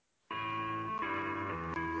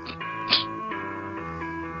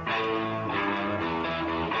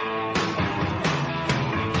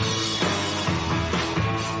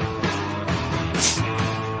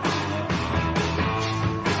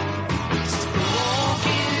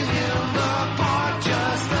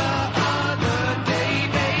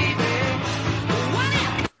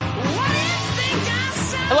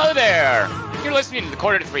You're listening to the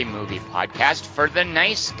Quarter to Three movie podcast for the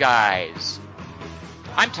nice guys.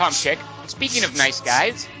 I'm Tom Schick. Speaking of nice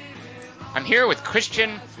guys, I'm here with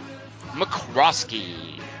Christian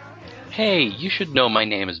McCroskey. Hey, you should know my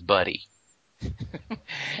name is Buddy.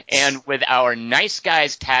 And with our nice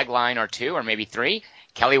guys tagline or two, or maybe three,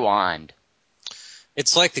 Kelly Wand.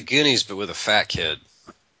 It's like the Goonies, but with a fat kid.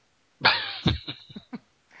 I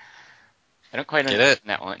don't quite Get understand it?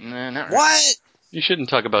 that one. No, not really. What? You shouldn't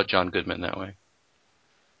talk about John Goodman that way.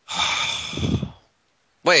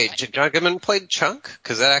 Wait, John Goodman played Chunk?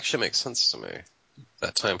 Because that actually makes sense to me.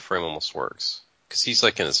 That time frame almost works. Because he's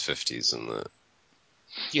like in his 50s in the...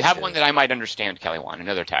 Do you have one that I might understand, Kelly Wand?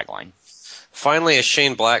 Another tagline. Finally, a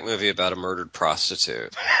Shane Black movie about a murdered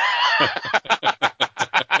prostitute.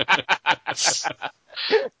 That's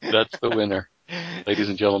the winner, ladies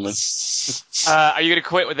and gentlemen. Are you going to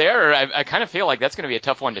quit with there? Or I kind of feel like that's going to be a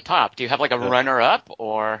tough one to top. Do you have like a runner-up,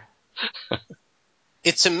 or...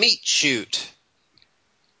 It's a meat shoot.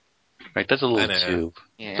 Right, that's a little too...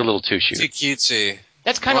 Yeah. It's a little too shoot. Too cutesy.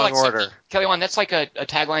 That's kind of Wrong like order. Kelly Wand. That's like a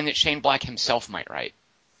tagline that Shane Black himself might write,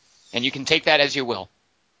 and you can take that as you will.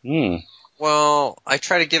 Well, I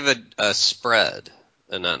try to give a spread,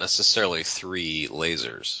 and not necessarily three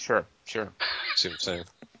lasers. Sure. See what I'm saying?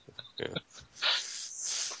 Yeah.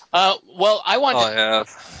 Well, I want.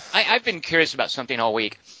 I've been curious about something all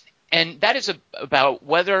week, and that is about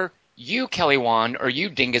whether you, Kelly Wand, or you,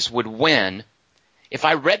 Dingus, would win if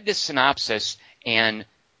I read this synopsis and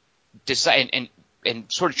decide and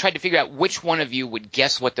sort of tried to figure out which one of you would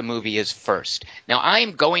guess what the movie is first. Now,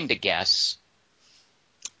 I'm going to guess.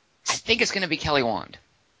 I think it's going to be Kelly Wand.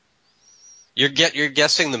 You're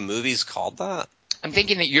guessing the movie's called that? I'm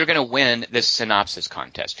thinking that you're going to win this synopsis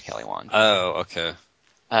contest, Kelly Wand. Oh, okay.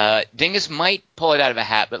 Dingus might pull it out of a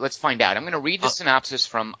hat, but let's find out. I'm going to read the synopsis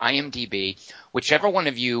from IMDb. Whichever one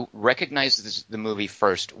of you recognizes the movie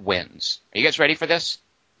first wins. Are you guys ready for this?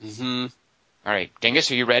 Mm-hmm. All right. Dingus,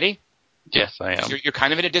 are you ready? Yes, I am. You're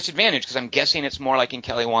kind of at a disadvantage because I'm guessing it's more like in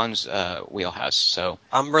Kelly Wand's wheelhouse. So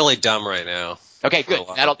I'm really dumb right now. okay, good.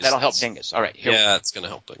 That'll help Dingus. All right. It's going to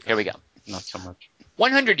help Dingus. Here we go. Not so much.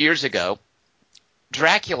 100 years ago,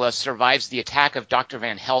 Dracula survives the attack of Dr.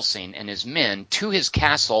 Van Helsing and his men to his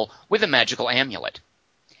castle with a magical amulet.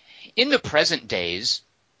 In the present days,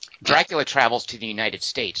 Dracula travels to the United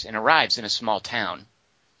States and arrives in a small town.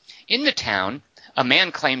 In the town, a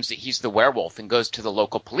man claims that he's the werewolf and goes to the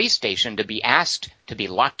local police station to be asked to be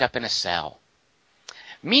locked up in a cell.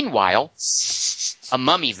 Meanwhile, a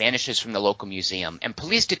mummy vanishes from the local museum, and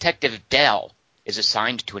police detective Dell is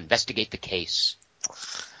assigned to investigate the case.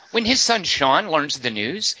 When his son Sean learns the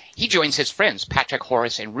news, he joins his friends Patrick,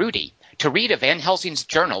 Horace, and Rudy to read a Van Helsing's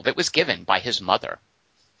journal that was given by his mother.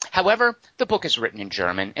 However, the book is written in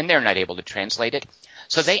German, and they're not able to translate it,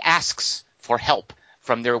 so they ask for help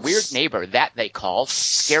from their weird neighbor that they call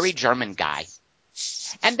Scary German Guy.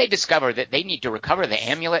 And they discover that they need to recover the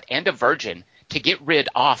amulet and a virgin to get rid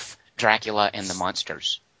of Dracula and the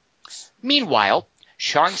monsters. Meanwhile,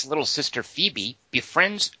 Sean's little sister Phoebe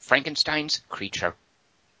befriends Frankenstein's creature.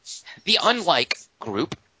 The Unlike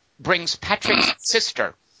group brings Patrick's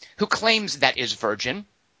sister, who claims that is virgin,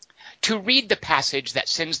 to read the passage that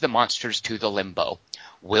sends the monsters to the limbo.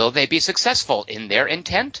 Will they be successful in their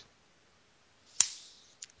intent?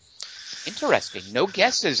 Interesting. No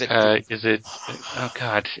guesses. Is it... Oh,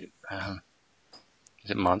 God. Is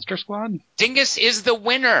it Monster Squad? Dingus is the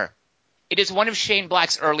winner. It is one of Shane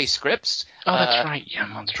Black's early scripts. Oh, that's right. Yeah,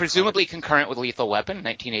 Monster presumably concurrent with Lethal Weapon,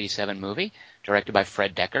 1987 movie, directed by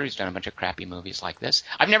Fred Decker, who's done a bunch of crappy movies like this.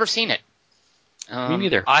 I've never seen it. Me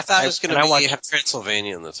neither. I thought it was going to have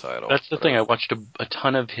Transylvania in the title. That's the thing. I watched a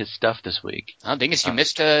ton of his stuff this week. Oh, Dingus, you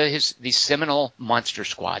missed the seminal Monster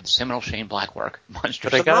Squad, seminal Shane Black work.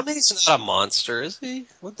 The mummy's not a monster, is he?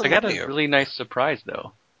 I got a really nice surprise,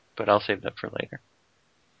 though, but I'll save that for later.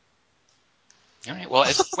 All right. Well,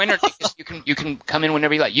 as a winner, Dingus, you can come in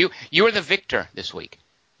whenever you like. You are the victor this week.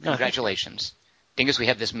 Congratulations, Dingus. We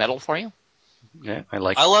have this medal for you. Yeah, I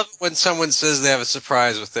love it when someone says they have a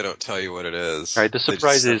surprise, but they don't tell you what it is. All right. The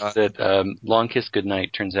surprise is that Long Kiss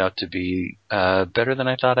Goodnight turns out to be better than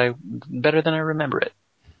I remember it.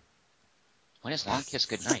 When is Long Kiss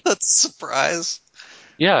Goodnight? That's a surprise.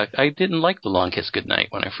 Yeah, I didn't like the Long Kiss Goodnight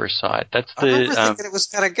when I first saw it. That's I remember thinking it was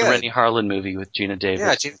kind of good. The Rennie Harlan movie with Gina Davis.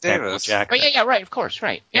 Yeah, Gina Davis. Oh yeah, right, of course,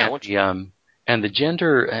 right. Yeah. And the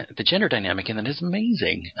gender dynamic in it is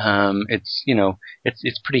amazing.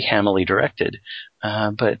 It's pretty hammily directed,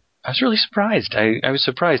 but I was really surprised. I was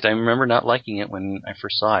surprised. I remember not liking it when I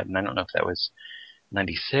first saw it, and I don't know if that was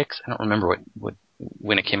 96. I don't remember what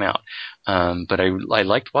when it came out. But I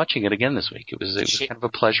liked watching it again this week. It was kind of a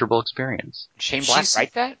pleasurable experience. Shane Black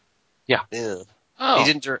write that? Yeah. Oh.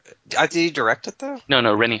 He didn't. Did he direct it though?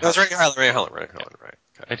 No, Rennie Harlin. That's Rennie Harlin, right? Okay.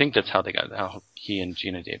 I think that's how he and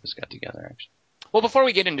Gina Davis got together, actually. Well, before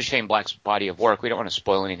we get into Shane Black's body of work, we don't want to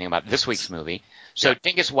spoil anything about this week's movie. So,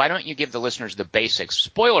 Dingus, why don't you give the listeners the basics,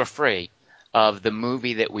 spoiler-free, of the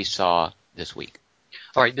movie that we saw this week?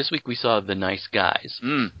 All right, this week we saw The Nice Guys,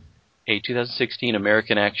 a 2016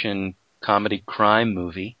 American action comedy crime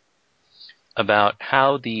movie about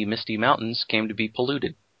how the Misty Mountains came to be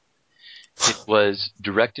polluted. It was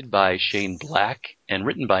directed by Shane Black and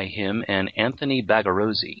written by him and Anthony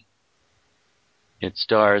Bagarozzi. It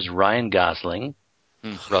stars Ryan Gosling,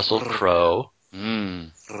 Russell Crowe. All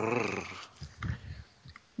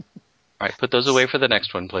right, put those away for the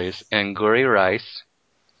next one, please. Angourie Rice,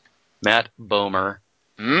 Matt Bomer,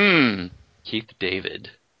 Keith David.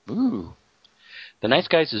 Ooh. The Nice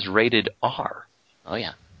Guys is rated R. Oh,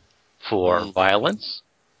 yeah. For violence,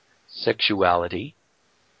 sexuality,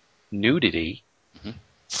 nudity,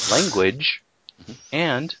 language,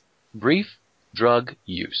 and brief drug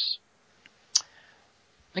use.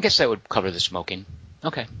 I guess that would cover the smoking.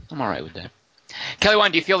 Okay, I'm all right with that. Kelly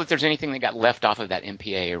Wand, do you feel that there's anything that got left off of that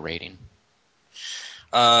MPAA rating?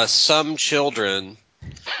 Some children,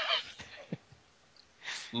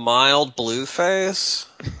 mild blue face,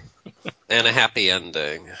 and a happy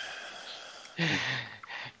ending.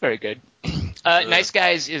 Very good. Nice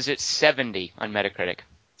Guys is at 70 on Metacritic.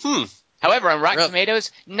 However, on Rotten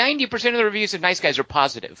Tomatoes, 90% of the reviews of Nice Guys are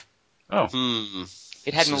positive. Oh.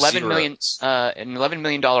 It had an $11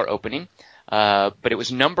 million opening, but it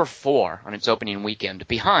was number 4 on its opening weekend,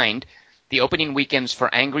 behind the opening weekends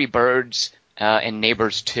for Angry Birds and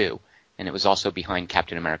Neighbors 2, and it was also behind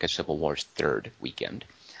Captain America: Civil War's third weekend.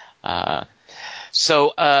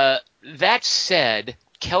 So that said,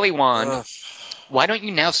 Kelly Wand, why don't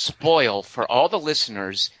you now spoil for all the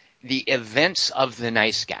listeners the events of The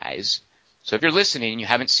Nice Guys? So if you're listening and you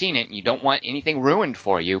haven't seen it and you don't want anything ruined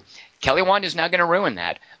for you, Kelly Wand is now going to ruin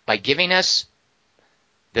that by giving us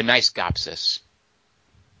the Nice Gopsis.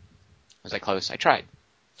 Was I close? I tried.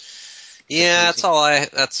 Yeah,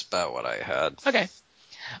 that's about what I had. Okay.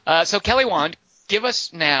 So Kelly Wand, give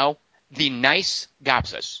us now the Nice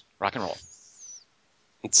Gopsis. Rock and roll.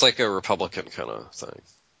 It's like a Republican kind of thing.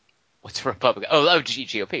 What's Republican? Oh,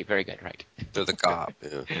 GOP. Very good, right. They're the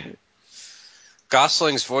GOP, yeah.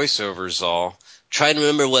 Gosling's voiceover is all, try and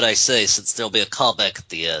remember what I say since there'll be a callback at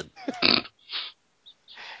the end.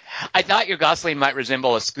 I thought your Gosling might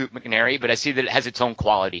resemble a Scoot McNairy, but I see that it has its own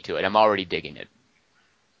quality to it. I'm already digging it.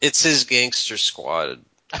 It's his Gangster Squad,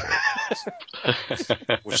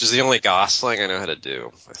 which is the only Gosling I know how to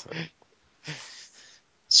do, I think.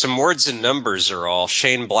 Some words and numbers are all.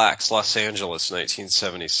 Shane Black's Los Angeles,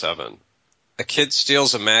 1977. A kid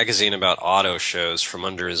steals a magazine about auto shows from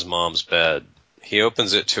under his mom's bed. He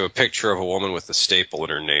opens it to a picture of a woman with a staple in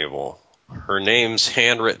her navel. Her name's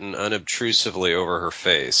handwritten unobtrusively over her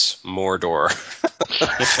face. Mordor.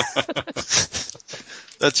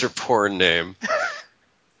 That's her porn name.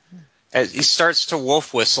 As he starts to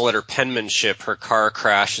wolf whistle at her penmanship, her car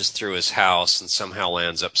crashes through his house and somehow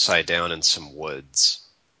lands upside down in some woods.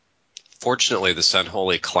 Fortunately, this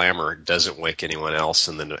unholy clamor doesn't wake anyone else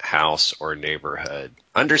in the house or neighborhood.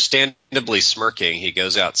 Understandably smirking, he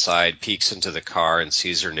goes outside, peeks into the car, and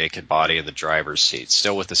sees her naked body in the driver's seat,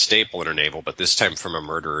 still with a staple in her navel, but this time from a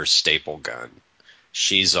murderer's staple gun.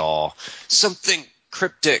 She's all, something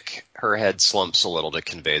cryptic. Her head slumps a little to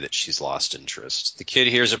convey that she's lost interest. The kid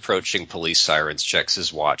hears approaching police sirens, checks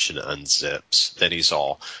his watch, and unzips. Then he's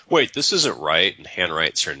all, wait, this isn't right, and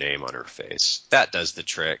handwrites her name on her face. That does the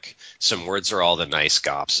trick. Some words are all the Nice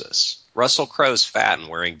Gopsis. Russell Crowe's fat and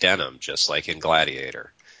wearing denim, just like in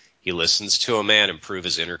Gladiator. He listens to a man improve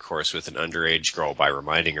his intercourse with an underage girl by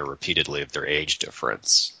reminding her repeatedly of their age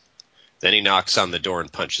difference. Then he knocks on the door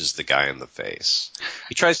and punches the guy in the face.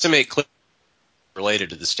 He tries to make clear related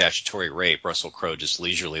to the statutory rape Russell Crowe just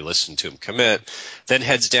leisurely listened to him commit, then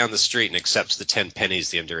heads down the street and accepts the 10 pennies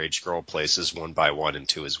the underage girl places one by one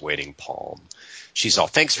into his waiting palm. She's all,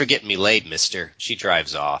 thanks for getting me laid, mister. She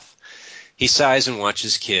drives off. He sighs and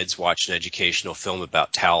watches kids watch an educational film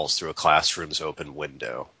about towels through a classroom's open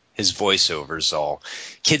window. His voiceover's all,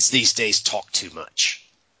 kids these days talk too much.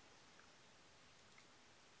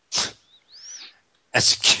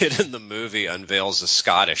 As a kid in the movie unveils a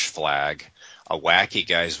Scottish flag, a wacky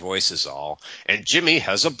guy's voice is all, and Jimmy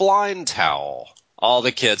has a blind towel. All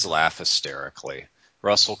the kids laugh hysterically.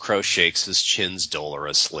 Russell Crowe shakes his chins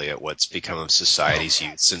dolorously at what's become of society's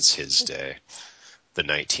youth since his day, the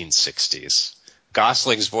 1960s.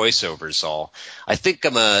 Gosling's voiceovers all. I think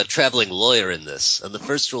I'm a traveling lawyer in this, and the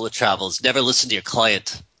first rule of travel is never listen to your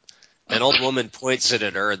client. An old woman points at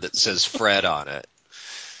an urn that says Fred on it.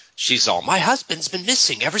 She's all, my husband's been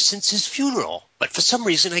missing ever since his funeral, but for some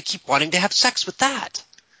reason I keep wanting to have sex with that.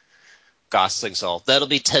 Gosling's all, that'll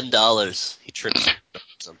be $10. He trips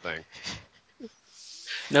something.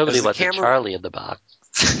 Nobody wants a Charlie in the box.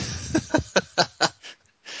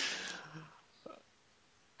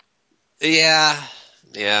 Yeah,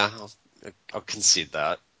 I'll concede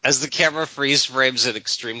that. As the camera freeze frames an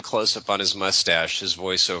extreme close-up on his mustache, his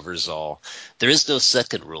voiceover's all, there is no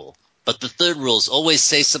second rule, but the third rule is always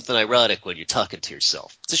say something ironic when you're talking to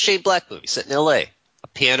yourself. It's a Shane Black movie set in L.A. A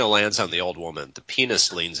piano lands on the old woman. The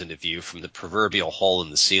pianist leans into view from the proverbial hole in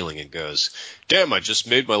the ceiling and goes, damn, I just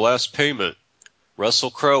made my last payment.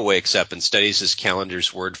 Russell Crowe wakes up and studies his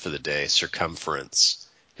calendar's word for the day, circumference.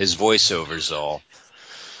 His voiceover's all,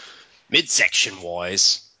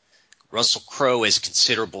 midsection-wise, Russell Crowe has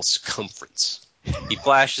considerable circumference. He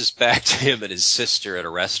flashes back to him and his sister at a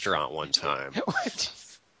restaurant one time.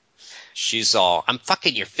 What? She's all, I'm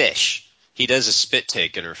fucking your fish. He does a spit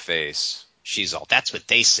take in her face. She's all, that's what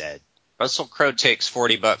they said. Russell Crowe takes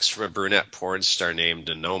 $40 from a brunette porn star named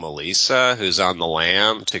Anomalisa, who's on the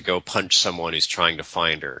lam, to go punch someone who's trying to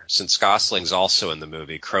find her. Since Gosling's also in the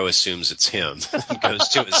movie, Crowe assumes it's him and goes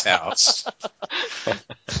to his house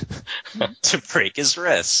to break his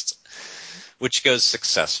wrist, which goes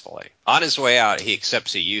successfully. On his way out, he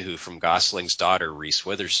accepts a yoo-hoo from Gosling's daughter, Reese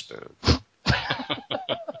Witherspoon.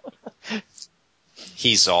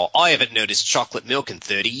 He's all, I haven't noticed chocolate milk in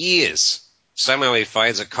 30 years. Somehow he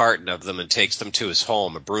finds a carton of them and takes them to his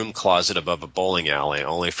home, a broom closet above a bowling alley,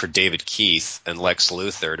 only for David Keith and Lex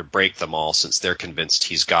Luthor to break them all since they're convinced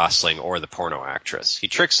he's Gosling or the porno actress. He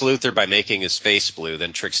tricks Luthor by making his face blue,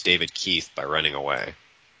 then tricks David Keith by running away.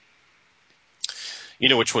 You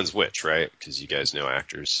know which one's which, right? Because you guys know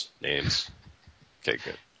actors' names. Okay,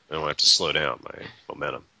 good. I don't have to slow down my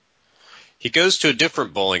momentum. He goes to a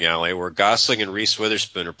different bowling alley where Gosling and Reese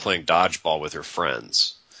Witherspoon are playing dodgeball with her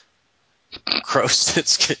friends. Crowe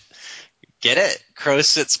sits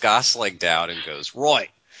Gosling down and goes, Roy,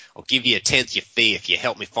 I'll give you a tenth your fee if you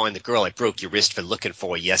help me find the girl I broke your wrist for looking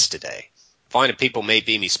for yesterday. Finding people may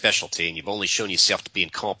be me specialty, and you've only shown yourself to be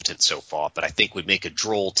incompetent so far, but I think we'd make a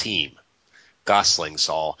droll team. Gosling's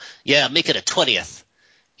all, yeah, make it a 20th.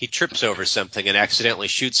 He trips over something and accidentally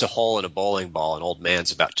shoots a hole in a bowling ball an old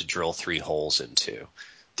man's about to drill 3 holes into.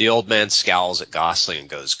 The old man scowls at Gosling and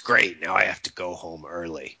goes, great, now I have to go home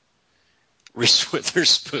early. Reese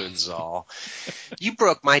Witherspoon's all, you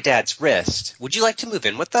broke my dad's wrist. Would you like to move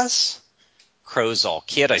in with us? Crowe's all,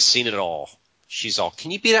 kid, I've seen it all. She's all,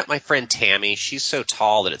 can you beat up my friend Tammy? She's so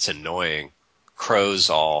tall that it's annoying. Crowe's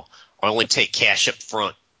all, I only take cash up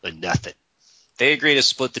front and nothing. They agree to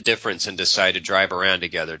split the difference and decide to drive around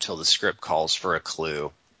together till the script calls for a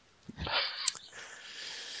clue.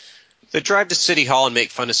 They drive to City Hall and make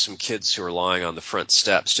fun of some kids who are lying on the front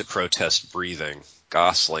steps to protest breathing.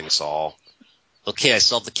 Gosling's all, okay, I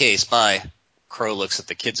solved the case, bye. Crowe looks at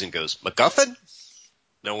the kids and goes, MacGuffin?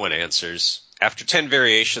 No one answers. After 10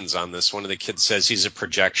 variations on this, one of the kids says he's a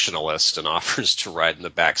projectionalist and offers to ride in the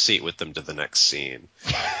back seat with them to the next scene.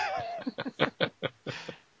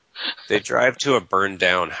 They drive to a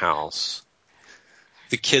burned-down house.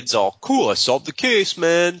 The kid's all, cool, I solved the case,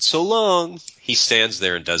 man, so long. He stands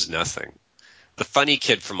there and does nothing. The funny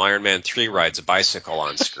kid from Iron Man 3 rides a bicycle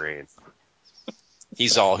on screen.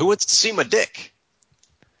 He's all, who wants to see my dick?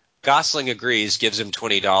 Gosling agrees, gives him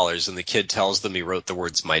 $20, and the kid tells them he wrote the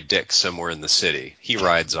words my dick somewhere in the city. He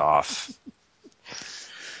rides off.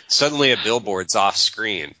 Suddenly a billboard's off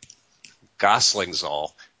screen. Gosling's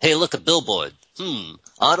all, hey, look, a billboard.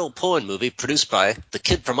 Auto porn movie produced by the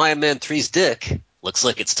kid from Iron Man 3's dick. Looks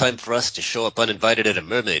like it's time for us to show up uninvited at a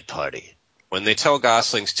mermaid party. When they tell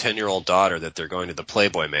Gosling's 10-year-old daughter that they're going to the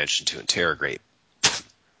Playboy Mansion to interrogate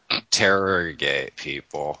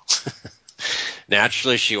people.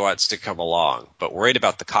 Naturally, she wants to come along, but worried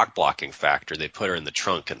about the cock-blocking factor, they put her in the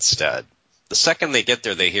trunk instead. The second they get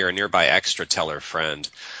there, they hear a nearby extra tell her friend,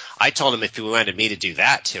 I told him if he wanted me to do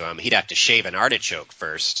that to him, he'd have to shave an artichoke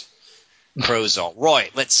first. Crowe's all, Roy,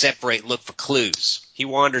 let's separate and look for clues. He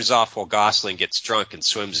wanders off while Gosling gets drunk and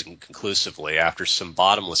swims inconclusively after some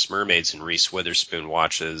bottomless mermaids and Reese Witherspoon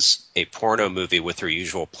watches a porno movie with her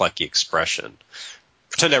usual plucky expression.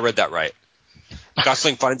 Pretend I read that right.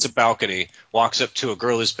 Gosling finds a balcony, walks up to a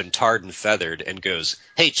girl who's been tarred and feathered, and goes,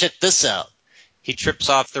 hey, check this out. He trips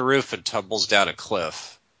off the roof and tumbles down a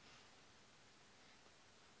cliff.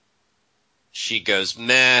 She goes,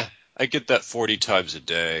 meh, I get that 40 times a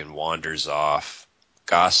day, and wanders off.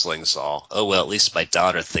 Gosling's all, oh well, at least my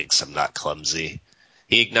daughter thinks I'm not clumsy.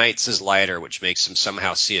 He ignites his lighter, which makes him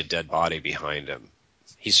somehow see a dead body behind him.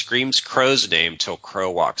 He screams Crow's name till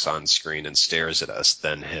Crow walks on screen and stares at us,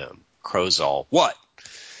 then him. Crow's all, what?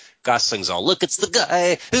 Gosling's all, look, it's the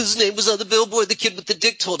guy. His name was on the billboard. The kid with the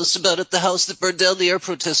dick told us about at the house that burned down the air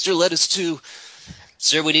protester led us to.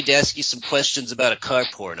 Sir, we need to ask you some questions about a car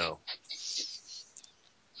porno.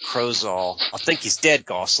 Crow's all, I think he's dead,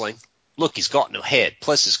 Gosling. Look, he's got no head.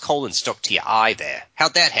 Plus his colon stuck to your eye there.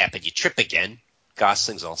 How'd that happen? You trip again?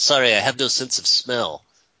 Gosling's all, sorry, I have no sense of smell.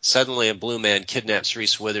 Suddenly a blue man kidnaps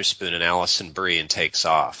Reese Witherspoon and Alison Brie and takes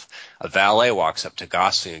off. A valet walks up to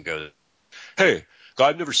Gosling and goes, hey, guy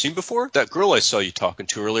I've never seen before? That girl I saw you talking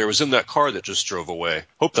to earlier was in that car that just drove away.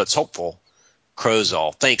 Hope that's helpful. Crow's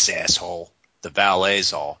all, thanks, asshole. The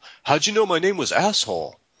valet's all, how'd you know my name was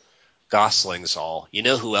asshole? Gosling's all, you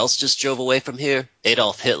know who else just drove away from here?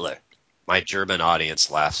 Adolf Hitler. My German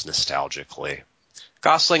audience laughs nostalgically.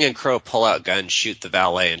 Gosling and Crow pull out guns, shoot the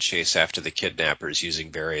valet, and chase after the kidnappers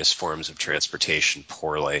using various forms of transportation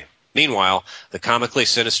poorly. Meanwhile, the comically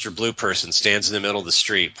sinister blue person stands in the middle of the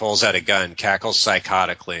street, pulls out a gun, cackles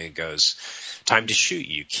psychotically, and goes, time to shoot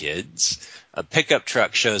you, kids. A pickup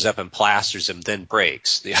truck shows up and plasters him, then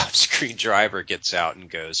brakes. The off-screen driver gets out and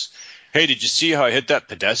goes, hey, did you see how I hit that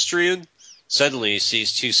pedestrian? Suddenly he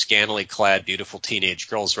sees two scantily clad, beautiful teenage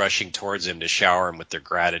girls rushing towards him to shower him with their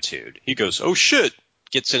gratitude. He goes, oh shit!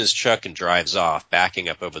 Gets in his truck and drives off, backing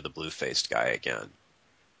up over the blue-faced guy again.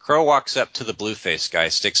 Crow walks up to the blue-faced guy,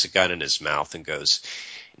 sticks a gun in his mouth, and goes,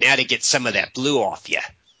 now to get some of that blue off ya.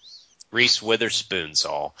 Reese Witherspoon's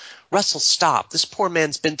all, Russell, stop. This poor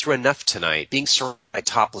man's been through enough tonight, being surrounded by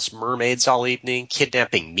topless mermaids all evening,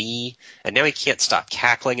 kidnapping me, and now he can't stop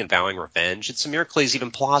cackling and vowing revenge. It's a miracle he's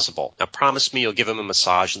even plausible. Now promise me you'll give him a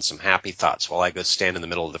massage and some happy thoughts while I go stand in the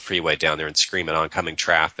middle of the freeway down there and scream at oncoming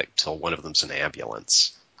traffic till one of them's an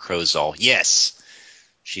ambulance. Crow's all, yes.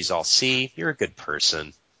 She's all, see, you're a good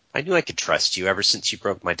person. I knew I could trust you ever since you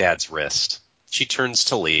broke my dad's wrist. She turns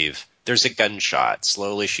to leave. There's a gunshot.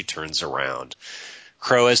 Slowly she turns around.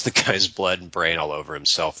 Crow has the guy's blood and brain all over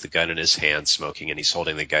himself, the gun in his hand, smoking, and he's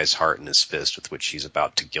holding the guy's heart in his fist with which he's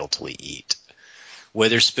about to guiltily eat.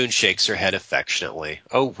 Witherspoon shakes her head affectionately.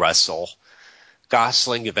 Oh, Russell.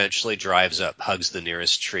 Gosling eventually drives up, hugs the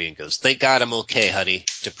nearest tree, and goes, thank God I'm okay, honey.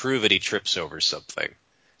 To prove it, he trips over something.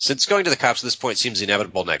 Since going to the cops at this point seems the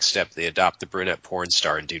inevitable next step, they adopt the brunette porn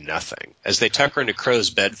star and do nothing. As they tuck her into Crow's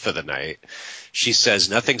bed for the night, she says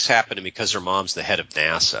nothing's happening because her mom's the head of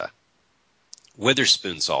NASA.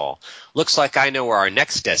 Witherspoon's all, looks like I know where our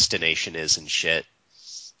next destination is and shit.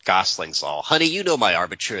 Gosling's all, honey, you know my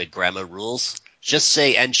arbitrary grammar rules. Just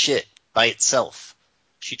say and shit by itself.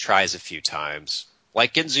 She tries a few times.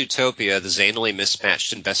 Like in Zootopia, the zanily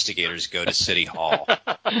mismatched investigators go to City Hall.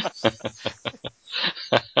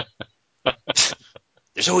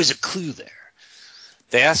 There's always a clue there.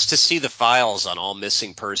 They ask to see the files on all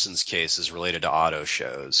missing persons cases related to auto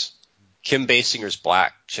shows. Kim Basinger's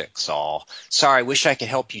black chick's all, sorry, wish I could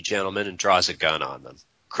help you gentlemen, and draws a gun on them.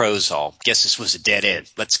 Crow's all, guess this was a dead end.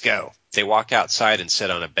 Let's go. They walk outside and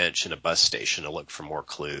sit on a bench in a bus station to look for more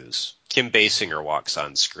clues. Kim Basinger walks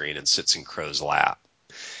on screen and sits in Crow's lap.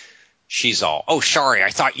 She's all, oh, sorry, I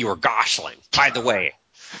thought you were Gosling. By the way,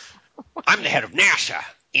 I'm the head of NASA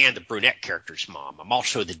and the brunette character's mom. I'm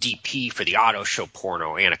also the DP for the auto show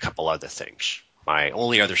porno and a couple other things. My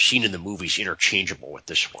only other scene in the movie's interchangeable with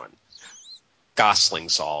this one.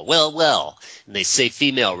 Gosling's all, well, and they say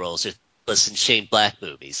female roles are less in Shane Black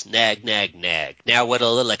movies. Nag, nag, nag. Now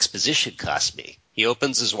what'll a little exposition cost me? He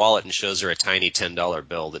opens his wallet and shows her a tiny $10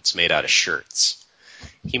 bill that's made out of shirts.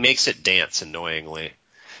 He makes it dance annoyingly.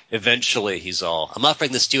 Eventually, he's all, I'm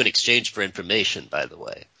offering this to you in exchange for information, by the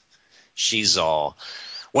way. She's all,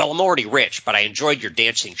 well, I'm already rich, but I enjoyed your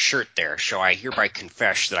dancing shirt there, so I hereby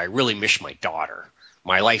confess that I really miss my daughter.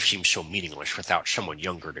 My life seems so meaningless without someone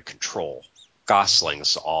younger to control.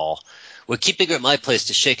 Gosling's all, we're keeping her at my place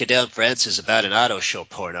to shake it down for answers about an auto show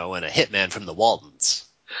porno and a hitman from the Waltons.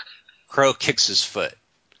 Crow kicks his foot.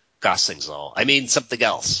 Gosling's all, I mean something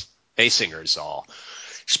else. Basinger's all,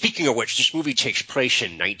 speaking of which, this movie takes place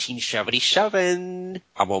in 1977.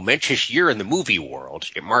 A momentous year in the movie world.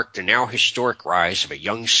 It marked the now historic rise of a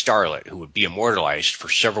young starlet who would be immortalized for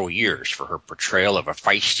several years for her portrayal of a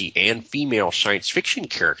feisty and female science fiction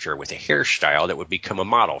character with a hairstyle that would become a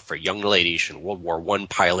model for young ladies and World War I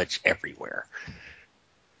pilots everywhere.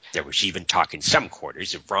 There was even talk in some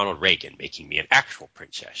quarters of Ronald Reagan making me an actual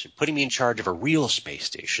princess and putting me in charge of a real space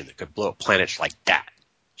station that could blow up planets like that.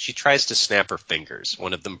 She tries to snap her fingers.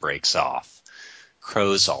 One of them breaks off.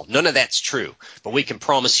 Crow's all, none of that's true, but we can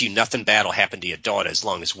promise you nothing bad will happen to your daughter as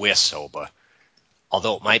long as we're sober.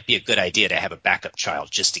 Although it might be a good idea to have a backup child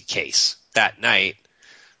just in case. That night,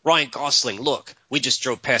 Ryan Gosling, look, we just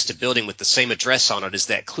drove past a building with the same address on it as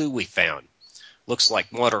that clue we found. Looks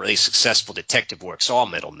like moderately successful detective work's all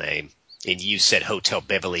middle name. And you said Hotel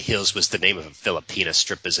Beverly Hills was the name of a Filipina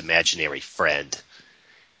stripper's imaginary friend.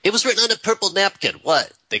 It was written on a purple napkin.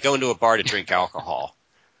 What? They go into a bar to drink alcohol.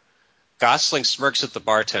 Gosling smirks at the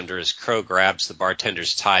bartender as Crow grabs the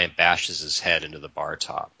bartender's tie and bashes his head into the bar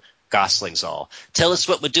top. Gosling's all, tell us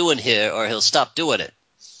what we're doing here or he'll stop doing it.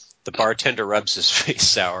 The bartender rubs his face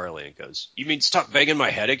sourly and goes, you mean stop banging my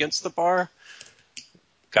head against the bar?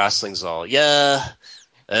 Gosling's all, yeah,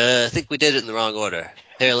 I think we did it in the wrong order.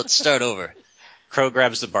 Here, let's start over. Crow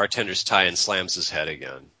grabs the bartender's tie and slams his head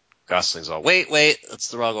again. Gosling's all, wait, that's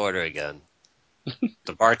the wrong order again.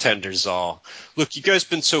 The bartender's all, look, you guys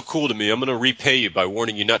been so cool to me, I'm going to repay you by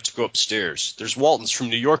warning you not to go upstairs. There's Waltons from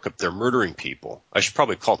New York up there murdering people. I should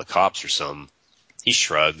probably call the cops or something. He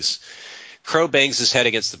shrugs. Crow bangs his head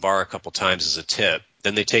against the bar a couple times as a tip.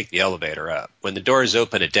 Then they take the elevator up. When the doors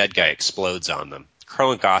open, a dead guy explodes on them.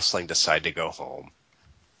 Crow and Gosling decide to go home.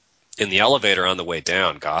 In the elevator on the way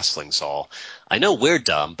down, Gosling's all, I know we're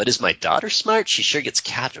dumb, but is my daughter smart? She sure gets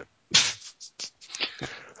captured.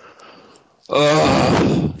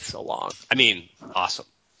 Oh, so long. I mean, awesome.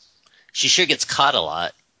 She sure gets caught a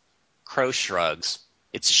lot. Crow shrugs.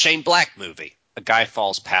 It's a Shane Black movie. A guy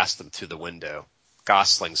falls past them through the window.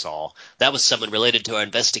 Gosling's all, that was someone related to our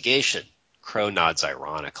investigation. Crow nods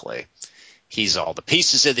ironically. He's all, the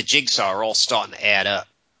pieces of the jigsaw are all starting to add up.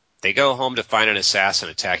 They go home to find an assassin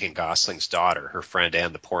attacking Gosling's daughter, her friend,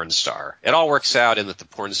 and the porn star. It all works out in that the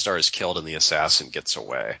porn star is killed and the assassin gets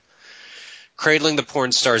away. Cradling the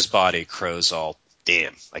porn star's body, Crow's all,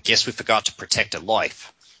 damn, I guess we forgot to protect her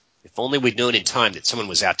life. If only we'd known in time that someone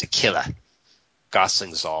was out to kill her.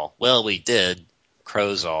 Gosling's all, well, we did.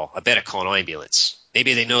 Crow's all, I better call an ambulance.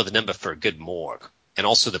 Maybe they know the number for a good morgue. And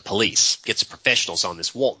also the police. Get some professionals on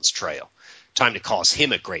this Waltons trail. Time to cause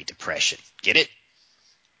him a Great Depression. Get it?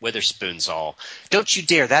 Witherspoon's all, don't you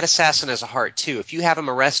dare, that assassin has a heart too. If you have him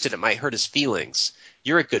arrested, it might hurt his feelings.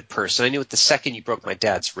 You're a good person. I knew it the second you broke my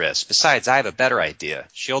dad's wrist. Besides, I have a better idea.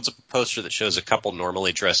 She holds up a poster that shows a couple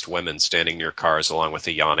normally dressed women standing near cars along with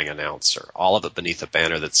a yawning announcer, all of it beneath a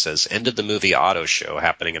banner that says, End of the movie auto show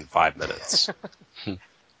happening in 5 minutes.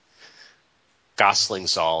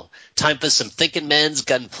 Gosling's all, time for some thinking man's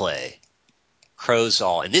gunplay. Crow's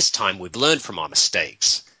all, and this time we've learned from our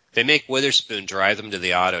mistakes. They make Witherspoon drive them to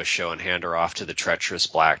the auto show and hand her off to the treacherous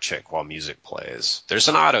black chick while music plays. There's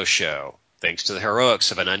an auto show. Thanks to the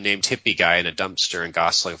heroics of an unnamed hippie guy in a dumpster and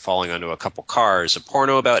Gosling falling onto a couple cars, a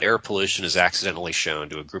porno about air pollution is accidentally shown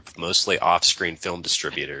to a group of mostly off-screen film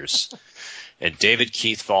distributors. And David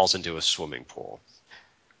Keith falls into a swimming pool.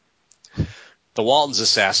 The Waltons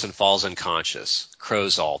assassin falls unconscious.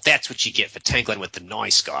 Crow's all, that's what you get for tangling with the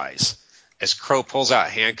nice guys. As Crow pulls out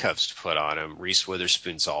handcuffs to put on him, Reese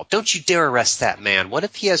Witherspoon's all, don't you dare arrest that man. What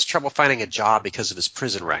if he has trouble finding a job because of his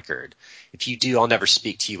prison record? If you do, I'll never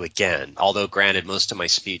speak to you again. Although, granted, most of my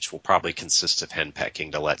speech will probably consist of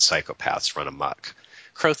henpecking to let psychopaths run amok.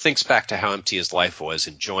 Crow thinks back to how empty his life was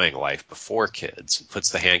enjoying life before kids and puts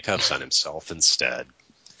the handcuffs on himself instead.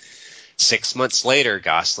 6 months later,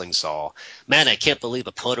 Gosling's all, man, I can't believe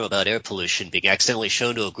a porno about air pollution being accidentally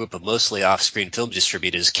shown to a group of mostly off-screen film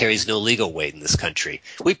distributors carries no legal weight in this country.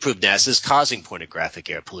 We proved NASA's causing pornographic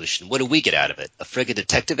air pollution. What do we get out of it? A friggin'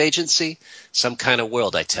 detective agency? Some kind of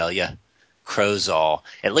world, I tell ya. Crow's all,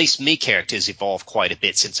 at least me character's evolved quite a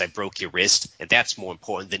bit since I broke your wrist, and that's more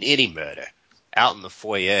important than any murder. Out in the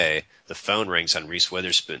foyer, the phone rings on Reese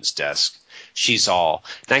Witherspoon's desk. She's all,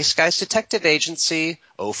 nice guys detective agency,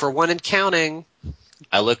 0 for 1 and counting.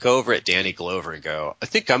 I look over at Danny Glover and go, I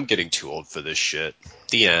think I'm getting too old for this shit.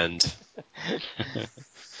 The end.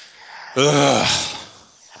 All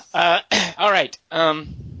right.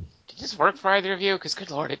 Did this work for either of you? Because,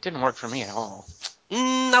 good Lord, it didn't work for me at all.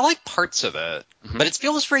 I like parts of it, but it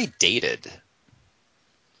feels very dated.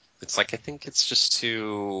 It's like, I think it's just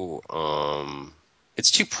too,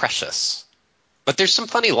 it's too precious. But there's some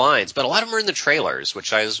funny lines, but a lot of them are in the trailers,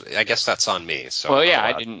 which I guess that's on me. So well, yeah,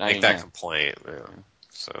 I didn't make that complaint. Yeah.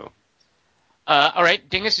 So, all right,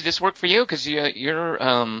 Dingus, did this work for you? Because you're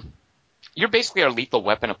basically our Lethal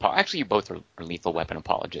Weapon apologist. Actually, you both are Lethal Weapon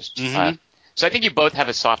apologists. Mm-hmm. So I think you both have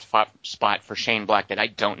a soft spot for Shane Black that I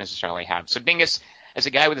don't necessarily have. So Dingus, as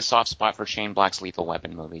a guy with a soft spot for Shane Black's Lethal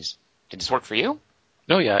Weapon movies, did this work for you?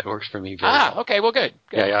 No, yeah, it works for me very well. Okay, well, good.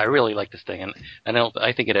 Yeah, I really like this thing, and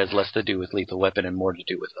I think it has less to do with Lethal Weapon and more to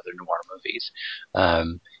do with other noir movies.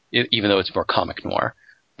 even though it's more comic noir.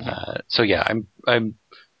 So yeah,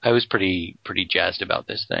 I was pretty jazzed about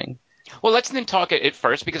this thing. Well, let's then talk it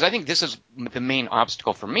first, because I think this is the main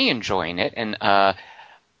obstacle for me enjoying it, and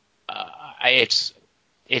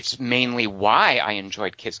it's mainly why I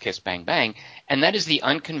enjoyed Kiss Kiss Bang Bang, and that is the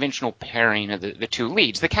unconventional pairing of the two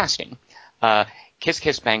leads, the casting. Kiss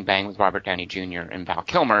Kiss Bang Bang with Robert Downey Jr. and Val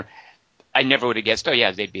Kilmer, I never would have guessed, oh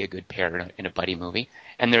yeah, they'd be a good pair in a buddy movie.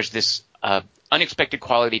 And there's this unexpected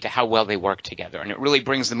quality to how well they work together, and it really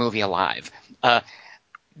brings the movie alive.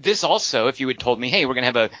 This also, if you had told me, hey, we're going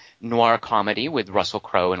to have a noir comedy with Russell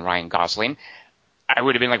Crowe and Ryan Gosling, I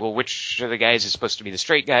would have been like, well, which of the guys is supposed to be the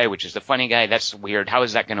straight guy? Which is the funny guy? That's weird. How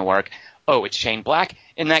is that going to work? Oh, it's Shane Black.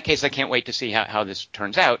 In that case, I can't wait to see how this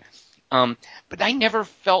turns out. But I never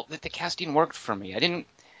felt that the casting worked for me.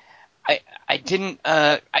 I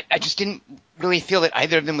just didn't really feel that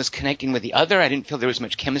either of them was connecting with the other. I didn't feel there was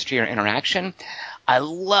much chemistry or interaction. I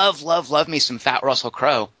love me some fat Russell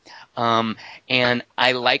Crowe. And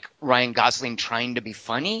I like Ryan Gosling trying to be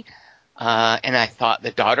funny. And I thought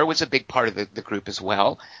the daughter was a big part of the group as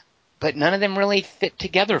well. But none of them really fit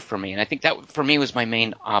together for me. And I think that, for me, was my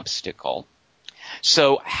main obstacle.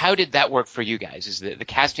 So how did that work for you guys? Is the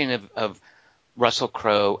casting of Russell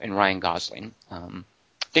Crowe and Ryan Gosling?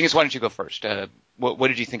 Dingus, why don't you go first? What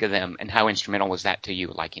did you think of them, and how instrumental was that to you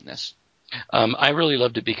liking this? I really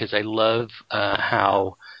loved it because I love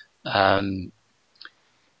how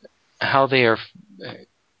they're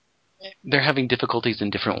having difficulties in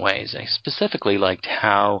different ways. I specifically liked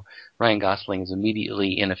how Ryan Gosling is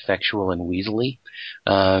immediately ineffectual and weaselly,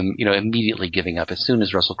 immediately giving up. As soon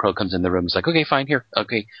as Russell Crowe comes in the room, he's like, okay, fine, here.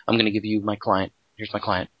 Okay, I'm going to give you my client. Here's my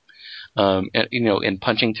client. And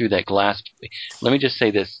punching through that glass. Let me just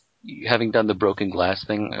say this. Having done the broken glass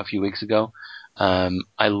thing a few weeks ago,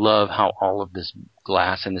 I love how all of this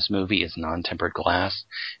glass in this movie is non-tempered glass.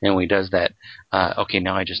 And when he does that, okay,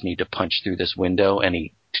 now I just need to punch through this window, and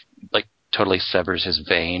he totally severs his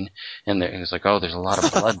vein, and it's like, oh, there's a lot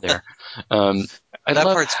of blood there. I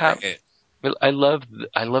love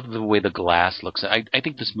the way the glass looks. I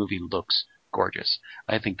think this movie looks gorgeous.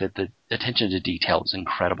 I think that the attention to detail is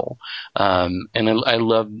incredible, and I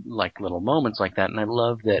love little moments like that, and I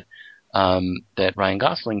love that that Ryan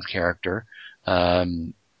Gosling's character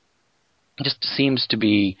just seems to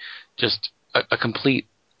be just a complete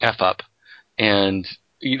F up, and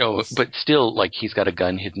but still, he's got a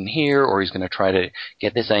gun hidden here, or he's going to try to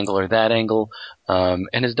get this angle or that angle.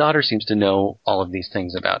 And his daughter seems to know all of these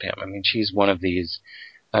things about him. I mean, she's one of these.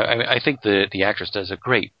 I think the actress does a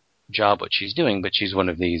great job what she's doing, but she's one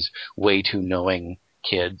of these way too knowing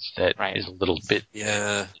kids that is a little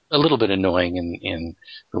bit annoying in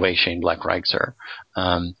the way Shane Black writes her.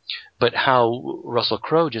 But how Russell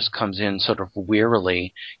Crowe just comes in sort of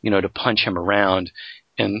wearily, to punch him around.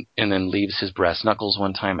 And then leaves his brass knuckles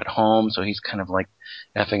one time at home, so he's kind of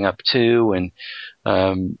effing up too. And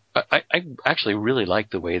I actually really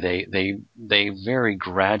like the way they very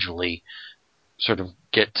gradually sort of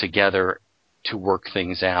get together to work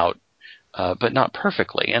things out, but not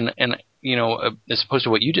perfectly. And as opposed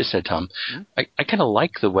to what you just said, Tom, I kind of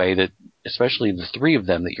like the way that, especially the three of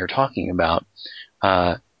them that you're talking about,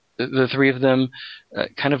 the three of them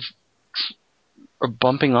kind of are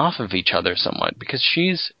bumping off of each other somewhat, because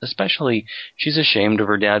she's ashamed of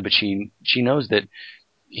her dad, but she knows that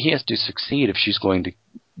he has to succeed if she's going to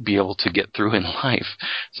be able to get through in life.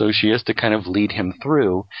 So she has to kind of lead him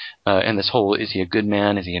through, and this whole, is he a good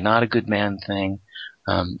man, is he not a good man thing.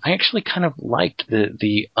 I actually kind of liked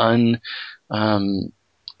the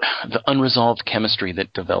unresolved chemistry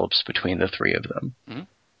that develops between the three of them. Mm-hmm.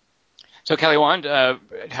 So Kelly Wand,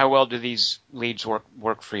 how well do these leads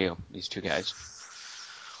work for you, these two guys?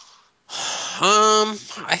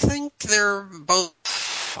 I think they're both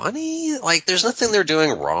funny. There's nothing they're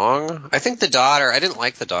doing wrong. I think the daughter, I didn't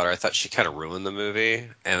like the daughter. I thought she kind of ruined the movie.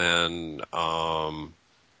 And then,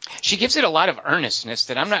 she gives it a lot of earnestness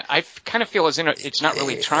that I kind of feel it's not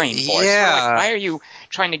really trying for. Yeah. Why are you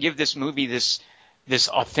trying to give this movie this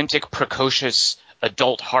authentic, precocious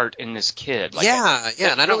adult heart in this kid? And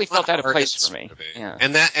I really felt out of place for me. Yeah.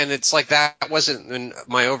 And it's that wasn't in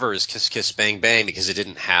my over is Kiss Kiss Bang Bang, because it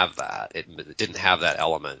didn't have that. It didn't have that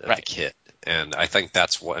element of the kid. And I think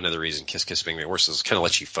that's one of the reasons Kiss Kiss Bang Bang works, is kind of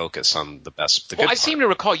lets you focus on the good part. I seem to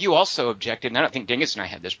recall you also objected, and I don't think Dingus and I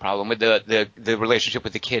had this problem with the relationship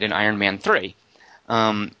with the kid in Iron Man 3.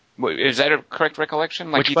 Is that a correct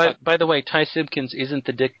recollection? Which, by the way, Ty Simpkins isn't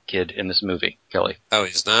the dick kid in this movie, Kelly. Oh,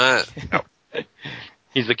 he's not? No.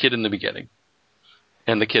 He's the kid in the beginning.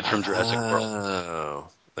 And the kid from Jurassic World. Oh.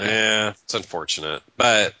 Yeah, it's unfortunate.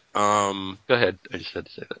 But, go ahead. I just had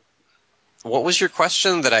to say that. What was your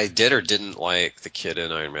question that I did or didn't like the kid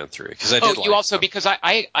in Iron Man 3? Because I did like you also, him. because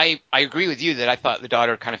I agree with you that I thought the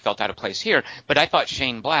daughter kind of felt out of place here, but I thought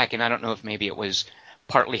Shane Black, and I don't know if maybe it was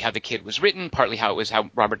partly how the kid was written, partly how it was how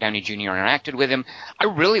Robert Downey Jr. interacted with him. I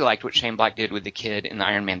really liked what Shane Black did with the kid in the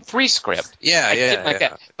Iron Man 3 script. I did like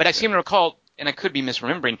that. But I seem to recall, and I could be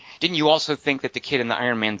misremembering, didn't you also think that the kid in the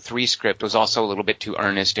Iron Man 3 script was also a little bit too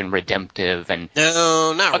earnest and redemptive? And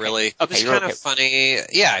No, not okay, really. Okay, He was kind of funny.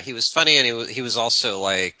 Yeah, he was funny, and he was also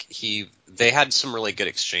like they had some really good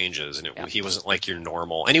exchanges, and he wasn't like your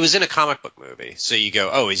normal. And he was in a comic book movie, so you go,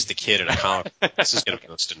 oh, he's the kid in a comic book. This is going to be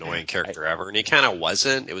the most annoying character ever, and he kind of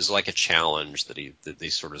wasn't. It was like a challenge that they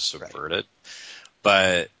sort of subverted.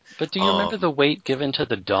 But do you remember the weight given to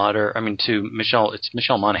the daughter? I mean, to Michelle. It's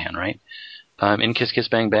Michelle Monaghan, right? In Kiss Kiss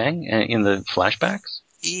Bang Bang in the flashbacks.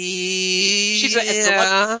 She's as a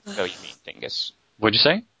love interest, you mean, Dingus? What'd you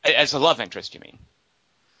say? As a love interest, you mean?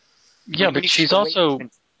 Yeah, but she's also.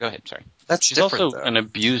 Go ahead, sorry. She's also an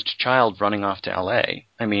abused child running off to L.A.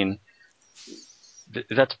 I mean,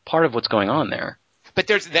 that's part of what's going on there. But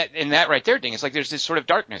there's that right there, Ding. It's like there's this sort of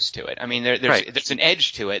darkness to it. I mean, there's an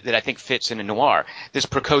edge to it that I think fits in a noir. This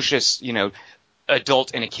precocious,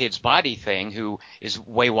 adult in a kid's body thing who is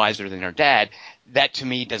way wiser than her dad. That to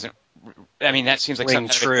me doesn't. I mean, that seems like something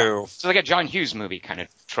true. It's like a John Hughes movie kind of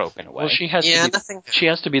trope in a way. Well, she has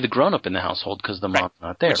to be the grown up in the household because the mom's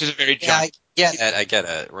not there. Which is a very John. Yeah, I get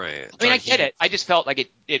it. Right. I mean, I get it. I just felt like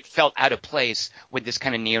it felt out of place with this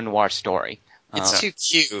kind of neo-noir story. It's too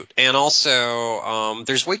cute, and also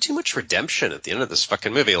there's way too much redemption at the end of this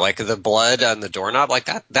fucking movie. Like the blood on the doorknob, like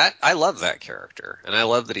that. I love that character, and I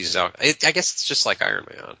love that he's out. I guess it's just like Iron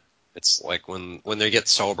Man. It's like when they get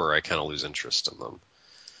sober, I kind of lose interest in them.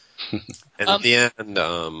 And at the end,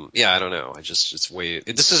 I don't know.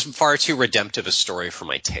 This is far too redemptive a story for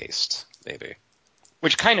my taste, maybe.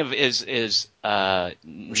 Which kind of is Shane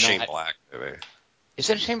Black, maybe. Is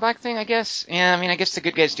it a Shane Black thing, I guess? Yeah, I mean, I guess the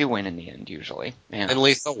good guys do win in the end, usually. Yeah. And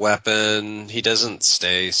Lethal Weapon, he doesn't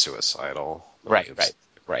stay suicidal. Right.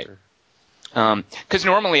 Because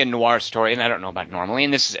normally a noir story, and I don't know about normally,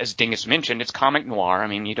 and this, as Dingus mentioned, it's comic noir. I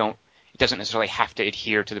mean, it doesn't necessarily have to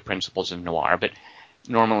adhere to the principles of noir, but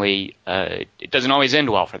normally it doesn't always end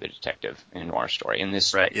well for the detective in a noir story. And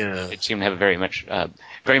this, it seemed to have very much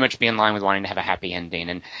be in line with wanting to have a happy ending.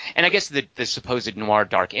 And I guess the supposed noir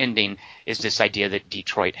dark ending is this idea that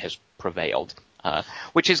Detroit has prevailed,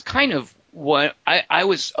 which is kind of what I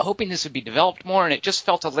was hoping this would be developed more, and it just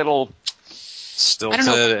felt a little stilted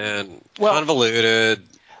and convoluted.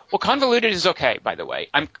 Well, convoluted is okay, by the way.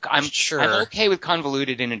 I'm okay with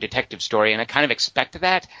convoluted in a detective story, and I kind of expect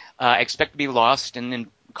that. I expect to be lost and then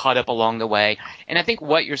caught up along the way. And I think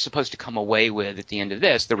what you're supposed to come away with at the end of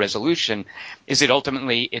this, the resolution, is that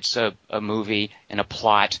ultimately it's a movie and a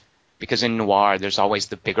plot, because in noir there's always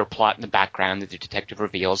the bigger plot in the background that the detective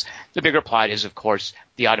reveals. The bigger plot is, of course,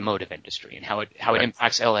 the automotive industry and how it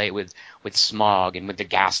impacts L.A. with smog and with the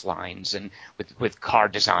gas lines and with car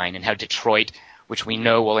design, and how Detroit, which we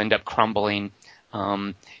know will end up crumbling,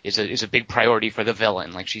 is a big priority for the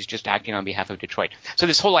villain. Like, she's just acting on behalf of Detroit. So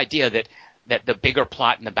this whole idea that the bigger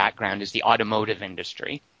plot in the background is the automotive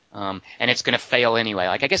industry, and it's going to fail anyway.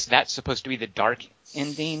 Like, I guess that's supposed to be the dark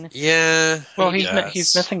ending. Yeah. Well, he's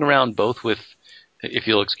messing around both with, if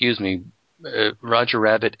you'll excuse me, Roger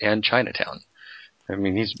Rabbit and Chinatown. I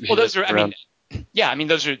mean, he's those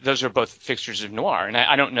are both fixtures of noir, and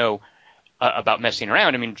I don't know about messing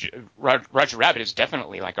around. I mean, Roger Rabbit is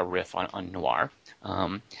definitely like a riff on noir.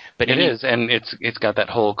 But it is, and it's got that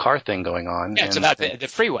whole car thing going on. Yeah, it's about the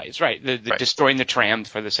freeways, right? The destroying the tram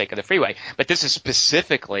for the sake of the freeway. But this is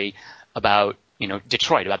specifically about,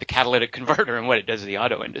 Detroit, about the catalytic converter and what it does to the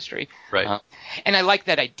auto industry. Right. And I like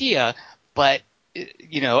that idea, but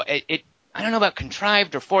I don't know about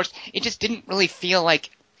contrived or forced. It just didn't really feel like.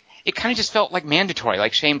 It kind of just felt like mandatory,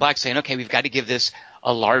 like Shane Black saying, okay, we've got to give this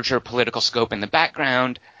a larger political scope in the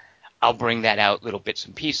background. I'll bring that out, little bits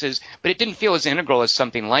and pieces. But it didn't feel as integral as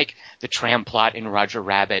something like the tram plot in Roger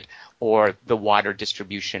Rabbit or the water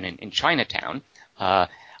distribution in Chinatown. I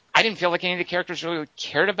didn't feel like any of the characters really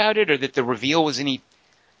cared about it, or that the reveal was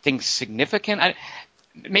anything significant.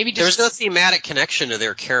 There was no thematic connection to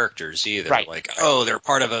their characters either. Right. Like, they're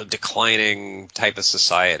part of a declining type of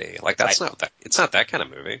society. Like, that's not that. It's not that kind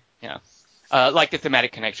of movie. Yeah. Like the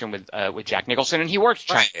thematic connection with Jack Nicholson, and he works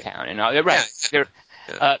Chinatown, and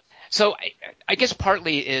Yeah. So I guess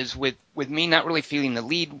partly is with me not really feeling the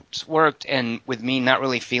leads worked, and with me not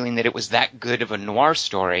really feeling that it was that good of a noir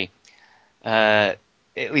story. At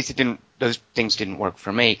least those things didn't work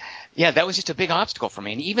for me. Yeah, that was just a big obstacle for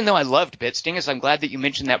me. And even though I loved bits, Dingus, I'm glad that you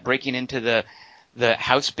mentioned that breaking into the the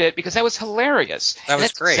house bit, because that was hilarious. That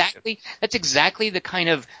was great. That's exactly the kind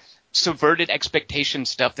of subverted expectation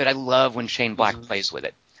stuff that I love when Shane Black plays with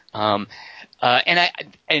it. And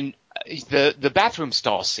the bathroom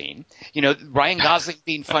stall scene, Ryan Gosling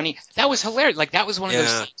being funny, that was hilarious. Like, that was one of those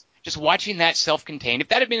scenes. Just watching that self-contained. If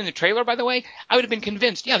that had been in the trailer, by the way, I would have been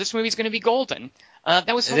convinced, this movie's going to be golden.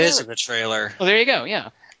 That was hilarious. It is in the trailer. Well, there you go, yeah.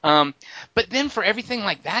 But then for everything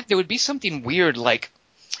like that, there would be something weird, like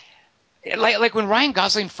when Ryan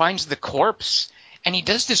Gosling finds the corpse, and he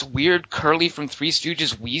does this weird Curly from Three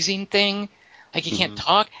Stooges wheezing thing, like he can't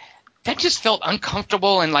talk. That just felt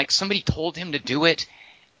uncomfortable, and like somebody told him to do it,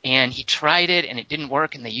 and he tried it, and it didn't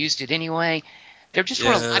work, and they used it anyway. There just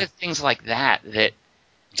were a lot of things like that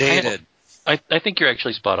dated. I think you're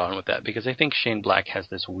actually spot on with that, because I think Shane Black has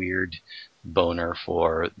this weird boner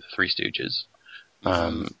for the Three Stooges.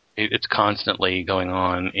 It's constantly going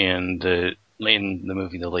on in the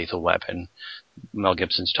movie The Lethal Weapon. Mel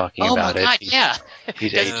Gibson's talking about it. Oh my God, yeah.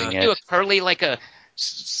 He's Does aging he it. do a Curly, like a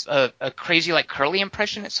crazy like Curly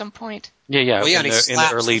impression at some point? Yeah. Well, yeah, in and he the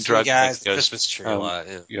early drug guys thing, Christmas tree a lot.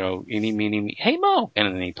 Yeah. Eeny, meeny, me, hey Mo,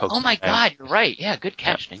 and then he pokes. Oh my God, you're right. Yeah, good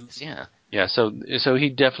catch, James. Yeah. Yeah, so he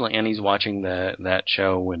definitely, and he's watching that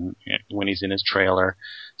show when he's in his trailer.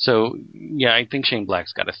 So yeah, I think Shane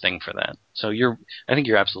Black's got a thing for that. So I think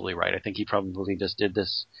you're absolutely right. I think he probably just did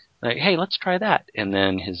this, like, hey, let's try that, and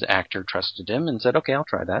then his actor trusted him and said, okay, I'll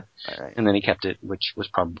try that, right. And then he kept it, which was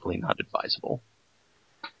probably not advisable.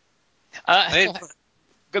 Go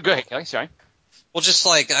ahead, Kelly. Sorry. Well, just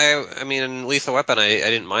like I mean, in Lethal Weapon, I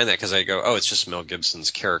didn't mind that because I go, oh, it's just Mel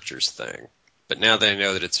Gibson's character's thing. But now that I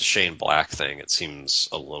know that it's a Shane Black thing, it seems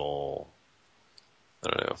a little, I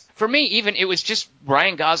don't know. For me, even, it was just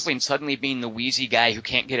Ryan Gosling suddenly being the wheezy guy who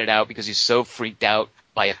can't get it out because he's so freaked out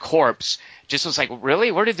by a corpse. Just was like,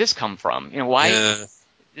 really? Where did this come from? Why?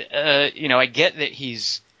 Yeah. I get that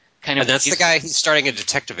he's kind of. And that's the guy he's starting a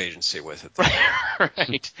detective agency with.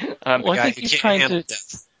 Right. Well, I think he's trying to.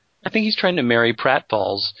 I think he's trying to marry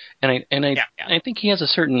pratfalls, and I think he has a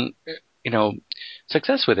certain,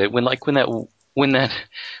 success with it. When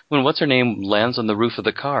what's her name lands on the roof of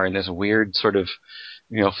the car in this weird sort of,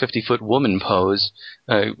 50-foot woman pose,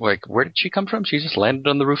 like, where did she come from? She just landed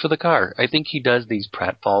on the roof of the car. I think he does these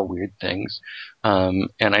pratfall weird things,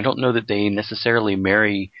 and I don't know that they necessarily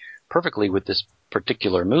marry perfectly with this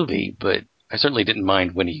particular movie, but I certainly didn't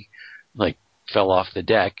mind when he, like, fell off the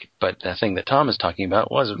deck, but the thing that Tom is talking about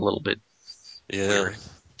was a little bit weird.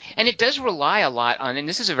 And it does rely a lot on, and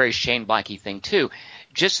this is a very Shane Blacky thing too,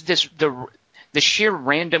 just the sheer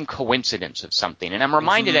random coincidence of something. And I'm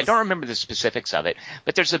reminded, I don't remember the specifics of it,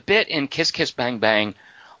 but there's a bit in Kiss Kiss Bang Bang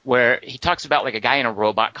where he talks about like a guy in a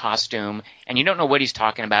robot costume, and you don't know what he's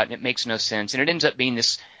talking about, and it makes no sense, and it ends up being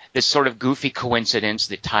this sort of goofy coincidence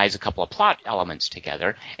that ties a couple of plot elements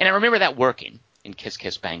together. And I remember that working in Kiss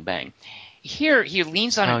Kiss Bang Bang. Here, he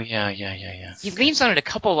leans on it. Oh, yeah. He leans on it a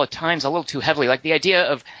couple of times a little too heavily, like the idea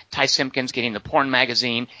of Ty Simpkins getting the porn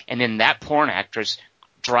magazine and then that porn actress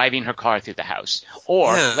driving her car through the house.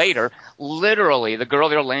 Or later, literally, the girl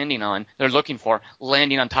they're looking for,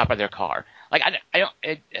 landing on top of their car. Like,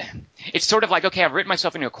 it's sort of like, okay, I've written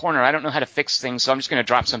myself into a corner. I don't know how to fix things, so I'm just going to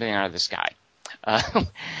drop something out of the sky.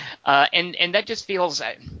 And that just feels,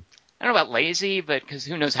 I don't know about lazy, but because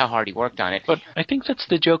who knows how hard he worked on it. But I think that's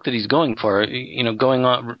the joke that he's going for. Going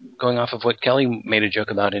off of what Kelly made a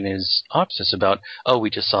joke about in his Opsis about, we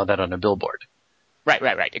just saw that on a billboard. Right,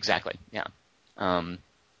 exactly, yeah.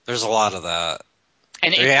 There's a lot of that.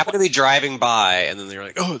 And they happen to be driving by, and then they're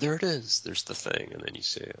like, oh, there it is. There's the thing, and then you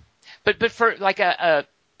see it. But for like a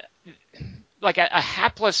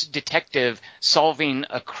hapless detective solving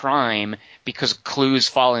a crime because clues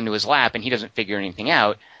fall into his lap and he doesn't figure anything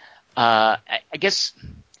out, I guess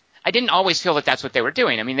I didn't always feel that that's what they were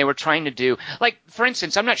doing. I mean, they were trying to do, like, for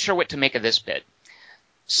instance, I'm not sure what to make of this bit.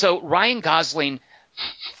 So Ryan Gosling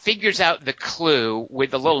figures out the clue with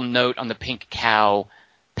the little note on the pink cow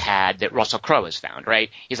pad that Russell Crowe has found, right?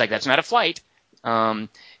 He's like, that's not a flight. And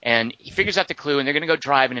he figures out the clue, and they're going to go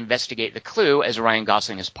drive and investigate the clue as Ryan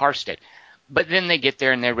Gosling has parsed it. But then they get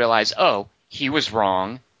there and they realize, oh, he was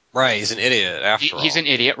wrong. Right, he's an idiot after all. He's an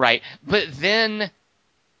idiot, right. But then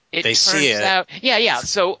it turns see it. out, yeah.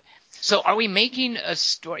 So are we making a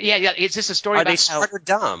story? Yeah. Is this a story about Are they smart or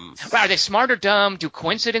dumb? Are they smart or dumb? Do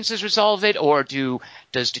coincidences resolve it, or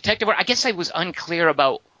does detective work? I guess I was unclear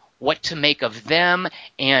about what to make of them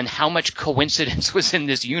and how much coincidence was in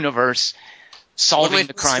this universe solving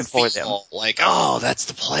the crime for them. Like, oh, that's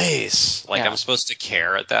the place. Like, I'm supposed to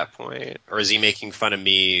care at that point? Or is he making fun of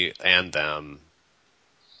me and them?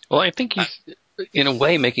 Well, I think he's, in a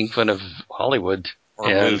way, making fun of Hollywood.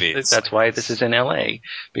 or movies. That's why this is in L.A.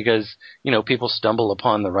 because people stumble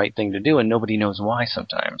upon the right thing to do and nobody knows why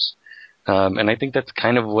sometimes. And I think that's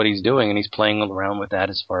kind of what he's doing, and he's playing around with that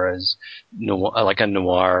as far as like a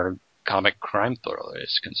noir comic crime thriller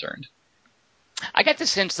is concerned. I got the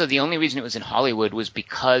sense, though, the only reason it was in Hollywood was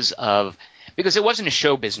because it wasn't a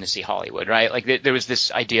show businessy Hollywood, right? Like there was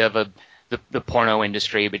this idea of the porno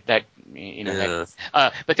industry, but that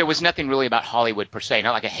but there was nothing really about Hollywood per se,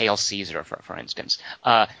 not like a Hail Caesar, for instance.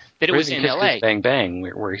 That it was in L.A. Bang Bang,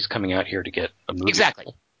 where he's coming out here to get a movie.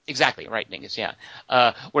 Exactly, right, Dingus, yeah.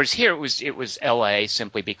 Whereas here it was L.A.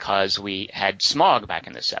 simply because we had smog back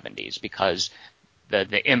in the 70s, because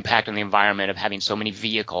the impact on the environment of having so many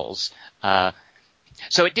vehicles.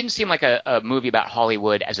 So it didn't seem like a movie about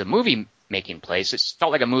Hollywood as a movie-making place. It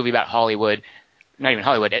felt like a movie about Hollywood, not even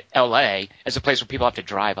Hollywood, L.A., as a place where people have to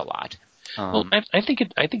drive a lot. Well, I think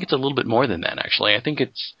it's a little bit more than that, actually. I think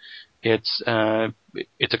it's a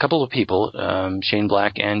couple of people, Shane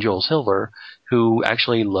Black and Joel Silver, who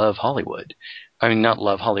actually love Hollywood. I mean, not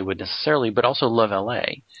love Hollywood necessarily, but also love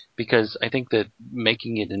L.A., because I think that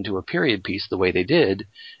making it into a period piece the way they did,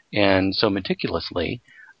 and so meticulously,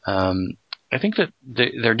 I think that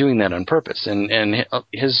they're doing that on purpose. And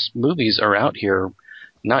his movies are out here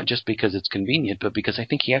not just because it's convenient, but because I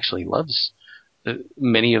think he actually loves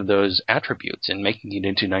many of those attributes, and making it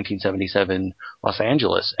into 1977 Los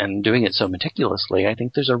Angeles and doing it so meticulously. I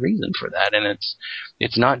think there's a reason for that, and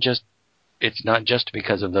it's not just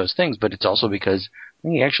because of those things, but it's also because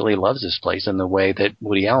he actually loves this place in the way that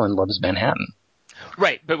Woody Allen loves Manhattan.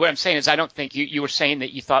 Right, but what I'm saying is, I don't think you were saying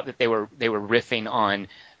that you thought that they were riffing on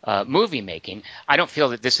movie making. I don't feel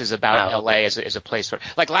that this is about L.A. as a place where,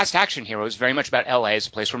 like Last Action Hero is very much about L.A. as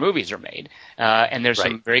a place where movies are made, and there's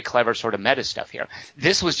some very clever sort of meta stuff here.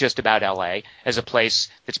 This was just about L.A. as a place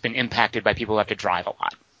that's been impacted by people who have to drive a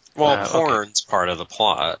lot. Well, porn's part of the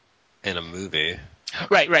plot in a movie.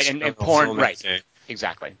 Right, and porn, right.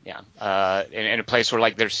 Exactly, yeah. In a place where,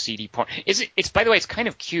 like, there's seedy porn. It's by the way, it's kind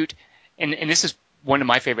of cute, and this is one of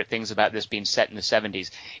my favorite things about this being set in the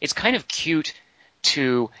 70s. It's kind of cute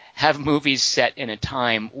to have movies set in a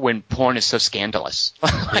time when porn is so scandalous.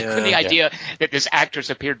 When the idea that this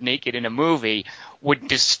actress appeared naked in a movie would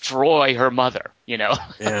destroy her mother, Yeah.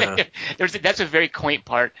 That's a very quaint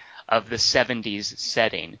part of the 70s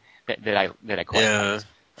setting that I quite like.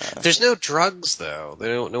 There's no drugs, though.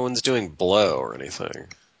 No one's doing blow or anything.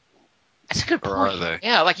 That's a good point. Or are they?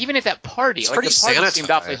 Yeah, like even at that party, it's like the party sanitized. seemed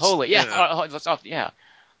awfully holy.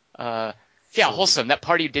 Wholesome. That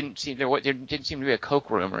party didn't seem to be a coke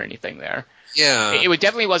room or anything there. Yeah, it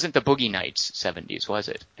definitely wasn't the Boogie Nights 70s, was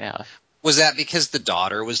it? Yeah. Was that because the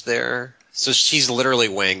daughter was there? So she's literally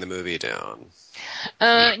weighing the movie down.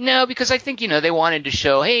 No, because I think they wanted to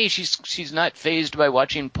show, hey, she's not fazed by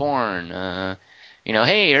watching porn.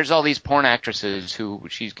 Hey, here's all these porn actresses who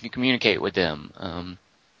she can communicate with them.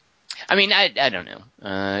 I mean, I don't know.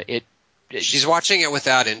 She's watching it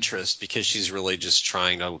without interest because she's really just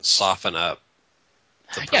trying to soften up.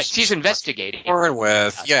 She's investigating. Porn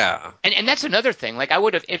with, And that's another thing. Like, I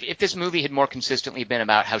would have, if this movie had more consistently been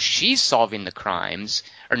about how she's solving the crimes,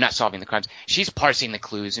 or not solving the crimes, she's parsing the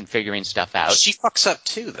clues and figuring stuff out. She fucks up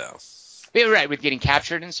too, though. Yeah, right, with getting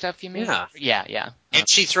captured and stuff, you mean? Yeah. And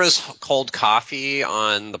she throws cold coffee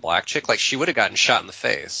on the black chick. Like, she would have gotten shot in the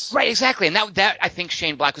face. Right, exactly. And that I think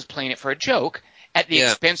Shane Black was playing it for a joke at the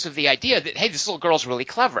expense of the idea that, hey, this little girl's really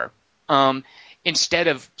clever. Instead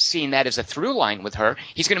of seeing that as a through line with her,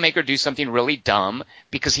 he's going to make her do something really dumb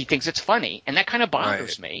because he thinks it's funny. And that kind of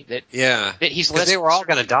bothers me. That he's less. They were all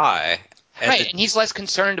going to die. Right, and he's less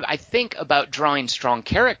concerned, I think, about drawing strong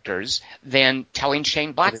characters than telling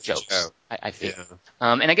Shane Black jokes. I feel,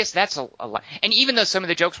 and I guess that's a lot. And even though some of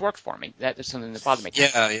the jokes work for me, that's something that bothered me.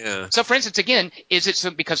 Yeah. So, for instance, again, is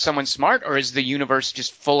it because someone's smart, or is the universe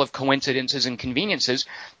just full of coincidences and conveniences?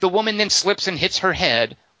 The woman then slips and hits her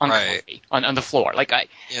head on the floor, and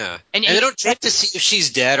they don't check to see if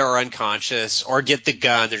she's dead or unconscious or get the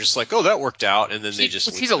gun. They're just like, oh, that worked out, and then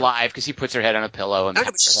she's alive because he puts her head on a pillow and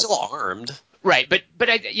she's still armed. Right, but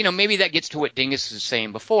maybe that gets to what Dingus was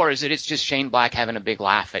saying before, is that it's just Shane Black having a big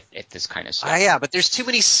laugh at this kind of stuff. Yeah, but there's too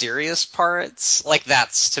many serious parts. Like,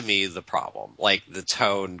 that's, to me, the problem. Like, the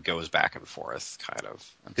tone goes back and forth, kind of.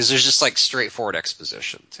 Because there's just, like, straightforward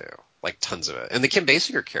exposition, too. Like, tons of it. And the Kim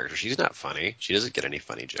Basinger character, she's not funny. She doesn't get any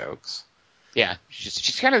funny jokes. Yeah,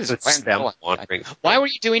 she's kind of this bland. Why were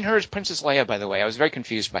you doing her as Princess Leia, by the way? I was very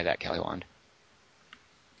confused by that, Kelly Wand.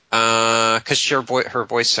 Because her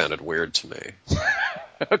voice sounded weird to me.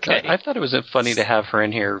 Okay. I thought it was funny to have her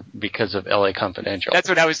in here because of L.A. Confidential. That's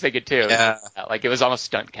what I was thinking, too. Yeah. Like it was almost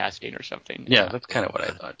stunt casting or something. Yeah, that's kind of what I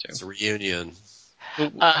thought, too. It's a reunion.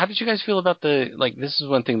 How did you guys feel about this is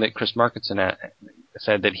one thing that Chris Markinson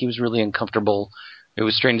said, that he was really uncomfortable. It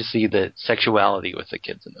was strange to see the sexuality with the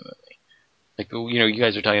kids in the movie. You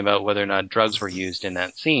guys are talking about whether or not drugs were used in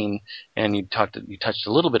that scene, and you touched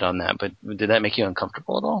a little bit on that, but did that make you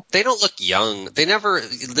uncomfortable at all? They don't look young.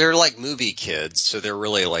 They're like movie kids, so they're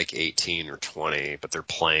really like 18 or 20, but they're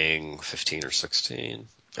playing 15 or 16.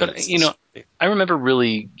 But, I remember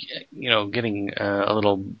really, getting a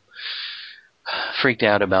little freaked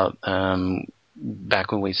out about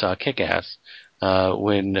back when we saw Kick-Ass,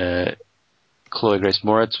 when Chloe Grace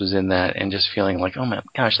Moretz was in that, and just feeling like, oh my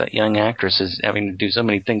gosh, that young actress is having to do so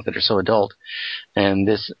many things that are so adult. And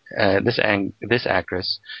this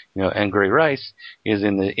actress, Angourie Rice, is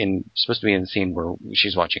supposed to be in the scene where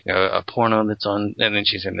she's watching a porno that's on, and then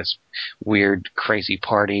she's in this weird, crazy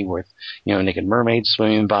party with, naked mermaids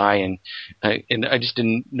swimming by, and I just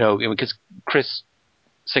didn't know, because Chris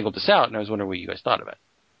singled this out, and I was wondering what you guys thought of it.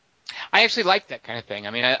 I actually like that kind of thing.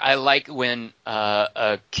 I mean, I like when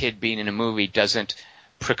a kid being in a movie doesn't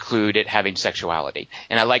preclude it having sexuality.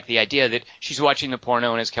 And I like the idea that she's watching the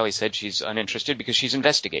porno, and as Kelly said, she's uninterested because she's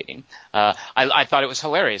investigating. I thought it was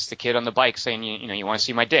hilarious, the kid on the bike saying, you want to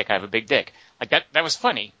see my dick? I have a big dick. Like that was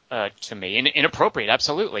funny to me. Inappropriate,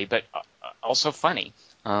 absolutely, but also funny.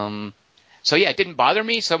 So yeah, it didn't bother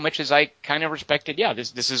me so much as I kind of respected,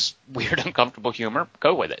 this is weird, uncomfortable humor.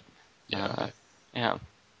 Go with it. Yeah. Yeah.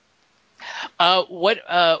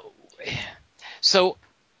 The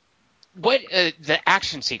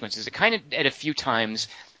action sequences, it kind of at a few times,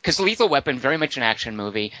 because Lethal Weapon, very much an action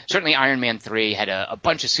movie. Certainly Iron Man 3 had a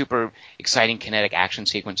bunch of super exciting kinetic action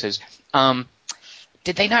sequences.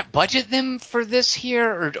 Did they not budget them for this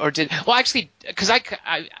here? Because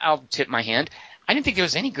I'll tip my hand, I didn't think there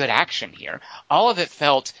was any good action here. All of it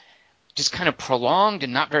felt just kind of prolonged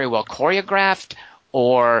and not very well choreographed,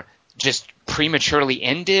 or just prematurely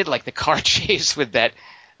ended, like the car chase with that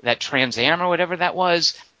Trans Am or whatever that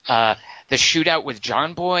was, the shootout with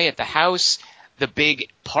John Boy at the house, the big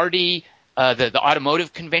party, the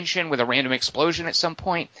automotive convention with a random explosion at some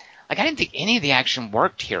point. Like, I didn't think any of the action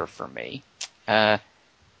worked here for me. As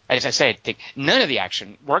I say, I think none of the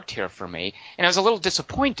action worked here for me, and I was a little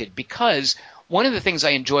disappointed, because one of the things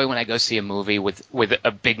I enjoy when I go see a movie with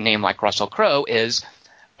a big name like Russell Crowe is,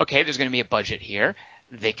 okay, there's going to be a budget here.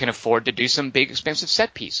 They can afford to do some big, expensive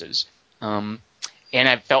set pieces. And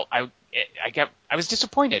I felt I was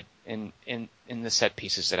disappointed in the set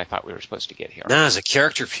pieces that I thought we were supposed to get here. No, as a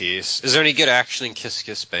character piece, is there any good action in Kiss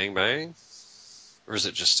Kiss Bang Bang? Or is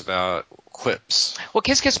it just about quips? Well,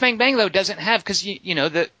 Kiss Kiss Bang Bang, though, doesn't have, because,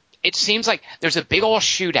 it seems like there's a big old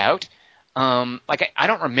shootout. I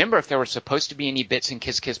don't remember if there were supposed to be any bits in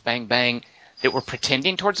Kiss Kiss Bang Bang that were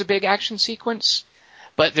pretending towards a big action sequence.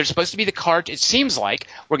 But there's supposed to be it seems like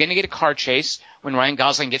we're going to get a car chase when Ryan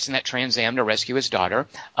Gosling gets in that Trans Am to rescue his daughter.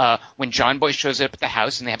 When John Boy shows up at the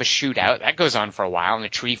house and they have a shootout, that goes on for a while, and a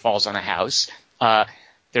tree falls on a house.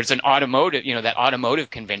 There's an automotive, that automotive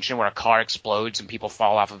convention where a car explodes and people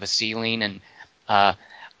fall off of a ceiling. And I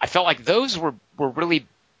felt like those were really,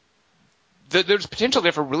 there's potential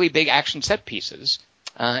there for really big action set pieces.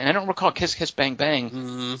 And I don't recall Kiss Kiss Bang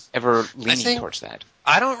Bang ever leaning towards that.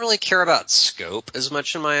 I don't really care about scope as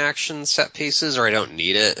much in my action set pieces, or I don't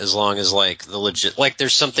need it, as long as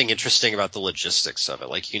there's something interesting about the logistics of it.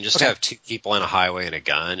 Like, you can just have two people on a highway and a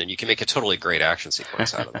gun, and you can make a totally great action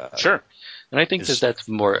sequence out of that. Sure. And I think that's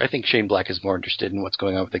more. I think Shane Black is more interested in what's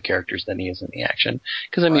going on with the characters than he is in the action.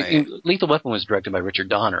 Because Lethal Weapon was directed by Richard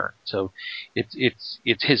Donner, so it's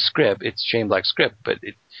his script. It's Shane Black's script, but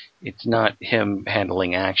it's not him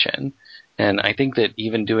handling action. And I think that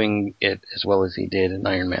even doing it as well as he did in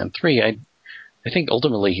Iron Man 3, I think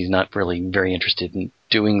ultimately he's not really very interested in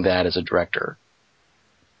doing that as a director.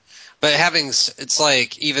 But it's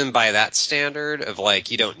like, even by that standard of like,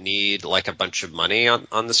 you don't need like a bunch of money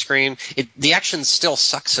on the screen, the action still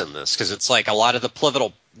sucks in this, because it's like a lot of the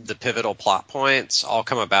pivotal plot points all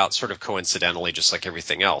come about sort of coincidentally, just like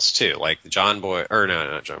everything else too. Like not John Boy,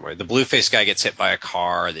 the Blueface guy gets hit by a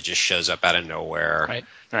car that just shows up out of nowhere.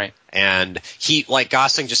 Right. And he, like,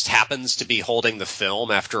 Gosling just happens to be holding the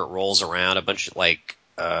film after it rolls around a bunch of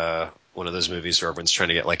one of those movies where everyone's trying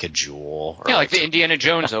to get like a jewel. Or like the Indiana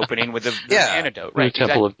Jones opening with the antidote, right? The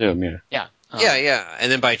Temple of Doom, yeah. Yeah.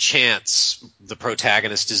 And then by chance, the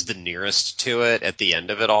protagonist is the nearest to it at the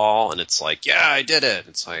end of it all, and it's like, yeah, I did it.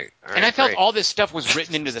 It's like, all right, and I felt all this stuff was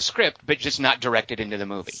written into the script, but just not directed into the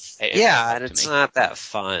movie. And it's not that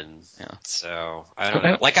fun. Yeah. So I don't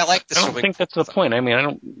know. Like, I like the. I don't think that's the point. I mean, I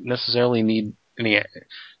don't necessarily need any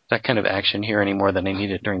that kind of action here any more than I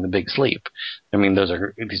need it during The Big Sleep. I mean, these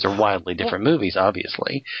are wildly different movies,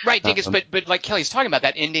 obviously. Right, Dingus, but like Kelly's talking about,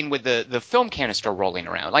 that ending with the film canister rolling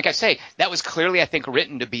around. Like I say, that was clearly, I think,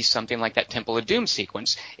 written to be something like that Temple of Doom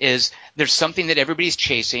sequence. Is there's something that everybody's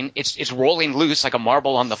chasing. It's rolling loose like a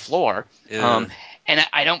marble on the floor. Yeah. And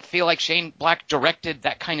I don't feel like Shane Black directed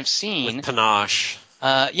that kind of scene. With panache.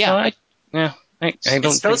 Yeah. I don't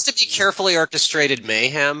It's supposed to be carefully orchestrated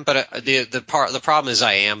mayhem, but the problem is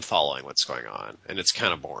I am following what's going on, and it's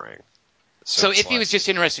kind of boring. So if he was just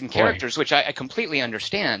interested in characters, which I completely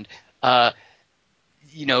understand, writing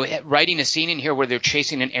a scene in here where they're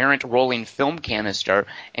chasing an errant rolling film canister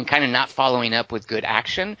and kind of not following up with good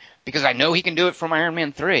action, because I know he can do it from Iron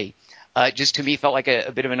Man 3, just to me felt like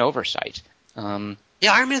a bit of an oversight. Iron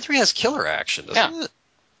Man 3 has killer action, doesn't it?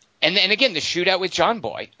 And again, the shootout with John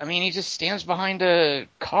Boy. I mean, he just stands behind a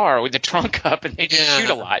car with the trunk up, and they just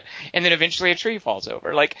shoot a lot. And then eventually a tree falls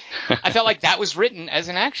over. Like, I felt like that was written as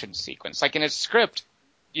an action sequence. Like in a script,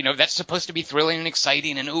 that's supposed to be thrilling and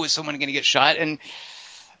exciting, and is someone going to get shot? And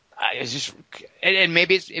it's just, and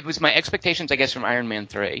maybe it was my expectations, I guess, from Iron Man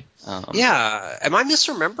 3. Am I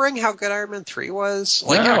misremembering how good Iron Man 3 was?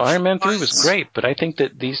 No, Iron Man 3 was great, but I think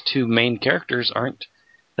that these two main characters aren't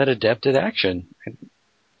that adept at action.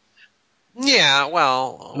 Yeah,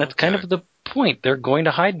 well... And that's kind of the point. They're going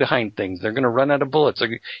to hide behind things. They're going to run out of bullets.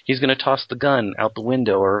 He's going to toss the gun out the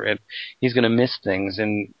window, or he's going to miss things,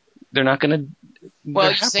 and they're not going to...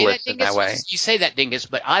 Well, you say that, Dingus, you say that, Dingus,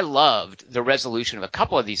 but I loved the resolution of a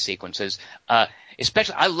couple of these sequences.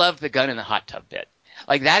 Especially, I loved the gun in the hot tub bit.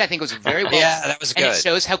 Like that, I think was very well. Yeah, that was good. And it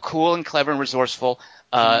shows how cool and clever and resourceful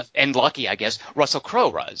and lucky, I guess, Russell Crowe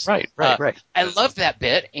was. Right. I loved that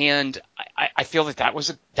bit, and I feel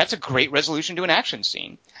that's a great resolution to an action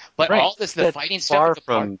scene. But all the fighting stuff at the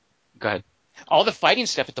party. Go ahead. All the fighting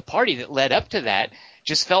stuff at the party that led up to that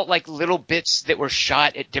just felt like little bits that were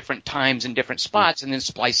shot at different times in different spots and then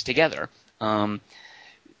spliced together. I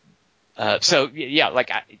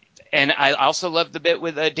also loved the bit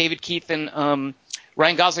with David Keith and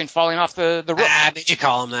Ryan Gosling falling off the roof. Did you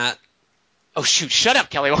call him that? Oh shoot! Shut up,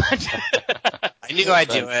 Kelly. I knew I'd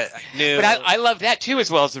do it. I knew. But I love that too,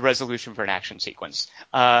 as well as the resolution for an action sequence.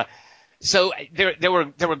 So there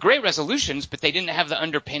were great resolutions, but they didn't have the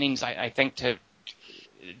underpinnings I think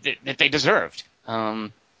that they deserved.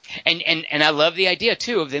 And I love the idea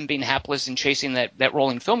too of them being hapless and chasing that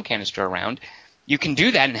rolling film canister around. You can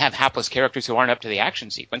do that and have hapless characters who aren't up to the action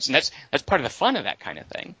sequence, and that's part of the fun of that kind of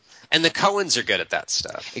thing. And the Coens are good at that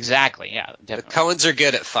stuff. Exactly, yeah. Definitely. The Coens are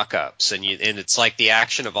good at fuck ups, and it's like the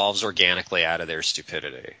action evolves organically out of their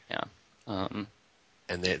stupidity. Yeah.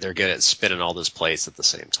 And they're good at spinning all those plates at the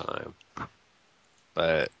same time.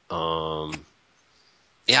 But I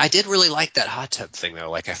did really like that hot tub thing though.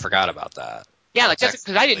 Like I forgot about that. Yeah, like that's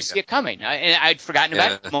because I didn't see it coming, and I'd forgotten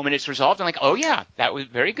about it the moment it's resolved. I'm like, oh yeah, that was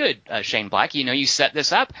very good, Shane Black. You set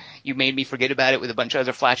this up, you made me forget about it with a bunch of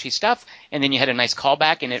other flashy stuff, and then you had a nice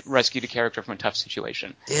callback, and it rescued a character from a tough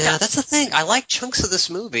situation. Yeah, that's the thing. I like chunks of this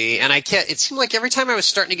movie, and it seemed like every time I was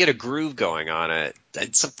starting to get a groove going on it,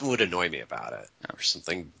 something would annoy me about it, or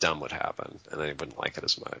something dumb would happen, and I wouldn't like it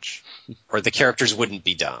as much, or the characters wouldn't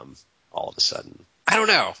be dumb all of a sudden. I don't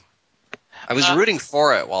know. I was rooting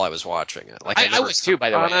for it while I was watching it. Like I was too, by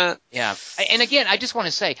the way. Yeah. And again, I just want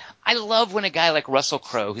to say, I love when a guy like Russell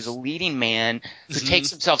Crowe, who's a leading man, who takes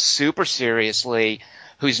himself super seriously,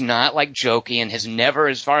 who's not like jokey and has never,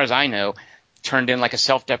 as far as I know, turned in like a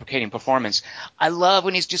self-deprecating performance. I love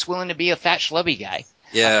when he's just willing to be a fat schlubby guy.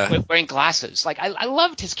 Yeah. Wearing glasses. Like, I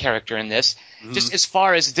loved his character in this, just as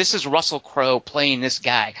far as this is Russell Crowe playing this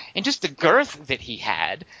guy, and just the girth that he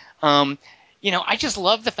had. I just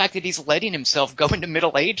love the fact that he's letting himself go into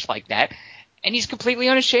middle age like that, and he's completely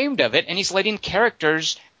unashamed of it, and he's letting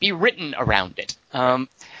characters be written around it.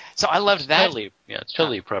 So I loved that. It's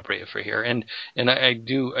totally appropriate for here. And I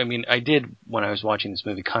did, when I was watching this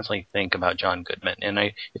movie, constantly think about John Goodman, and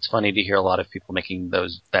it's funny to hear a lot of people making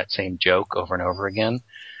that same joke over and over again,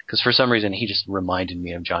 because for some reason he just reminded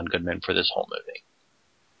me of John Goodman for this whole movie.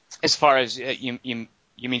 As far as you mean,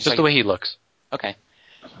 just the way he looks. Okay.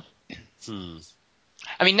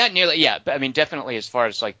 I mean, not nearly. Yeah, but I mean, definitely as far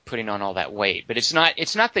as like putting on all that weight. But it's not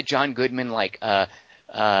the John Goodman like fat,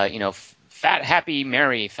 happy,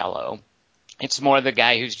 merry fellow. It's more the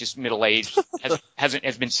guy who's just middle aged,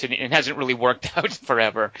 has been sitting and hasn't really worked out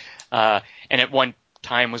forever. And at one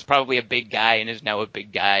time was probably a big guy and is now a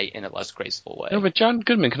big guy in a less graceful way. No, but John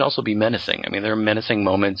Goodman can also be menacing. I mean, there are menacing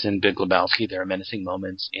moments in Big Lebowski. There are menacing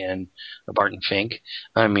moments in Barton Fink.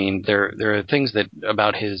 I mean, there are things that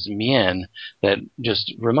about his mien that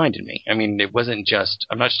just reminded me. I mean, it wasn't just.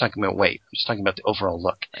 I'm not just talking about weight. I'm just talking about the overall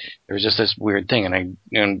look. There was just this weird thing, and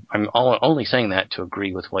I'm only saying that to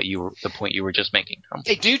agree with the point you were just making.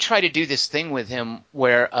 They do try to do this thing with him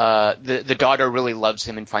where the daughter really loves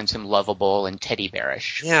him and finds him lovable and teddy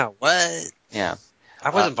bearish. Yeah, what? Yeah.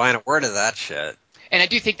 I wasn't buying a word of that shit. And I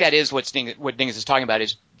do think that is what Dingus is talking about,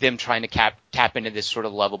 is them trying to tap into this sort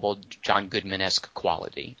of lovable John Goodman-esque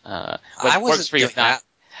quality. I wasn't works for you doing or not. that.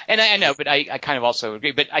 And I know, but I kind of also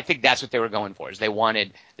agree. But I think that's what they were going for, is they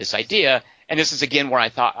wanted this idea. And this is, again, where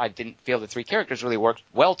I didn't feel the three characters really worked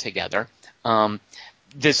well together.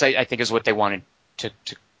 This, I think, is what they wanted to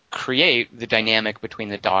create, the dynamic between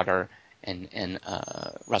the daughter and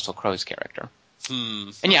Russell Crowe's character.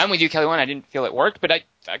 And yeah, I'm with you, Kelly. I didn't feel it worked, but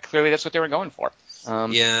clearly that's what they were going for.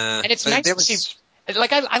 Yeah. And it's nice to see.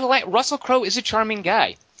 Like, I like Russell Crowe is a charming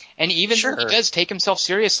guy. And even though he does take himself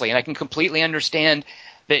seriously, and I can completely understand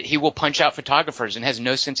that he will punch out photographers and has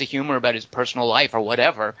no sense of humor about his personal life or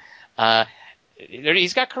whatever,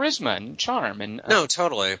 he's got charisma and charm. And no,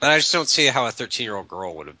 totally. But I just don't see how a 13-year-old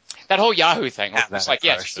girl would have. That whole Yahoo thing. It's like,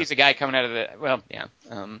 yeah, he's a guy coming out of the. Well, yeah.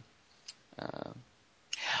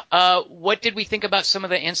 What did we think about some of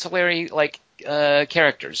the ancillary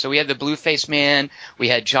characters? So we had the Blue-Faced Man, we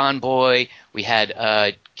had John Boy, we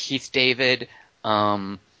had Keith David.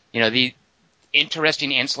 The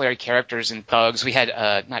interesting ancillary characters and thugs. We had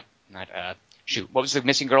what was the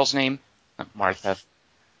missing girl's name? Not Martha.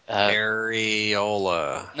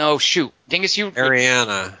 Ariola. No, shoot, Dingus,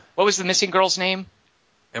 Ariana. What was the missing girl's name?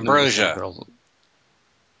 Ambrosia.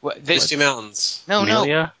 Misty Mountains. No.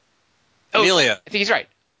 Amelia? Amelia. I think he's right.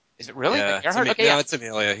 Is it really? Yeah, it's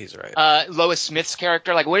Amelia. He's right. Lois Smith's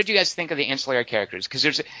character. What did you guys think of the ancillary characters? Because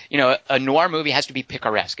there's, a noir movie has to be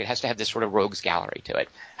picaresque. It has to have this sort of rogues gallery to it.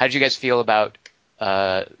 How did you guys feel about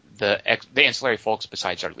the ancillary folks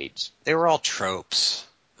besides our leads? They were all tropes,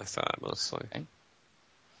 I thought, mostly. Okay.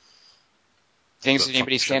 Did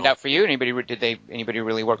anybody stand out for you? Anybody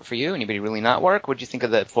really work for you? Anybody really not work? What did you think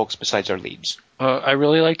of the folks besides our leads? I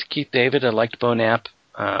really liked Keith David. I liked Bo Knapp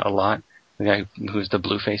a lot. The guy who's the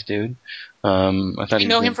blue-faced dude. I thought you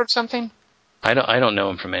know him from something? I don't know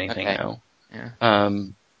him from anything. Okay. No. Yeah.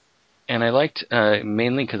 And I liked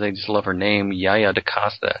mainly because I just love her name, Yaya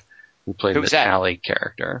DaCosta, who played the Tally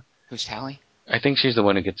character. Who's Tally? I think she's the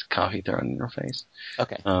one who gets coffee thrown in her face.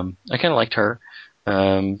 Okay. I kind of liked her,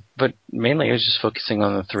 but mainly I was just focusing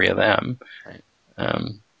on the three of them. Right.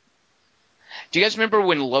 Do you guys remember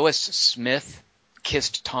when Lois Smith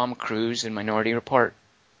kissed Tom Cruise in Minority Report?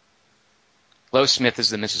 Lois Smith is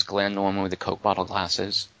the Mrs. Glenn, the woman with the Coke bottle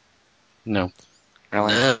glasses. No.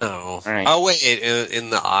 Really? No. All right. Oh, wait, in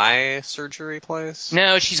the eye surgery place?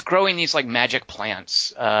 No, she's growing these, magic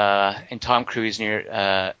plants, and Tom Cruise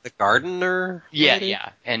near... the gardener? Yeah, lady?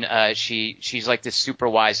 Yeah. And she's like this super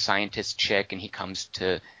wise scientist chick, and he comes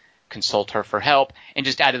to consult her for help, and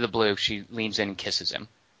just out of the blue, she leans in and kisses him.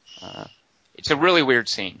 It's a really weird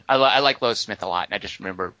scene. I like Lois Smith a lot, and I just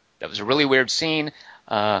remember that was a really weird scene.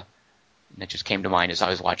 And it just came to mind as I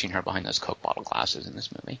was watching her behind those Coke bottle glasses in this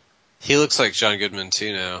movie. He looks like John Goodman,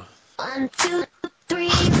 too, now. 1, 2, 3,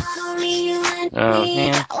 not only you and me,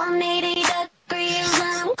 180 degrees,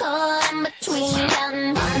 and I'm caught in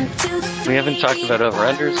between. 1, 2, 3, we haven't talked about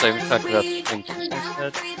over-unders. I haven't talked about the things you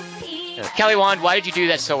said. Kelly Wand, why did you do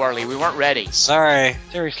that so early? We weren't ready. Sorry.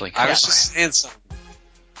 Seriously. I was just saying something.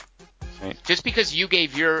 Right. Just because you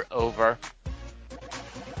gave your over...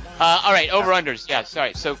 all right, over-unders. Yeah,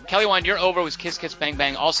 sorry. So, Kelly Wand, your over was Kiss Kiss Bang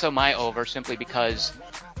Bang. Also my over, simply because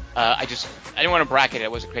I didn't want to bracket it. I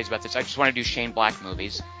wasn't crazy about this. I just want to do Shane Black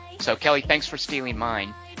movies. So, Kelly, thanks for stealing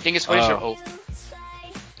mine. Dingus, what is your over?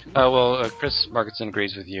 Chris Markinson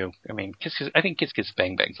agrees with you. I mean, I think Kiss Kiss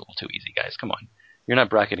Bang Bang's a little too easy, guys. Come on. You're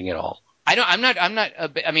not bracketing at all. I'm not a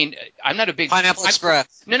big... Pineapple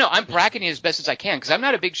Express. No, I'm bracketing as best as I can, because I'm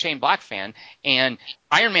not a big Shane Black fan, and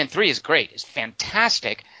Iron Man 3 is great. It's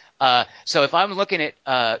fantastic. So if I'm looking at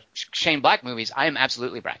Shane Black movies, I am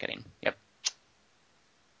absolutely bracketing. Yep.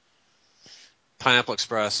 Pineapple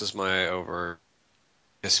Express is my over.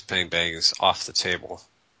 Kiss Bang Bang is off the table.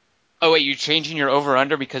 Oh, wait, you're changing your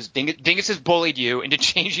over-under because Dingus has bullied you into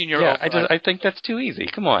changing your over-under? I think that's too easy.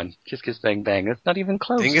 Come on. Kiss Kiss Bang Bang. That's not even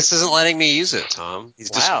close. Dingus isn't letting me use it, Tom. He's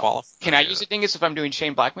disqualified. Can I use it, Dingus, if I'm doing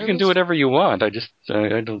Shane Black movies? You can do whatever you want. I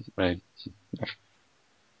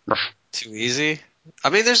Too easy? I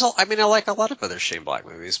mean, I like a lot of other Shane Black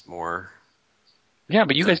movies more. Yeah,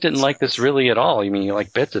 but you guys didn't like this really at all. You mean you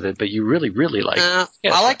like bits of it, but you really, really liked it.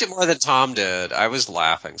 Yeah, I liked it more than Tom did. I was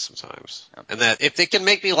laughing sometimes. And that if it can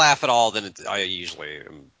make me laugh at all, then I usually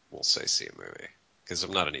will say see a movie. Because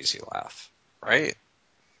I'm not an easy laugh. Right?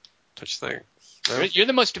 Don't you think? No? You're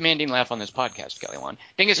the most demanding laugh on this podcast, Kelly Wand.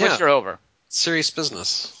 Dingus, what's your over? Serious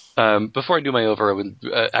business. Before I do my over, I would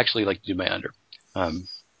actually like to do my under.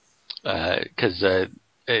 Because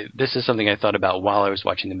this is something I thought about while I was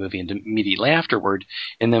watching the movie and immediately afterward.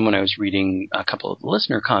 And then when I was reading a couple of the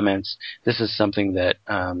listener comments, this is something that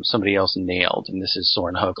somebody else nailed. And this is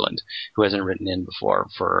Soren Hoagland, who hasn't written in before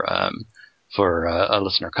for a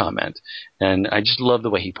listener comment. And I just love the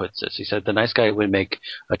way he puts this. He said, the nice guy would make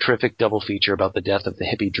a terrific double feature about the death of the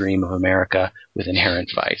hippie dream of America with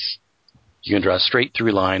Inherent Vice. You can draw a straight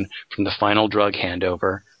through line from the final drug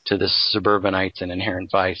handover to the suburbanites and Inherent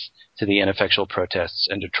Vice to the ineffectual protests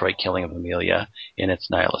and Detroit killing of Amelia in its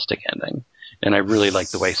nihilistic ending. And I really like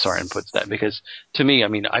the way Soren puts that, because to me, I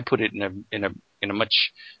mean, I put it in a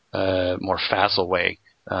much more facile way.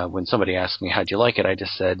 When somebody asked me how'd you like it, I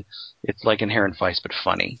just said it's like Inherent Vice but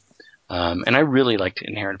funny. And I really liked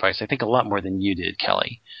Inherent Vice. I think a lot more than you did,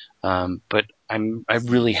 Kelly. But I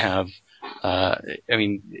really have. I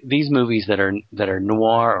mean, these movies that are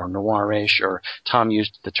noir or noirish, or Tom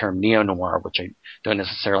used the term neo-noir, which I don't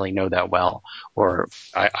necessarily know that well, or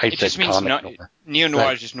I said comic noir.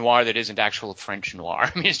 Neo-noir is just noir that isn't actual French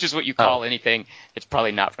noir. I mean, it's just what you call anything that's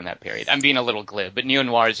probably not from that period. I'm being a little glib, but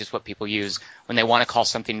neo-noir is just what people use when they want to call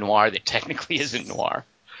something noir that technically isn't noir.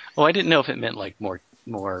 Well, I didn't know if it meant like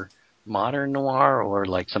more modern noir or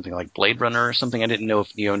like something like Blade Runner or something. I didn't know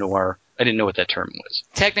if neo-noir. I didn't know what that term was.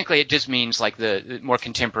 Technically, it just means like the more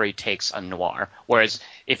contemporary takes on noir. Whereas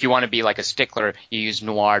if you want to be like a stickler, you use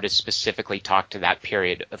noir to specifically talk to that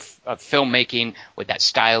period of filmmaking with that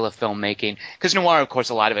style of filmmaking. Because noir, of course,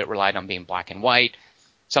 a lot of it relied on being black and white.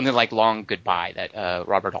 Something like Long Goodbye, that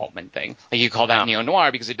Robert Altman thing. Like you call that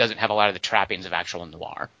neo-noir because it doesn't have a lot of the trappings of actual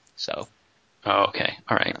noir. So. Oh, okay.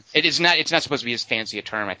 All right. It's not supposed to be as fancy a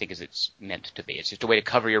term, I think, as it's meant to be. It's just a way to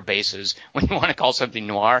cover your bases. When you want to call something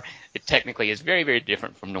noir, it technically is very, very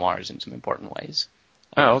different from noirs in some important ways.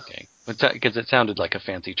 Oh, okay. Because it sounded like a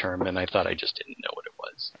fancy term, and I thought I just didn't know what it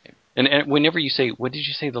was. And whenever you say, what did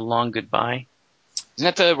you say, the Long Goodbye?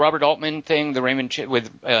 Isn't that the Robert Altman thing, the Raymond with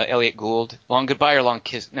Elliot Gould? Long Goodbye or Long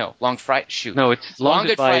Kiss? No, Long Friday. Shoot. No, it's Long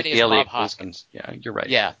Good Goodbye Friday is Elliot Bob Hoskins. Yeah, you're right.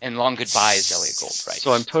 Yeah, and Long Goodbye is Elliot Gould, right?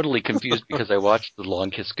 So I'm totally confused because I watched the Long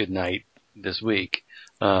Kiss Goodnight this week,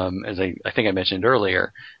 as I think I mentioned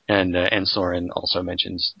earlier, and Soren also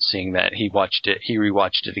mentions seeing that he rewatched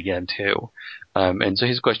it again too, and so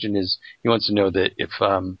his question is, he wants to know that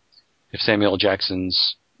if Samuel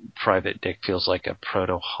Jackson's Private Dick feels like a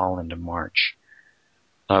proto Holland March.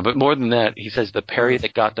 But more than that, he says the Perry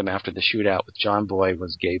that got them after the shootout with John Boy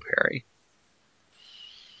was Gay Perry.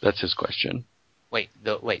 That's his question. Wait,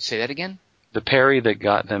 say that again? The Perry that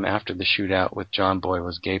got them after the shootout with John Boy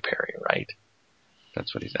was Gay Perry, right?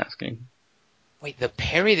 That's what he's asking. Wait, the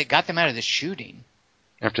Perry that got them out of the shooting?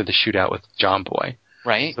 After the shootout with John Boy.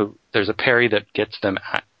 Right. So there's a Perry that gets them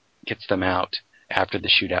out after the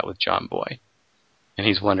shootout with John Boy. And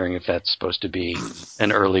he's wondering if that's supposed to be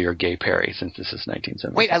an earlier Gay Perry, since this is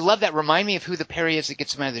 1970. Wait, I love that. Remind me of who the Perry is that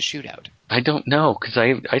gets him out of the shootout. I don't know, because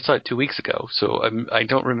I saw it 2 weeks ago, so I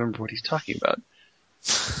don't remember what he's talking about.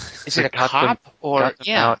 Is it a cop or got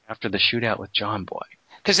them out after the shootout with John Boy?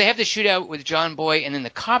 Because they have the shootout with John Boy, and then the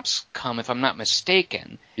cops come, if I'm not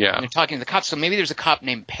mistaken. Yeah. And they're talking to the cops, so maybe there's a cop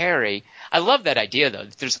named Perry. I love that idea, though.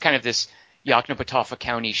 There's kind of this Yoknapatawpha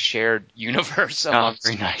County shared universe amongst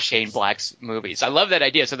Shane Black's movies. I love that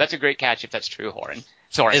idea, so that's a great catch if that's true,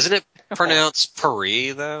 Soren. Isn't it pronounced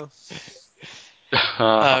Paris, though?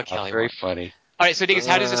 Kelly, very funny. All right, so Dingus,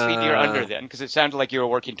 how does this lead to your under then? Because it sounded like you were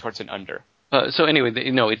working towards an under. So anyway,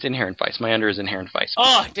 it's Inherent Vice. My under is Inherent Vice.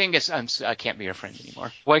 Oh, Dingus, I can't be your friend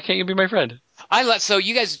anymore. Why can't you be my friend? So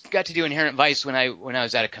you guys got to do Inherent Vice when I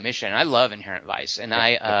was at a commission. I love Inherent Vice, and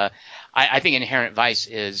I think Inherent Vice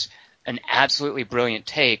is an absolutely brilliant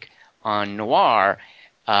take on noir.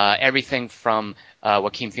 Everything from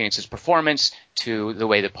Joaquin Phoenix's performance to the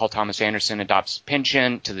way that Paul Thomas Anderson adopts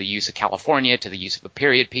Pynchon, to the use of California, to the use of a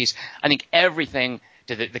period piece. I think everything,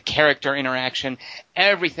 to the character interaction,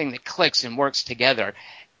 everything that clicks and works together.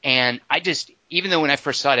 And even though when I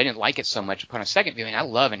first saw it, I didn't like it so much, upon a second viewing, I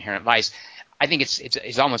love Inherent Vice. I think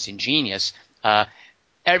it's almost ingenious.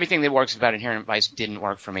 Everything that works about Inherent Vice didn't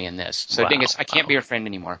work for me in this. So, Dingus, I can't be your friend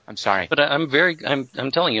anymore. I'm sorry. But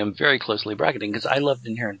I'm telling you, I'm very closely bracketing, because I loved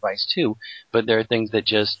Inherent Vice too, but there are things that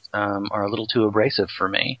just are a little too abrasive for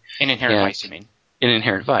me. In Inherent Vice, you mean? in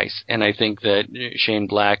Inherent Vice, and I think that Shane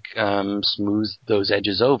Black smooths those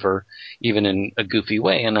edges over, even in a goofy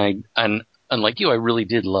way. And unlike you, I really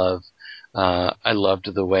did love. I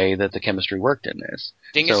loved the way that the chemistry worked in this.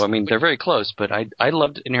 So I mean, they're very close, but I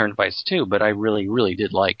loved Inherent Vice too. But I really, really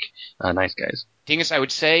did like Nice Guys. Dingus, I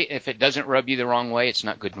would say if it doesn't rub you the wrong way, it's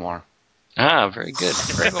not good noir. Ah, very good.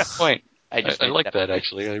 Very good point. I like that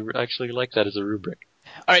actually. I actually like that as a rubric.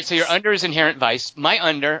 All right, so your under is Inherent Vice. My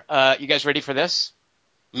under, you guys ready for this?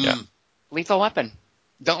 Yeah. Lethal Weapon.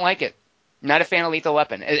 Don't like it. Not a fan of Lethal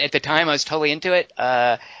Weapon. At the time, I was totally into it.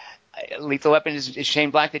 Lethal Weapon is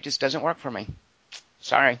Shane Black that just doesn't work for me.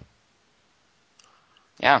 Sorry.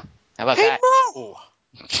 Yeah. How about that? No.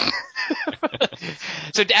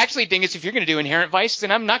 So actually, Dingus, if you're going to do Inherent Vice,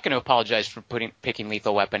 then I'm not going to apologize for picking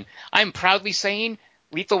Lethal Weapon. I'm proudly saying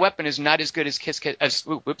Lethal Weapon is not as good as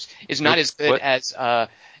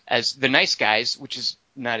as The Nice Guys, which is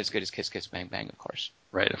not as good as Kiss Kiss Bang Bang, of course.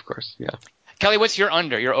 Right, of course, yeah. Kelly, what's your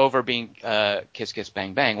under? Your over being Kiss Kiss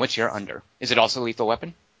Bang Bang. What's your under? Is it also Lethal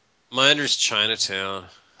Weapon? My under's Chinatown.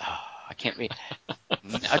 Oh, I can't be.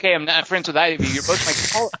 Okay, I'm not friends with either of you. You're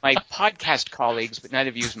both my podcast colleagues, but neither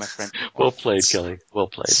of you is my friend. Well played, Kelly. Well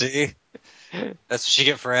played. See? That's what you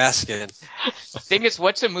get for asking. Dingus,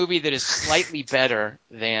 what's a movie that is slightly better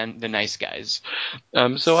than The Nice Guys?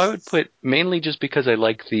 So I would put, mainly just because I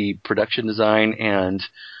like the production design and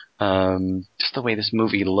just the way this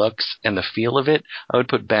movie looks and the feel of it, I would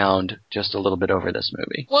put Bound just a little bit over this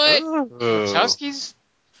movie. What? Ooh. Wachowski's?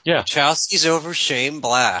 Yeah. Wachowski's over Shane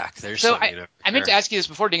Black. There's So something over I meant to there. ask you this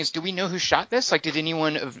before, Dingus. Do we know who shot this? Like, did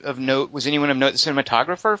anyone of note? Was anyone of note the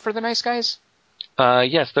cinematographer for The Nice Guys?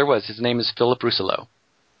 Yes, there was. His name is Philip Russello.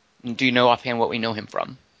 Do you know offhand what we know him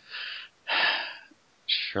from?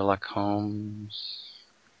 Sherlock Holmes.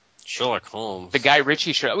 Sherlock Holmes. The Guy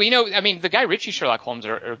Ritchie Sherlock. Well, the Guy Ritchie Sherlock Holmes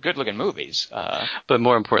are good-looking movies. But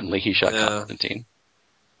more importantly, he shot Constantine.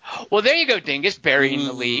 Well, there you go, Dingus, burying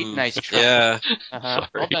the lead. Nice try. Yeah.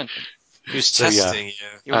 Well done. He was So, yeah. testing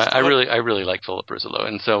you. I really like Philip Russello,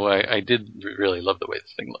 and so I did really love the way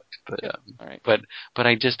this thing looked. But All right. but I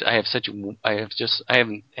haven't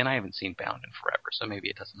seen Bound in forever, so maybe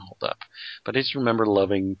it doesn't hold up. But I just remember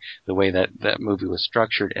loving the way that movie was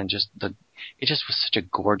structured, and it just was such a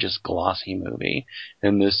gorgeous, glossy movie.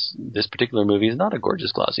 And this particular movie is not a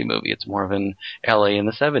gorgeous, glossy movie. It's more of an L.A. in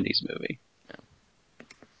the 70s movie.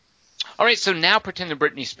 All right, so now pretend the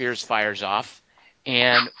Britney Spears fires off,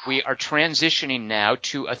 and we are transitioning now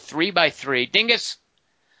to a 3x3. Dingus,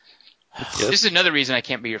 Yes. This is another reason I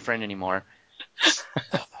can't be your friend anymore.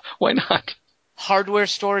 Why not? Hardware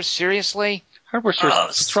stores, seriously? Hardware stores.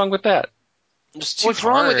 What's wrong with that? Just too What's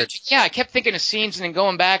hard. wrong with it? Yeah, I kept thinking of scenes and then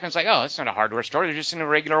going back, and it's like, oh, it's not a hardware store. They're just in a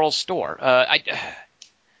regular old store. I'm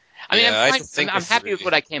happy with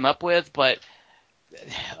what I came up with, but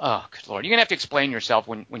oh, good Lord. You're going to have to explain yourself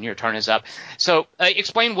when your turn is up. So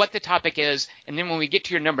explain what the topic is, and then when we get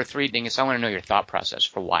to your number 3, Dingus, I want to know your thought process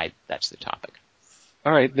for why that's the topic.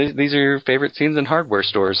 All right, these are your favorite scenes in hardware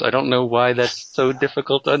stores. I don't know why that's so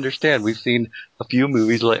difficult to understand. We've seen a few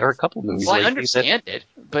movies, or a couple movies Well, lately. I understand it,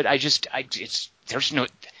 but there's no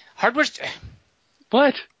hardware.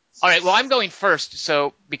 What? All right, well, I'm going first,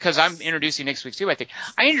 so because I'm introducing next week's too, I think.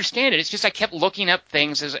 I understand it. It's just I kept looking up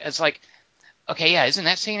things as like, okay, yeah, isn't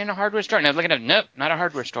that scene in a hardware store? And I'm looking up, nope, not a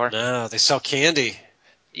hardware store. No, they sell candy.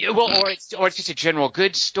 Yeah, well, or it's just a general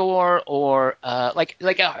goods store, or like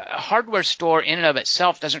a hardware store in and of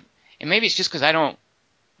itself doesn't. And maybe it's just because I don't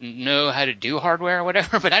know how to do hardware or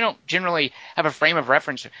whatever, but I don't generally have a frame of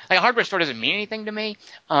reference. Like a hardware store doesn't mean anything to me.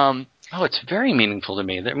 Oh, it's very meaningful to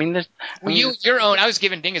me. I mean, your own. I was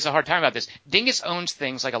giving Dingus a hard time about this. Dingus owns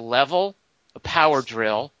things like a level, a power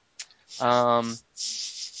drill, and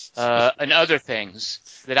other things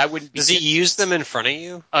that I wouldn't be. Does he use them in front of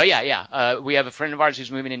you? Oh, yeah. We have a friend of ours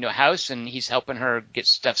who's moving into a house, and he's helping her get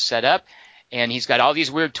stuff set up. And he's got all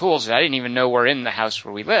these weird tools that I didn't even know were in the house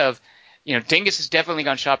where we live. You know, Dingus has definitely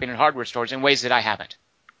gone shopping in hardware stores in ways that I haven't.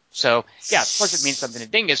 So, yeah, of course it means something to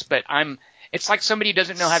Dingus, but it's like somebody who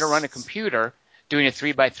doesn't know how to run a computer doing a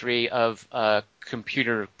 3x3 of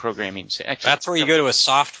computer programming. That's where you go to a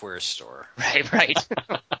software store. Right.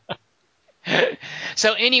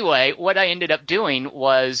 So anyway, what I ended up doing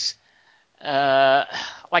was,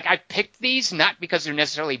 I picked these not because they're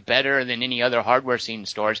necessarily better than any other hardware scene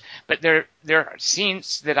stores, but they're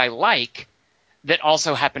scenes that I like that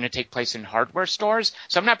also happen to take place in hardware stores.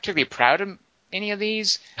 So I'm not particularly proud of any of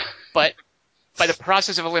these, but by the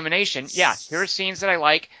process of elimination, yeah, here are scenes that I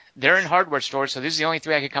like. They're in hardware stores, so this is the only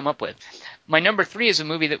 3 I could come up with. My number 3 is a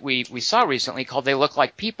movie that we saw recently called They Look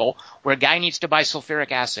Like People, where a guy needs to buy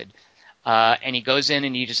sulfuric acid. And he goes in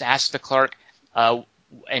and he just asks the clerk, and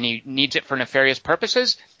he needs it for nefarious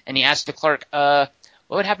purposes. And he asks the clerk, "What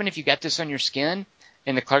would happen if you got this on your skin?"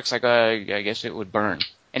 And the clerk's like, "I guess it would burn."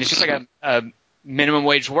 And it's just like a minimum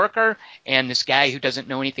wage worker and this guy who doesn't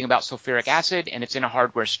know anything about sulfuric acid, and it's in a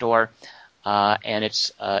hardware store, and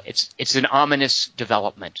it's an ominous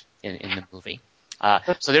development in the movie.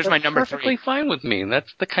 So there's my number 3. Perfectly fine with me.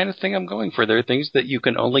 That's the kind of thing I'm going for. There are things that you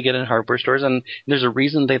can only get in hardware stores, and there's a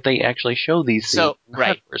reason that they actually show these things in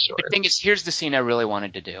hardware stores. The thing is, here's the scene I really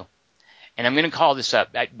wanted to do. And I'm going to call this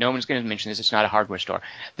up. No one's going to mention this. It's not a hardware store.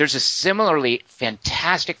 There's a similarly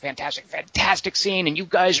fantastic scene, and you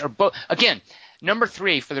guys are both, again, number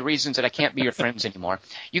 3 for the reasons that I can't be your friends anymore.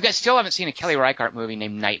 You guys still haven't seen a Kelly Reichardt movie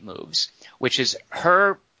named Night Moves, which is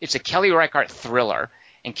it's a Kelly Reichardt thriller.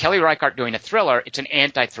 And Kelly Reichardt doing a thriller, it's an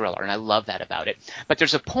anti-thriller, and I love that about it. But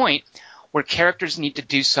there's a point where characters need to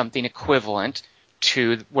do something equivalent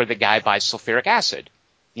to where the guy buys sulfuric acid.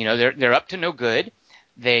 You know, they're up to no good.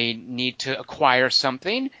 They need to acquire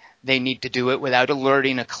something. They need to do it without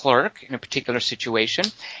alerting a clerk in a particular situation.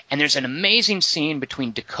 And there's an amazing scene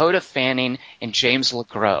between Dakota Fanning and James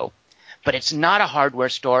LeGros. But it's not a hardware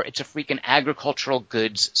store. It's a freaking agricultural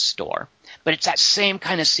goods store. But it's that same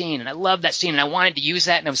kind of scene, and I love that scene, and I wanted to use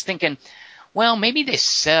that, and I was thinking, well, maybe they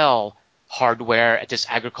sell hardware at this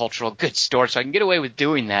agricultural goods store, so I can get away with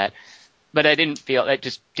doing that. But I didn't feel that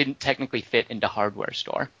just didn't technically fit into hardware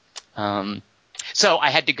store. So I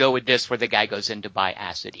had to go with this where the guy goes in to buy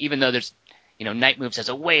acid, even though there's, Night Moves has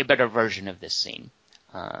a way better version of this scene.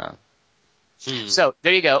 So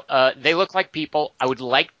there you go. They look like people. I would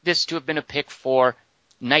like this to have been a pick for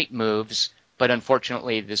Night Moves, but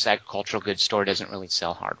unfortunately this agricultural goods store doesn't really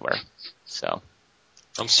sell hardware. So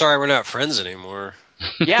I'm sorry we're not friends anymore.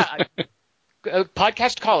 Yeah.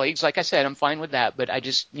 Podcast colleagues, like I said, I'm fine with that, but I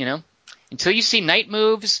just, until you see Night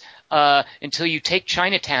Moves, until you take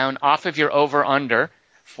Chinatown off of your over-under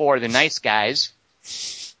for the nice guys.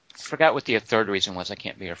 I forgot what the third reason was. I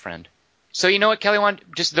can't be your friend. So you know what, Kelly Wand?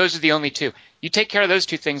 Just those are the only 2. You take care of those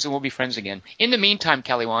 2 things and we'll be friends again. In the meantime,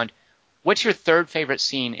 Kelly Wand, what's your third favorite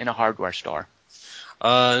scene in a hardware store?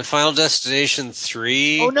 In Final Destination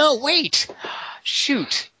 3. Oh, no, wait.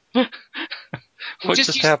 Shoot. What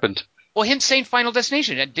just happened? Well, him saying Final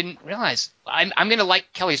Destination, I didn't realize. I'm going to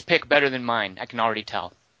like Kelly's pick better than mine. I can already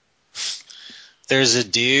tell. There's a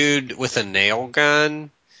dude with a nail gun,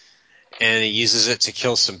 and he uses it to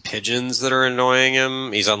kill some pigeons that are annoying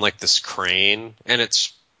him. He's on, this crane, and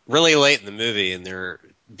it's really late in the movie, and they're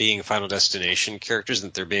being Final Destination characters,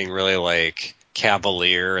 and they're being really,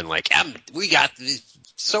 cavalier and we got this.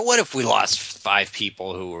 So what if we lost 5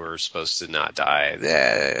 people who were supposed to not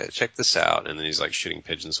die? Check this out. And then he's shooting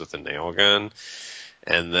pigeons with a nail gun.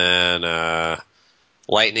 And then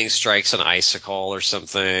lightning strikes an icicle or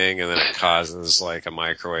something, and then it causes a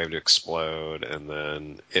microwave to explode, and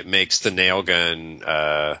then it makes the nail gun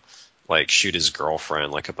shoot his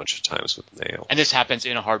girlfriend a bunch of times with nails. And this happens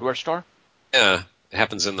in a hardware store? Yeah, it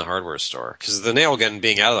happens in the hardware store. Because the nail gun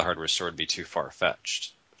being out of the hardware store would be too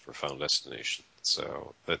far-fetched for Final Destination.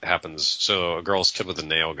 So it happens. So a girl's killed with a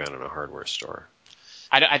nail gun in a hardware store.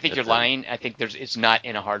 I think you're lying. I think it's not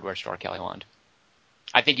in a hardware store, Kelly Wand.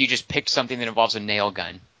 I think you just picked something that involves a nail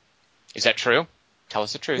gun. Is that true? Tell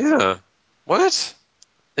us the truth. Yeah. What?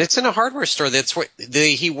 It's in a hardware store. That's what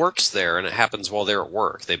he works there, and it happens while they're at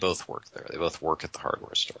work. They both work there. They both work at the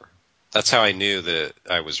hardware store. That's how I knew that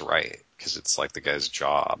I was right, because it's the guy's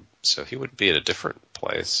job. So he would be at a different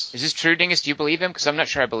place. Is this true, Dingus? Do you believe him? Because I'm not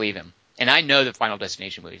sure I believe him. And I know the Final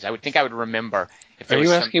Destination movies. I would think I would remember if there was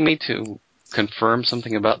Are you asking me to confirm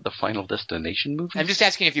something about the Final Destination movies? I'm just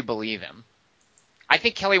asking if you believe him. I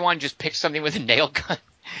think Kelly Wand just picked something with a nail gun.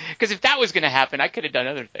 Because if that was going to happen, I could have done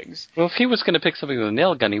other things. Well, if he was going to pick something with a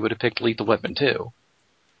nail gun, he would have picked Lethal Weapon 2.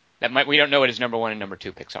 We don't know what his number 1 and number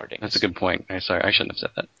 2 picks are, Dingus. That's a good point. Sorry, I shouldn't have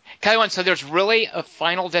said that. Kelly Wand, so there's really a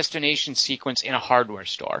Final Destination sequence in a hardware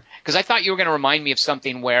store. Because I thought you were going to remind me of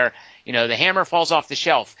something where, the hammer falls off the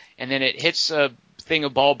shelf, and then it hits a thing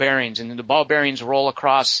of ball bearings, and then the ball bearings roll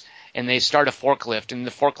across, and they start a forklift, and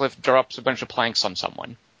the forklift drops a bunch of planks on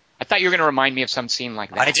someone. I thought you were going to remind me of some scene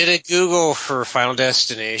like that. I did a Google for Final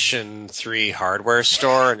Destination 3 hardware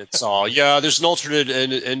store, and it's all, there's an alternate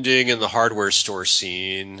ending in the hardware store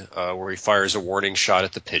scene where he fires a warning shot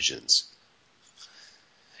at the pigeons.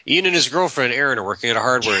 Ian and his girlfriend, Erin, are working at a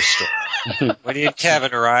hardware store. Wendy and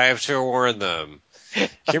Kevin arrived to warn them.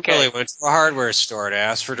 Kimberly went to a hardware store to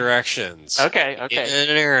ask for directions. Okay. Ian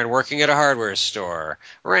and Erin working at a hardware store.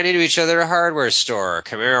 Ran into each other at a hardware store.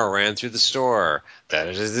 Camaro ran through the store.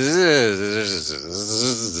 Is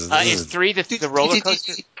 3 the roller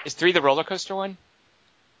coaster? Is 3 the roller coaster one?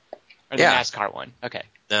 Or the NASCAR one? Okay.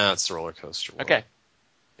 No, it's the Roller Coaster World. Okay.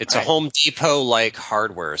 It's a Home Depot-like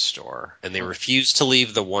hardware store, and they refuse to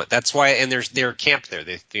leave the one. That's why, and they're camped there.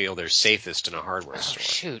 They feel they're safest in a hardware store.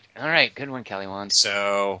 Shoot. All right. Good one, Kelly Wand.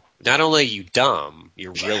 So not only are you dumb,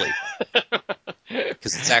 you're really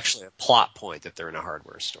because it's actually a plot point that they're in a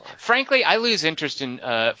hardware store. Frankly, I lose interest in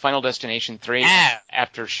Final Destination 3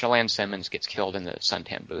 after Shalane Simmons gets killed in the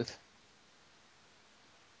suntan booth.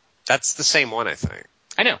 That's the same one, I think.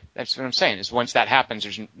 I know. That's what I'm saying. Is once that happens,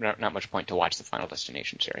 there's not much point to watch the Final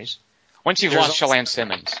Destination series. Once you've lost Shalane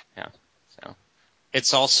Simmons, yeah. So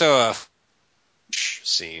it's also a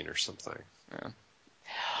scene or something. Yeah.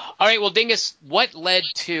 All right. Well, Dingus, what led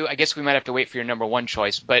to? I guess we might have to wait for your number one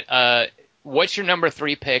choice, but what's your number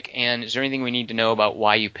 3 pick? And is there anything we need to know about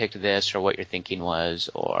why you picked this, or what your thinking was,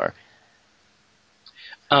 or?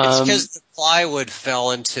 It's because the plywood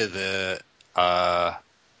fell into the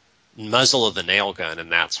muzzle of the nail gun, and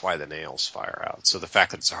that's why the nails fire out. So the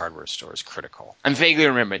fact that it's a hardware store is critical. I'm vaguely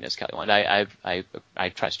remembering this, Kelly Wand. I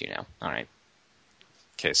trust you now. All right.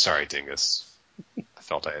 Okay, sorry, Dingus. I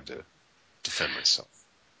felt I had to defend myself.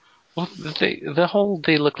 Well, the whole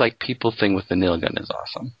they look like people thing with the nail gun is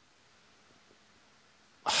awesome.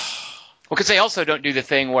 Well, because they also don't do the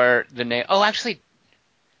thing where the nail. Oh, actually,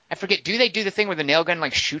 I forget. Do they do the thing where the nail gun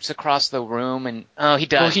like shoots across the room? And he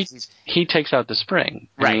does. Well, he takes out the spring.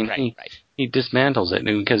 Right. He dismantles it,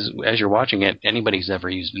 because as you're watching it, anybody who's ever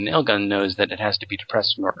used a nail gun knows that it has to be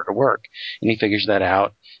depressed in order to work, and he figures that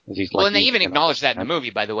out. As he's and they even acknowledge that in the movie,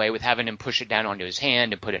 by the way, with having him push it down onto his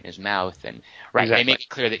hand and put it in his mouth, and They make it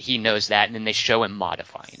clear that he knows that, and then they show him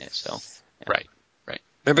modifying it. So yeah. Right.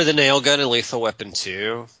 Remember the nail gun in Lethal Weapon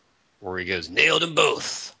 2, where he goes nailed them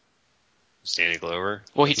both. Danny Glover.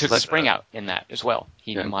 Well, he took the spring out in that as well.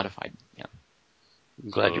 He modified. Yeah. I'm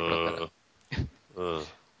glad you brought that up. All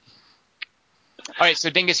right, so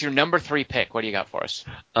Dingus, your number 3 pick. What do you got for us?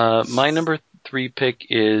 My number 3 pick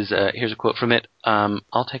is here's a quote from it.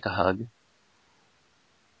 I'll take a hug.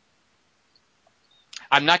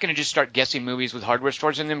 I'm not going to just start guessing movies with hardware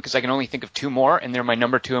stores in them because I can only think of 2 more, and they're my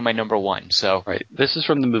number 2 and my number 1. So right, this is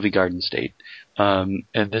from the movie Garden State, and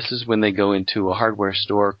this is when they go into a hardware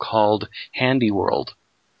store called Handy World.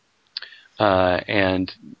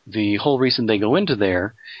 And the whole reason they go into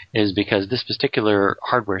there is because this particular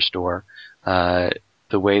hardware store, the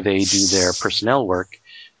way they do their personnel work,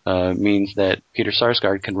 means that Peter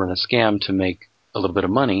Sarsgaard can run a scam to make a little bit of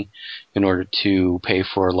money in order to pay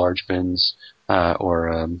for Largeman's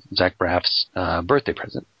or Zach Braff's birthday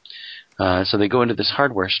present. So they go into this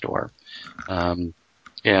hardware store,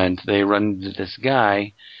 and they run into this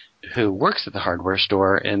guy who works at the hardware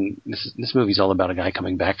store, and this movie's all about a guy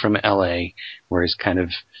coming back from L.A., where he's kind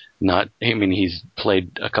of not, I mean, he's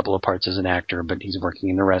played a couple of parts as an actor, but he's working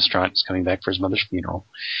in a restaurant, he's coming back for his mother's funeral,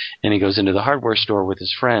 and he goes into the hardware store with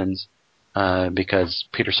his friends, because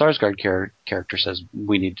Peter Sarsgaard character says,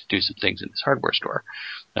 we need to do some things in this hardware store.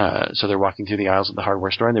 So they're walking through the aisles of the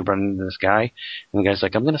hardware store, and they run into this guy, and the guy's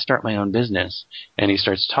like, I'm going to start my own business, and he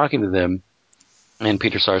starts talking to them. And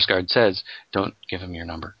Peter Sarsgaard says, don't give him your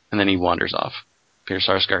number. And then he wanders off. Peter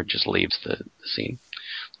Sarsgaard just leaves the scene.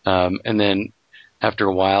 And then after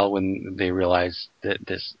a while, when they realize that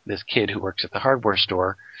this kid who works at the hardware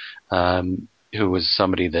store, who was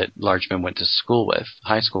somebody that Largeman went to school with,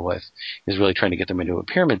 high school with, is really trying to get them into a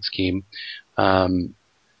pyramid scheme,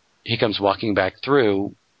 he comes walking back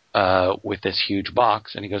through with this huge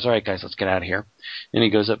box. And he goes, all right, guys, let's get out of here. And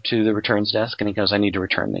he goes up to the returns desk, and he goes, I need to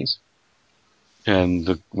return these. And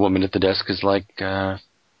the woman at the desk is like, you have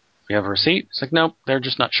a receipt? It's like, nope, they're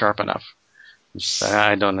just not sharp enough.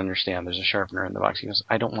 I don't understand. There's a sharpener in the box. He goes,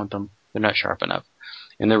 I don't want them. They're not sharp enough.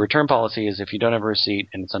 And the return policy is if you don't have a receipt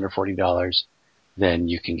and it's under $40, then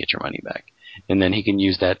you can get your money back. And then he can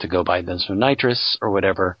use that to go buy them some nitrous or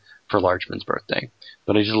whatever for Largeman's birthday.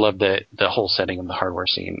 But I just love the whole setting of the hardware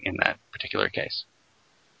scene in that particular case.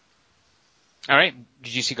 All right.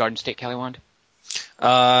 Did you see Garden State, Kelly Wand?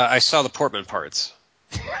 I saw the Portman parts.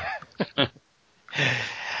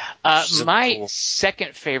 My cool.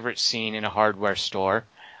 second favorite scene in a hardware store,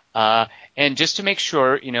 and just to make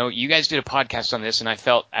sure, you guys did a podcast on this, and I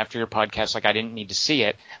felt after your podcast like I didn't need to see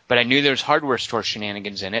it, but I knew there's hardware store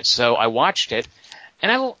shenanigans in it, so I watched it,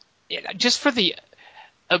 and just for the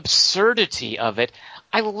absurdity of it,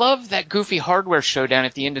 I love that goofy hardware showdown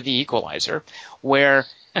at the end of The Equalizer, where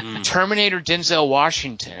Terminator Denzel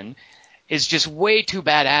Washington is just way too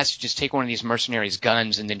badass to just take one of these mercenaries'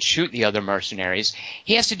 guns and then shoot the other mercenaries.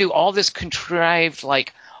 He has to do all this contrived,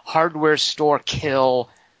 like, hardware store kill,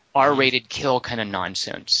 R-rated kill kind of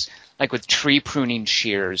nonsense, like with tree pruning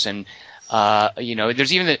shears and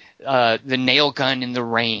There's even the nail gun in the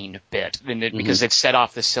rain bit because they've set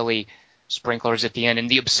off the silly sprinklers at the end and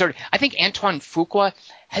the absurd. I think Antoine Fuqua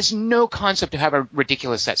has no concept of how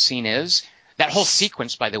ridiculous that scene is. That whole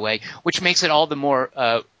sequence, by the way, which makes it all the more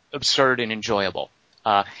absurd and enjoyable.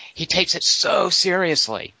 He takes it so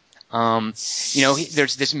seriously.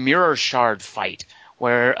 There's this mirror shard fight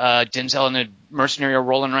where Denzel and the mercenary are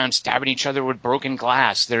rolling around stabbing each other with broken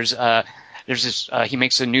glass. There's this. He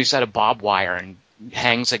makes a noose out of barbed wire and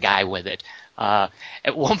hangs a guy with it. At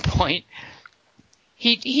one point,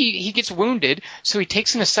 he gets wounded, so he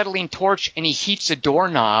takes an acetylene torch and he heats a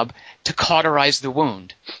doorknob to cauterize the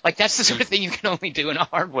wound. Like, that's the sort of thing you can only do in a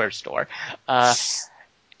hardware store.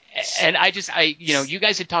 And you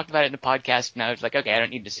guys had talked about it in the podcast, and I was like, okay, I don't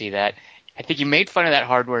need to see that. I think you made fun of that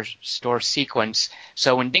hardware store sequence.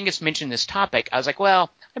 So when Dingus mentioned this topic, I was like, well,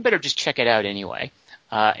 I better just check it out anyway.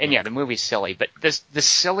 And yeah, the movie's silly, but the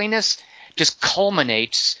silliness just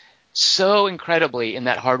culminates so incredibly in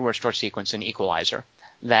that hardware store sequence in Equalizer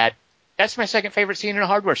that's my second favorite scene in a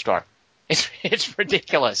hardware store. It's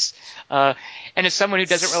ridiculous. And as someone who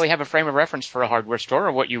doesn't really have a frame of reference for a hardware store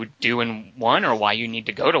or what you would do in one or why you need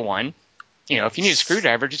to go to one, if you need a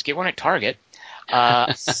screwdriver, just get one at Target.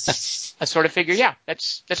 I sort of figure, yeah,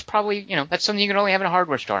 that's probably, that's something you can only have in a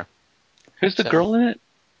hardware store. Who's the girl in it?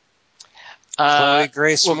 Chloe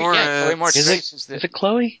Grace Moretz. Yeah, Chloe Moretz. Is it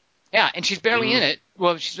Chloe? Yeah, and she's barely in it.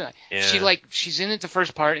 Well, she's in it the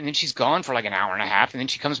first part, and then she's gone for like an hour and a half, and then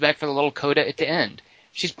she comes back for the little coda at the end.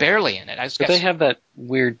 She's barely in it. But they have that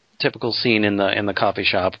weird typical scene in the coffee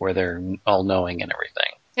shop where they're all knowing and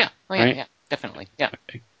everything. Yeah, right? Yeah, definitely. Yeah.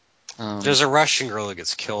 Okay. There's a Russian girl who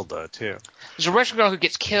gets killed though too. There's a Russian girl who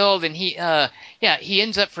gets killed, and he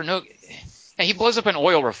ends up he blows up an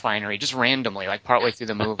oil refinery just randomly, like partway through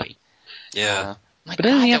the movie. Yeah. But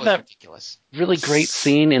doesn't he have that ridiculous. really great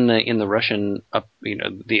scene in the Russian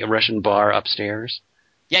the Russian bar upstairs?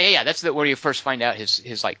 Yeah. That's where you first find out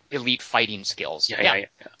his like elite fighting skills. Yeah.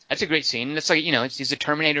 That's a great scene. It's like he's a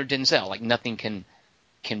Terminator Denzel. Like nothing can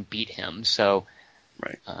beat him. So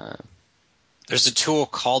right. There's a tool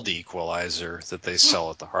called the Equalizer that they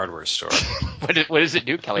sell at the hardware store. What does it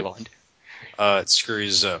do, Kelly Bond? It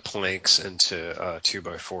screws planks into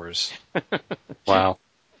 2x4s. Wow.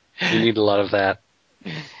 You need a lot of that.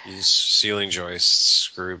 Use ceiling joists,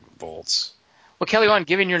 screw bolts. Well, Kelly Bond,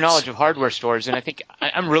 given your knowledge of hardware stores, and I think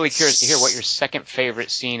I'm really curious to hear what your second favorite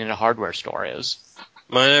scene in a hardware store is.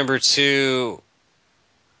 My number 2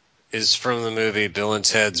 is from the movie Bill and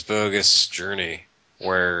Ted's Bogus Journey,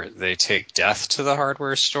 where they take Death to the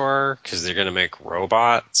hardware store because they're going to make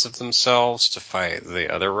robots of themselves to fight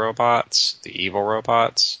the other robots, the evil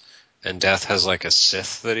robots. And Death has like a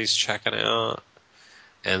Sith that he's checking out.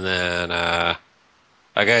 And then a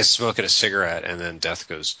guy's smoking a cigarette, and then Death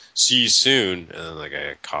goes, "See you soon," and then the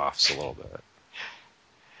guy coughs a little bit.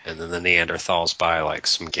 And then the Neanderthals buy like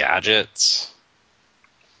some gadgets.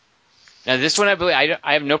 Now, this one, I believe,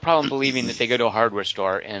 I have no problem believing that they go to a hardware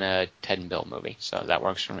store in a Ted and Bill movie, so that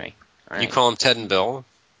works for me. All right. You call them Ted and Bill?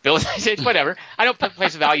 Bill, whatever. I don't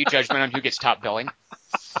place a value judgment on who gets top billing.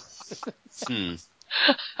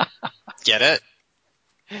 Get it?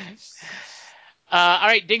 All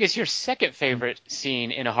right, Dingus, your second favorite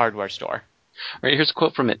scene in a hardware store. All right, here's a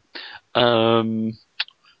quote from it.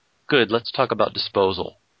 Good, let's talk about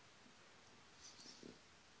disposal.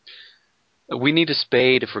 We need a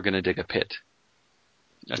spade if we're going to dig a pit.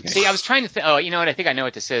 Okay. See, I was trying to think. Oh, you know what? I think I know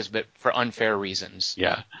what this is, but for unfair reasons.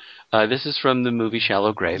 Yeah. This is from the movie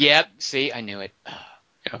Shallow Grave. Yep. See, I knew it.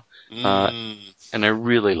 Yeah. And I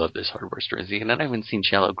really love this hardware store scene. And I haven't seen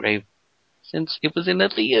Shallow Grave since it was in the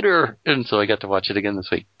theater. And so I got to watch it again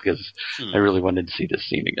this week because I really wanted to see this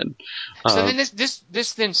scene again. So then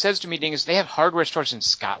this then says to me, Dingus, they have hardware stores in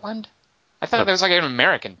Scotland? I thought that was like an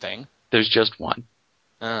American thing. There's just one.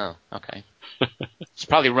 Oh, okay. It's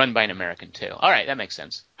probably run by an American too. All right, that makes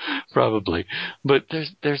sense. Probably, but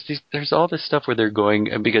there's all this stuff where they're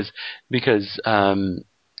going because have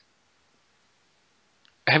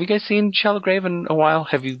you guys seen Shallow Grave in a while?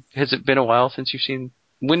 Has it been a while since you've seen?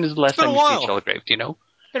 When is the last time you've seen Shallow Grave? Do you know?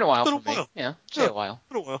 It's been a while for me. Yeah, it's been a while.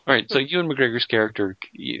 All right, so Ewan McGregor's character.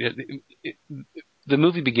 The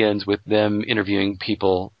movie begins with them interviewing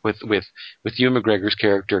people, with Ewan McGregor's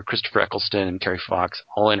character, Christopher Eccleston, and Kerry Fox,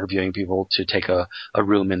 all interviewing people to take a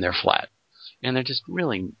room in their flat. And they're just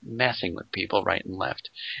really messing with people right and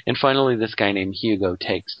left. And finally, this guy named Hugo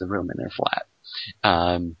takes the room in their flat.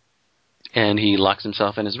 And he locks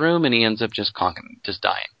himself in his room, and he ends up just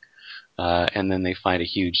dying. And then they find a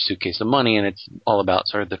huge suitcase of money, and it's all about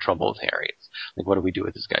sort of the trouble with Harry. It's like, what do we do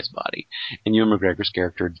with this guy's body? And Ewan McGregor's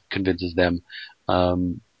character convinces them,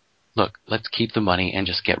 look, let's keep the money and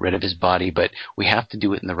just get rid of his body, but we have to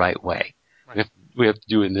do it in the right way. Right. We have to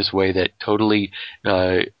do it in this way that totally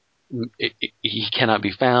he cannot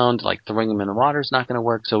be found. Like throwing him in the water is not going to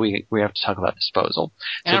work, so we have to talk about disposal.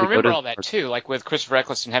 And so I remember all that too, like with Christopher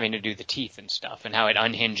Eccleston having to do the teeth and stuff, and how it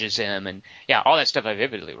unhinges him, and all that stuff I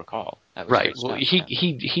vividly recall. That was right. Well,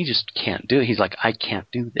 he just can't do it. He's like, I can't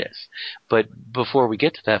do this. But before we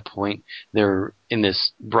get to that point, they're in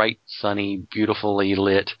this bright, sunny, beautifully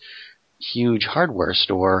lit, huge hardware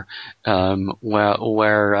store where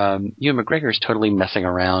Ewan McGregor is totally messing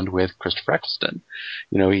around with Christopher Eccleston.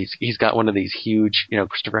 He's got one of these huge,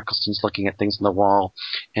 Christopher Eccleston's looking at things on the wall,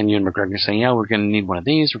 and Ewan McGregor's saying, yeah, we're going to need one of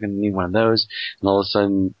these, we're going to need one of those, and all of a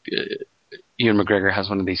sudden Ewan McGregor has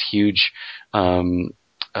one of these huge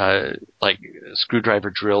like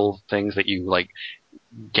screwdriver drill things that you like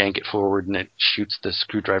yank it forward and it shoots the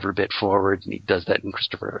screwdriver bit forward, and he does that in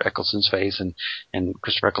Christopher Eccleston's face, and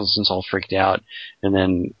Christopher Eccleston's all freaked out, and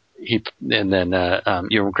then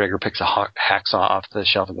Ewan McGregor picks a hacksaw off the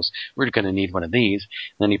shelf and goes, we're going to need one of these.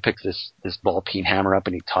 And then he picks this ball peen hammer up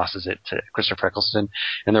and he tosses it to Christopher Eccleston,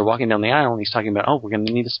 and they're walking down the aisle and he's talking about, oh, we're going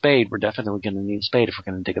to need a spade, we're definitely going to need a spade if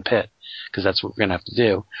we're going to dig a pit, because that's what we're going to have to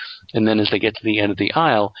do. And then as they get to the end of the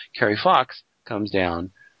aisle, Carrie Fox comes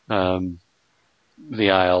down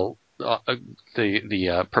the aisle,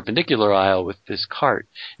 the perpendicular aisle, with this cart,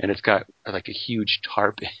 and it's got like a huge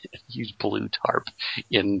tarp, a huge blue tarp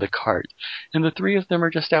in the cart, and the three of them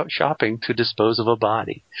are just out shopping to dispose of a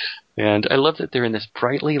body. And I love that they're in this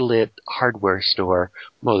brightly lit hardware store.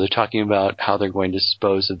 Well, they're talking about how they're going to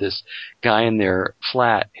dispose of this guy in their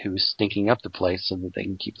flat who's stinking up the place so that they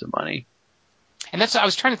can keep the money. And I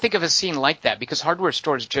was trying to think of a scene like that, because hardware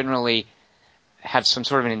stores generally have some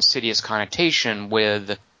sort of an insidious connotation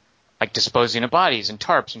with like disposing of bodies and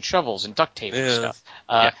tarps and shovels and duct tape and stuff.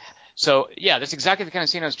 So that's exactly the kind of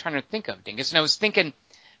scene I was trying to think of, Dingus. And I was thinking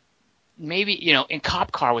maybe, in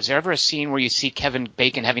Cop Car, was there ever a scene where you see Kevin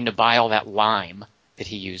Bacon having to buy all that lime that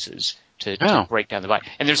he uses to break down the body?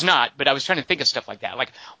 And there's not, but I was trying to think of stuff like that.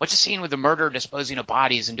 Like, what's a scene with the murderer disposing of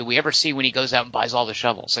bodies, and do we ever see when he goes out and buys all the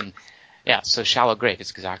shovels? And so Shallow Grave is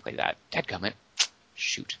exactly that. Dadgummit.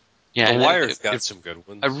 Shoot. Yeah, The Wire's got some good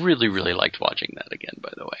ones. I really, really liked watching that again,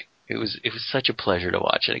 by the way. It was such a pleasure to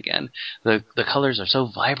watch it again. The colors are so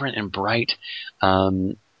vibrant and bright,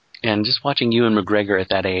 and just watching Ewan McGregor at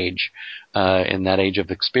that age, in that age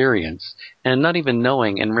of experience, and not even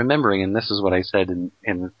knowing and remembering, and this is what I said in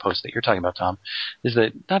the post that you're talking about, Tom, is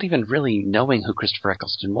that not even really knowing who Christopher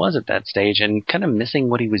Eccleston was at that stage, and kind of missing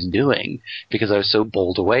what he was doing, because I was so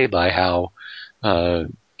bowled away by how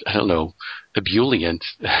I don't know, ebullient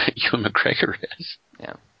Ewan McGregor is.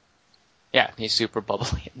 Yeah, he's super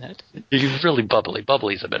bubbly in that. He's really bubbly.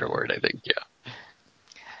 Bubbly is a better word, I think, yeah.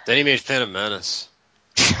 Then he made Phantom Menace.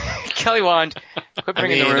 Kelly Wand, quit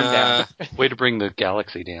bringing the room down. Way to bring the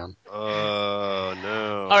galaxy down. Oh,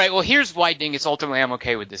 no. All right, well, here's why, Dingus, ultimately I'm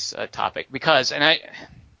okay with this topic. Because, and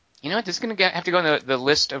this is going to have to go on the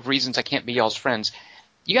list of reasons I can't be y'all's friends.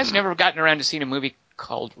 You guys never gotten around to seeing a movie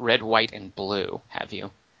called Red, White, and Blue, have you?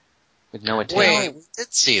 With Noah Taylor. Wait, we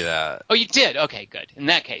did see that. Oh, you did? Okay, good. In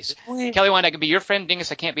that case, Kelly Wand, I can be your friend.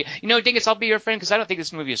 Dingus, I can't be. Dingus, I'll be your friend because I don't think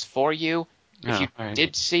this movie is for you. If you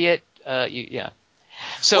did see it, yeah.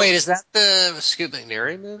 So, wait, is that the Scoot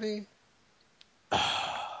McNairy movie?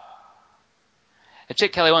 That's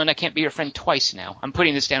it, Kelly Wand. I can't be your friend twice now. I'm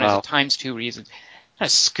putting this down as a times 2 reason. Not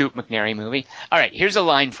a Scoot McNairy movie. All right, here's a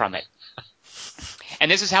line from it.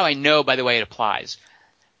 And this is how I know, by the way, it applies.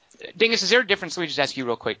 Dingus, is there a difference? Let me just ask you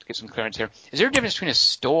real quick to get some clearance here. Is there a difference between a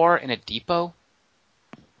store and a depot?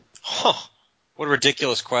 Huh. What a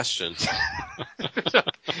ridiculous question.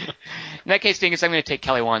 In that case, Dingus, I'm going to take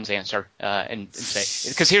Kelly Wand's answer and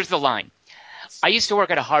say, because here's the line. I used to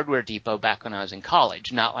work at a hardware depot back when I was in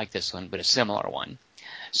college, not like this one, but a similar one.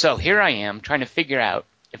 So here I am trying to figure out,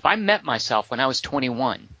 if I met myself when I was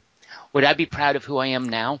 21, would I be proud of who I am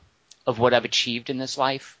now, of what I've achieved in this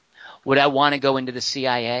life? Would I want to go into the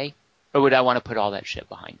CIA, or would I want to put all that shit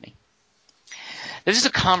behind me? This is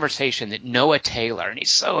a conversation that Noah Taylor, and he's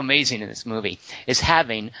so amazing in this movie, is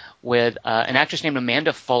having with an actress named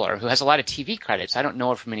Amanda Fuller, who has a lot of TV credits. I don't know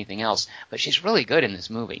her from anything else, but she's really good in this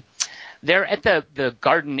movie. They're at the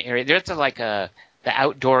garden area. They're at the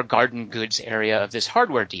outdoor garden goods area of this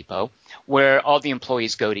hardware depot where all the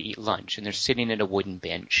employees go to eat lunch, and they're sitting at a wooden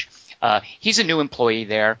bench. He's a new employee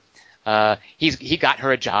there. He got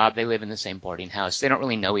her a job. They live in the same boarding house. They don't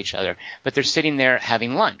really know each other, but they're sitting there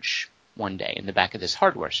having lunch one day in the back of this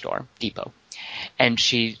hardware store, depot. And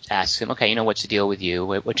she asks him, okay, what's the deal with you?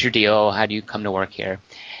 What's your deal? How do you come to work here?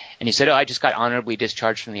 And he said, I just got honorably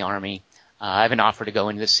discharged from the Army. I have an offer to go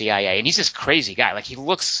into the CIA. And he's this crazy guy. Like, he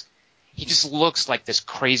just looks like this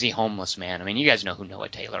crazy homeless man. I mean, you guys know who Noah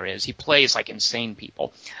Taylor is. He plays like insane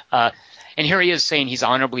people. And here he is saying he's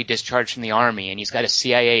honorably discharged from the Army, and he's got a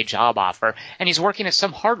CIA job offer, and he's working at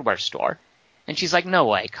some hardware store. And she's like, no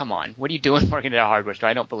way, come on. What are you doing working at a hardware store?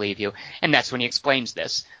 I don't believe you. And that's when he explains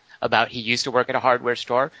this, about he used to work at a hardware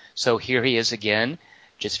store, so here he is again,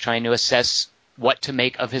 just trying to assess what to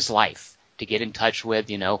make of his life, to get in touch with,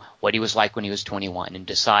 what he was like when he was 21, and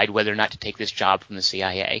decide whether or not to take this job from the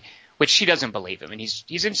CIA, which she doesn't believe him. And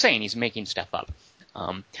he's insane. He's making stuff up.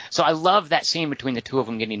 So I love that scene between the two of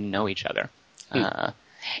them getting to know each other.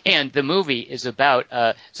 And the movie is about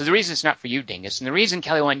so the reason it's not for you, Dingus, and the reason,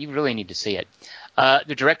 Kelly Wand, you really need to see it.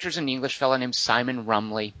 The director's an English fellow named Simon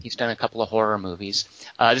Rumley. He's done a couple of horror movies.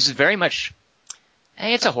 This is very much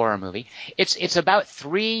it's a horror movie. It's about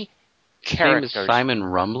three characters. His name is Simon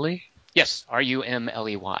Rumley? Yes,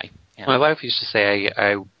 Rumley. Yeah. My wife used to say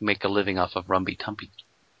I make a living off of Rumby Tumpy.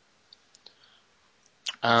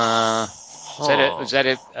 Was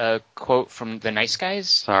that a quote from The Nice Guys?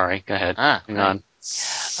 Sorry, go ahead. Hang on.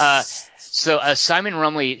 So Simon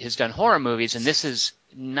Rumley has done horror movies, and this is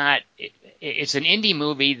not. It's an indie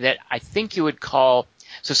movie that I think you would call.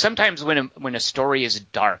 So sometimes when a story is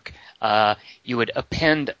dark, you would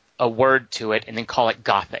append a word to it and then call it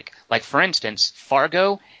gothic. Like, for instance,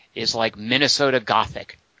 Fargo is like Minnesota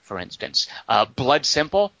Gothic, for instance. Blood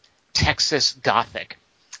Simple, Texas Gothic.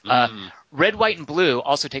 Red, White, and Blue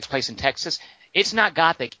also takes place in Texas. It's not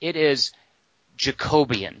Gothic. It is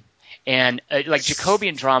Jacobian. And like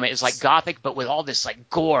Jacobian drama is like Gothic, but with all this like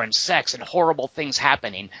gore and sex and horrible things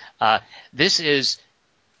happening. This is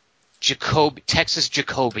Texas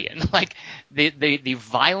Jacobian. Like the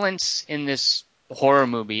violence in this horror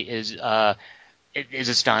movie is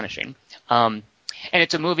astonishing. And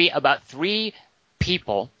it's a movie about three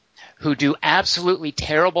people who do absolutely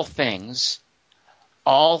terrible things,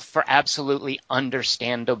 all for absolutely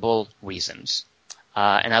understandable reasons.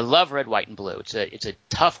 And I love Red, White, and Blue. It's a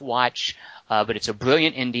tough watch, but it's a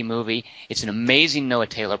brilliant indie movie. It's an amazing Noah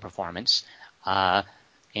Taylor performance. And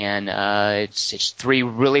it's three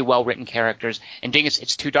really well-written characters. And Dingus,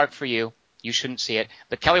 it's too dark for you. You shouldn't see it.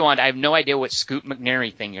 But Kelly Wand, I have no idea what Scoot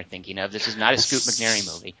McNairy thing you're thinking of. This is not a Scoot McNairy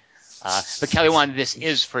movie. But Kelly Wand, this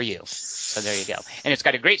is for you. So there you go. And it's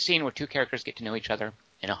got a great scene where two characters get to know each other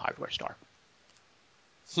in a hardware store.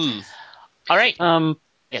 All right.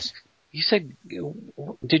 Yes. You said,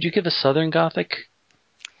 did you give a Southern Gothic?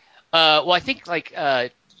 Well, I think like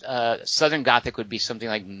Southern Gothic would be something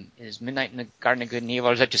like, is Midnight in the Garden of Good and Evil,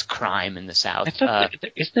 or is that just crime in the South?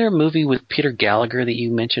 Is there a movie with Peter Gallagher that you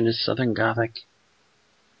mentioned as Southern Gothic?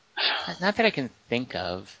 Not that I can think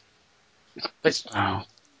of. But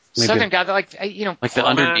maybe Southern Gothic, like the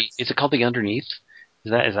Underneath. Is it called The Underneath?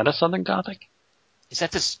 Is that a Southern Gothic? Is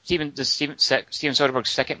that the Steven Soderbergh's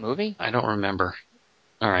second movie? I don't remember.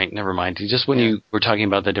 All right, never mind. Just when you were talking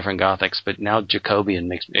about the different Gothics, but now Jacobian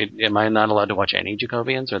makes me... Am I not allowed to watch any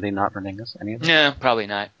Jacobians? Are they not for Dingus? Any of them? No, probably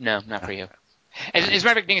not. No, not for you. As a matter of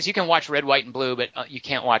fact, Dingus, you can watch Red, White, and Blue, but you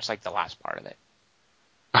can't watch like the last part of it.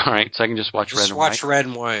 All right, so I can just watch Red and White? Just watch Red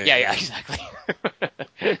and White. Yeah, exactly.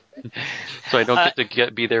 So I don't get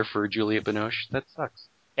to be there for Juliette Binoche? That sucks.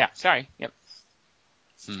 Yeah, sorry. Yep.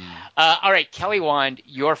 All right, Kelly Wand,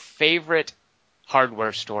 your favorite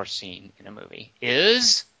hardware store scene in a movie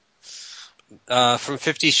is? From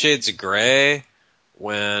 50 Shades of Grey,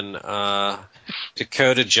 when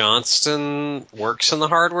Dakota Johnston works in the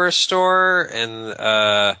hardware store,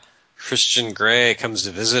 and Christian Grey comes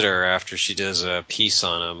to visit her after she does a piece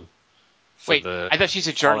on him. Wait, I thought she's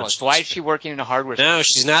a journalist. Why is she working in a hardware store? No,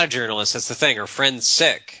 she's not a journalist. That's the thing. Her friend's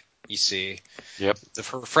sick, you see. Yep.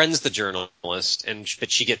 Her friend's the journalist,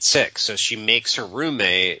 but she gets sick, so she makes her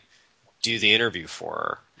roommate do the interview for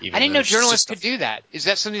her. I didn't know journalists could do that. Is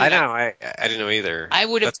that something that I didn't know either. I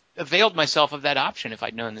would have availed myself of that option if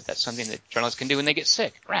I'd known that that's something that journalists can do when they get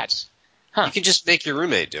sick. Rats. Huh. You can just make your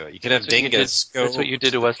roommate do it. You can have Dingus go. That's what you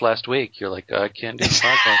did to us last week. You're like, I can't do the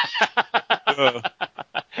podcast.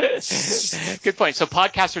 Good point. So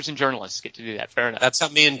podcasters and journalists get to do that. Fair enough. That's how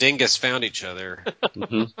me and Dingus found each other.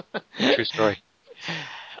 True story.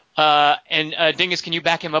 And Dingus, can you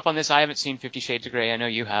back him up on this? I haven't seen 50 Shades of Grey. I know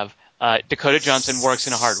you have. Dakota Johnson works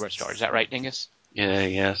in a hardware store. Is that right, Dingus?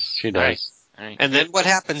 Yes, she does. All right. And then what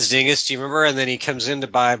happens, Dingus? Do you remember? And then he comes in to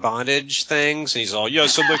buy bondage things, and he's all,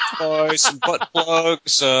 yes, I'd like to buy some butt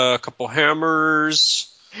plugs, a couple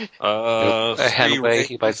hammers, a Henway.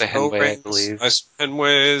 He buys a Henway, I believe. Buys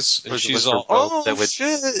Henways, and she's all, oh, that would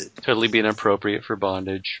shit. Totally be inappropriate for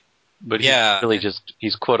bondage. But he's really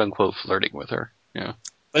he's quote-unquote flirting with her. Yeah.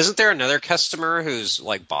 But isn't there another customer who's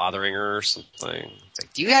like bothering her or something? It's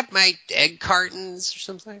like, do you have my egg cartons or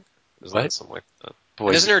something? Isn't What? that something like that?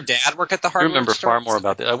 Boy, Doesn't her dad work at the I hardware remember store? far more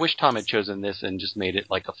about that. I wish Tom had chosen this and just made it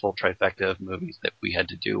like a full trifecta of movies that we had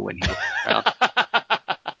to do when he was around.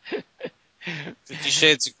 50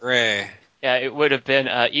 Shades of Grey. Yeah, it would have been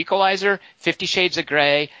Equalizer, 50 Shades of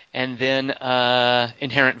Grey, and then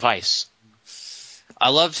Inherent Vice. I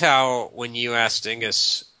loved how when you asked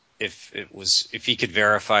Dingus if he could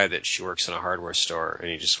verify that she works in a hardware store, and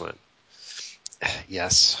he just went,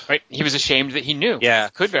 yes. Right? He was ashamed that he knew. Yeah.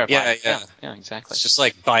 Could verify. Yeah, exactly. It's just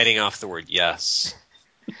like biting off the word yes.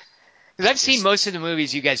 Because I've seen most of the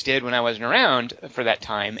movies you guys did when I wasn't around for that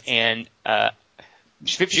time, and 50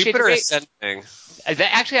 Shades of Jupiter Grey. Ascending.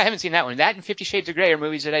 Actually, I haven't seen that one. That and 50 Shades of Grey are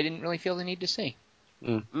movies that I didn't really feel the need to see.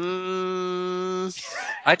 I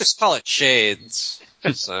just call it Shades.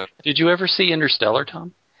 So. Did you ever see Interstellar,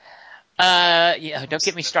 Tom? Yeah, don't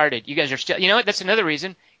get me started. You guys are still. You know what? That's another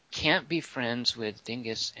reason. Can't be friends with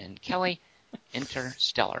Dingus and Kelly.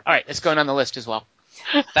 Interstellar. All right, let's go on the list as well.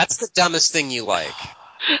 That's the dumbest thing you like.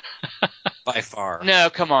 By far.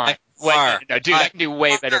 No, come on. Far. No, dude, I can do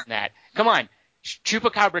way better than that. Come on.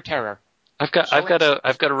 Chupacabra Terror. I've got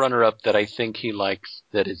a runner-up that I think he likes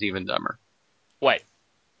that is even dumber. What?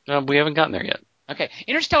 We haven't gotten there yet. Okay,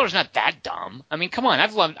 Interstellar's not that dumb. I mean, come on.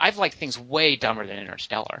 I've liked things way dumber than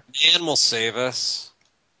Interstellar. Man will save us.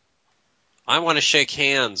 I want to shake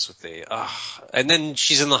hands with the. And then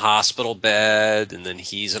she's in the hospital bed, and then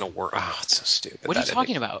he's in a work. Oh, it's so stupid. What are you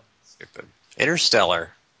talking about? Stupid. Interstellar.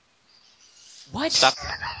 What? Stop.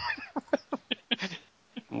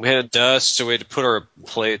 We had dust, so we had to put our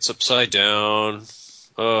plates upside down.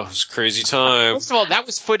 Oh, it was a crazy time. First of all, that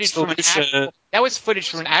was footage from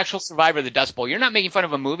an actual survivor of the Dust Bowl. You're not making fun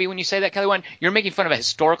of a movie when you say that, Kelly One. You're making fun of a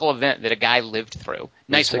historical event that a guy lived through.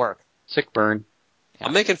 Nice work. Sick burn. Yeah.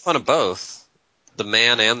 I'm making fun of both, the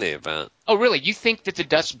man and the event. Oh, really? You think that the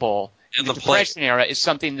Dust Bowl in the Depression era is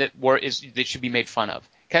something that should be made fun of?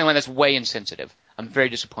 Kelly One, that's way insensitive. I'm very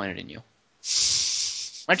disappointed in you.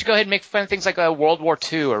 Why don't you go ahead and make fun of things like World War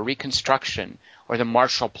II or Reconstruction or the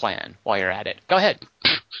Marshall Plan while you're at it? Go ahead.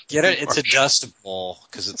 Get it? It's a dust bowl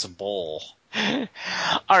because it's a bowl. All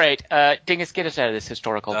right, Dingus, get us out of this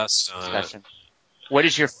historical discussion. What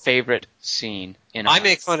is your favorite scene in? I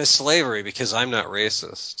make fun of slavery because I'm not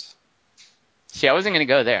racist. See, I wasn't going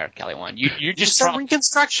to go there, Kelly One. You just tromped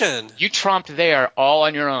Reconstruction. You tromped there all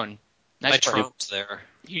on your own. Nice I tromped there.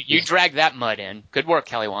 You dragged that mud in. Good work,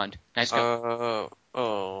 Kelly Wand. Nice go.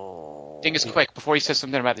 Dingus, quick, before he says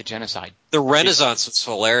something about the genocide. The Renaissance was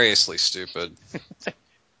hilariously stupid.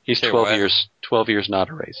 He's 12 years not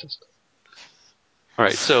a racist. All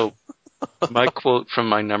right, so my quote from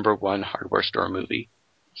my number one hardware store movie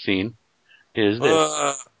scene is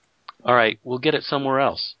this. All right, we'll get it somewhere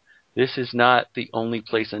else. This is not the only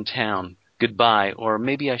place in town. Goodbye, or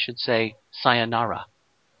maybe I should say sayonara.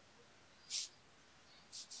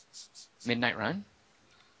 Midnight Run?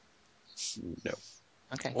 No.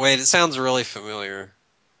 Okay. Wait, it sounds really familiar.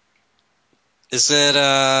 Is it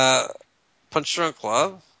Punch Drunk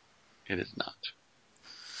Love? It is not.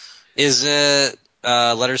 Is it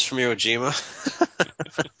Letters from Iwo Jima?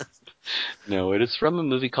 No, it is from a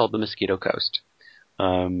movie called The Mosquito Coast.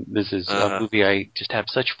 This is a movie I just have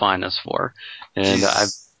such fondness for. And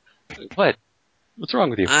What? What's wrong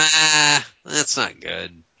with you? That's not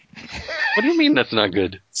good. What do you mean that's not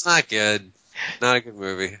good? It's not good. Not a good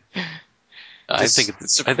movie. I think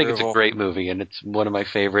it's a great movie, and it's one of my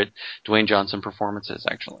favorite Dwayne Johnson performances,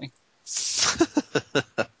 actually.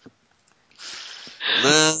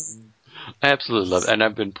 I absolutely love it, and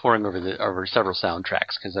I've been poring over several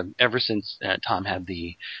soundtracks because ever since Tom had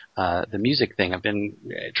the music thing, I've been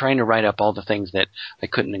trying to write up all the things that I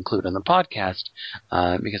couldn't include on the podcast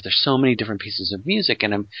because there's so many different pieces of music,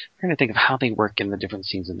 and I'm trying to think of how they work in the different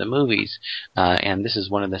scenes in the movies. And this is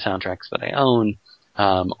one of the soundtracks that I own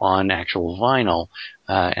on actual vinyl,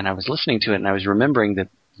 and I was listening to it, and I was remembering that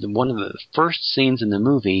one of the first scenes in the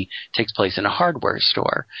movie takes place in a hardware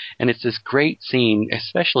store, and it's this great scene,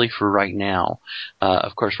 especially for right now.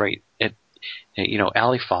 Of course, right at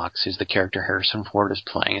Ali Fox, who's the character Harrison Ford is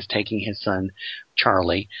playing, is taking his son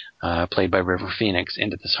Charlie, played by River Phoenix,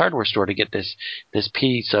 into this hardware store to get this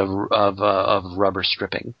piece of rubber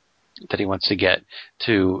stripping that he wants to get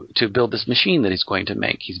to build this machine that he's going to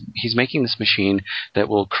make. He's making this machine that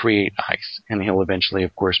will create ice, and he'll eventually,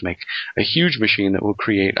 of course, make a huge machine that will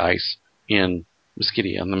create ice in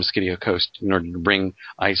on the Mosquito Coast in order to bring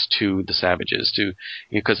ice to the savages,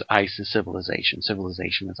 because ice is civilization.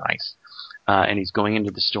 Civilization is ice. And he's going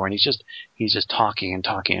into the store, and he's just talking and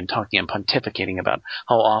pontificating about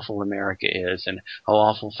how awful America is, and how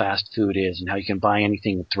awful fast food is, and how you can buy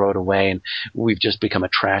anything and throw it away, and we've just become a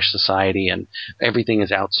trash society, and everything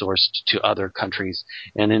is outsourced to other countries.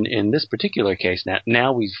 And in this particular case,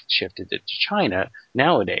 now we've shifted it to China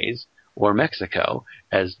nowadays, or Mexico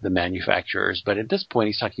as the manufacturers. But at this point,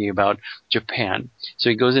 he's talking about Japan. So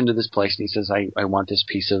he goes into this place and he says, I want this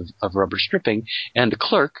piece of rubber stripping. And the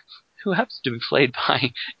clerk, who happens to be played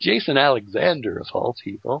by Jason Alexander, of all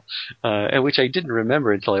people, and which I didn't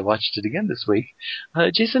remember until I watched it again this week.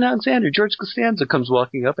 Jason Alexander, George Costanza, comes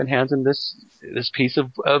walking up and hands him this piece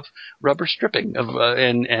of rubber stripping.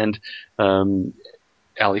 And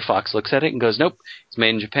Ali Fox looks at it and goes, nope, it's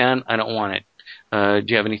made in Japan. I don't want it. Do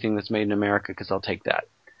you have anything that's made in America? Because I'll take that.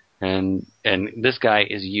 And this guy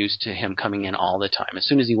is used to him coming in all the time. As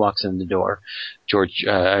soon as he walks in the door,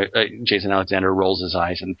 Jason Alexander rolls his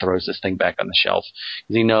eyes and throws this thing back on the shelf,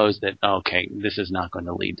 because he knows that, okay, this is not going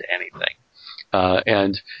to lead to anything.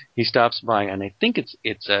 And he stops by, and I think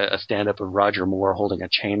it's a stand-up of Roger Moore holding a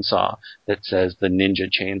chainsaw that says the Ninja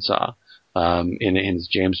Chainsaw. In his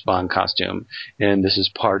James Bond costume. And this is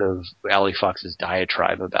part of Ali Fox's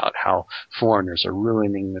diatribe about how foreigners are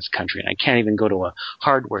ruining this country. And I can't even go to a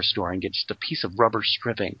hardware store and get just a piece of rubber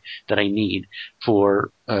stripping that I need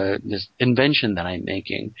for this invention that I'm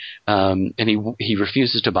making. And he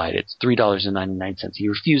refuses to buy it. It's $3.99. He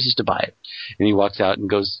refuses to buy it. And he walks out and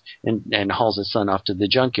goes and hauls his son off to the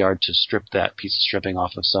junkyard to strip that piece of stripping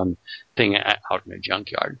off of some thing out in a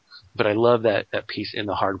junkyard. But I love that piece in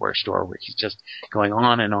the hardware store where he's just going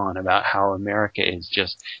on and on about how America is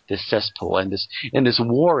just this cesspool, and this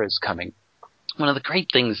war is coming. One of the great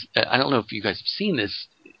things, I don't know if you guys have seen this.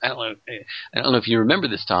 I don't know if you remember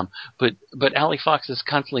this, Tom, but Ali Fox is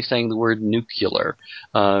constantly saying the word nuclear,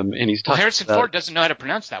 and he's talking. Well, Harrison Ford doesn't know how to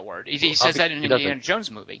pronounce that word. He says that in an Indiana Jones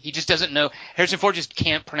movie. He just doesn't know. Harrison Ford just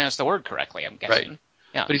can't pronounce the word correctly, I'm guessing. Right.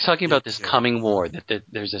 Yeah. But he's talking about this coming war, that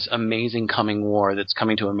there's this amazing coming war that's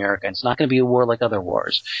coming to America. And it's not going to be a war like other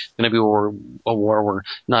wars. It's going to be a war where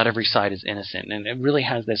not every side is innocent. And it really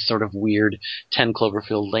has this sort of weird 10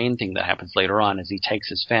 Cloverfield Lane thing that happens later on as he takes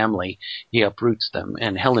his family, he uproots them.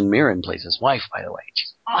 And Helen Mirren plays his wife, by the way.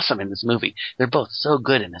 She's awesome in this movie. They're both so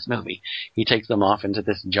good in this movie. He takes them off into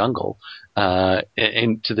this jungle,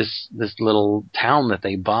 into this little town that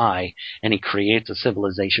they buy, and he creates a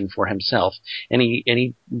civilization for himself. And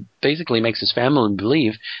he basically makes his family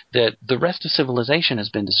believe that the rest of civilization has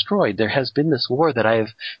been destroyed. There has been this war that I have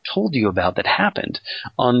told you about that happened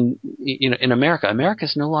in America. America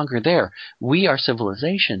is no longer there. We are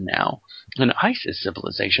civilization now, and ice is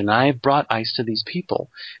civilization. I brought ice to these people,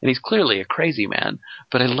 and he's clearly a crazy man.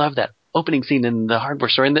 But I love that opening scene in the hardware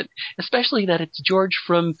store, and that especially that it's George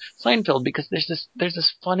from Seinfeld, because there's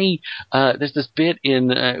this funny there's this bit in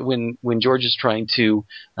when George is trying to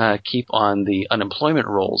keep on the unemployment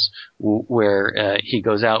rolls where he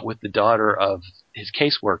goes out with the daughter of his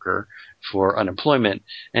caseworker for unemployment,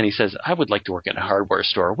 and he says, I would like to work in a hardware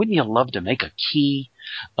store. Wouldn't you love to make a key?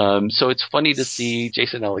 So it's funny to see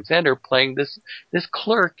Jason Alexander playing this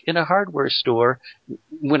clerk in a hardware store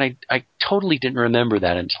when I totally didn't remember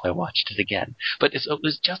that until I watched it again. But it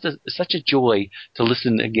was just such a joy to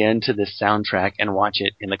listen again to this soundtrack and watch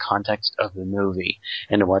it in the context of the movie,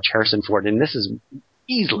 and to watch Harrison Ford. And this is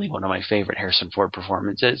easily one of my favorite Harrison Ford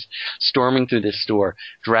performances, storming through this store,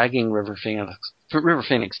 dragging River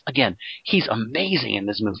Phoenix, again, he's amazing in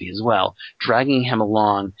this movie as well, dragging him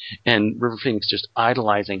along, and River Phoenix just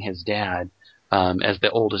idolizing his dad as the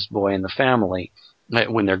oldest boy in the family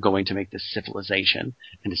when they're going to make this civilization.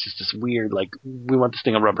 And it's just this weird, like, we want this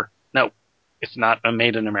thing of rubber. No, it's not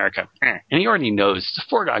made in America. And he already knows. It's a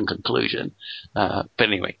foregone conclusion. But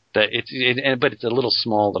anyway, but it's a little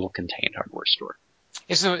small, little contained hardware store.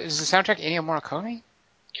 Is the soundtrack Ennio Morricone?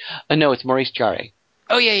 No, it's Maurice Jarre.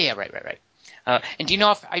 Oh, yeah, right. And do you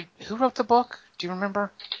know who wrote the book? Do you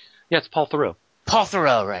remember? Yeah, it's Paul Theroux. Paul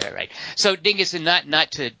Theroux, right. So, Dingus, and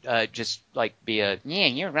not to just like be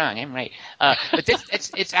you're wrong, I'm right. But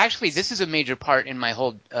it's actually, this is a major part in my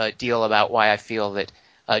whole deal about why I feel that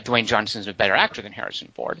Dwayne Johnson's a better actor than Harrison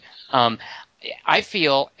Ford. I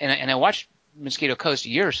feel, and I watched Mosquito Coast a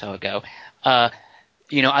year or so ago.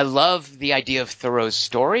 I love the idea of Theroux's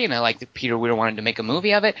story, and I like that Peter Weir wanted to make a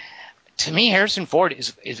movie of it. To me, Harrison Ford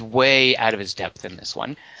is way out of his depth in this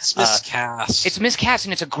one. It's miscast. It's miscast,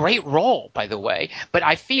 and it's a great role, by the way. But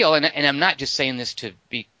I feel, and I'm not just saying this to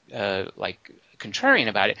be contrarian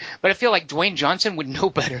about it. But I feel like Dwayne Johnson would know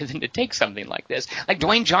better than to take something like this. Like,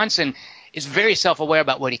 Dwayne Johnson is very self-aware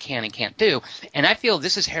about what he can and can't do. And I feel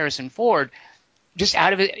this is Harrison Ford just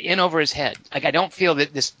out of it, in over his head. Like, I don't feel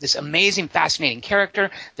that this amazing, fascinating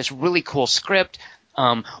character, this really cool script,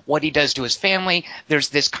 what he does to his family, there's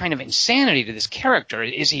this kind of insanity to this character.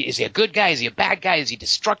 Is he a good guy? Is he a bad guy? Is he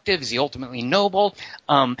destructive? Is he ultimately noble?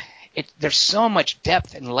 There's so much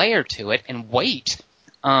depth and layer to it and weight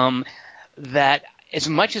that as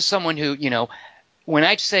much as someone who, when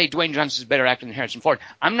I say Dwayne Johnson's a better actor than Harrison Ford,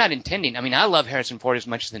 I'm not intending. I mean, I love Harrison Ford as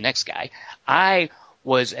much as the next guy. I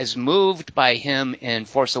was as moved by him in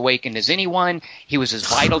Force Awakens as anyone. He was as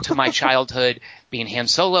vital to my childhood, being Han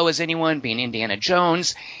Solo as anyone, being Indiana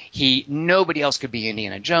Jones. Nobody else could be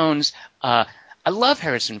Indiana Jones. I love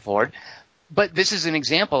Harrison Ford, but this is an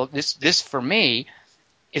example. This for me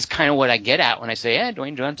is kind of what I get at when I say,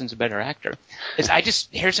 Dwayne Johnson's a better actor.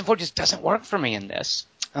 Harrison Ford just doesn't work for me in this.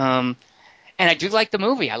 And I do like the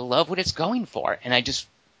movie. I love what it's going for, and I just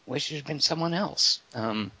wish it had been someone else.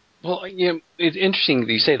 Well, it's interesting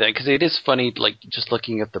that you say that, because it is funny, like, just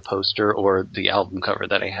looking at the poster or the album cover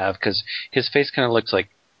that I have, because his face kind of looks like,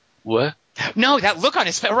 what? No, that look on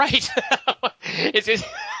his face, right.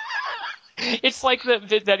 It's like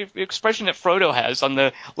that expression that Frodo has on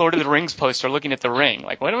the Lord of the Rings poster looking at the ring.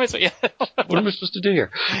 Like, what am I supposed to do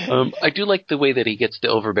here? I do like the way that he gets to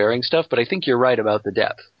overbearing stuff, but I think you're right about the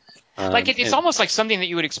depth. It's almost like something that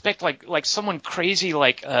you would expect, like someone crazy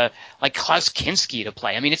like Klaus Kinski to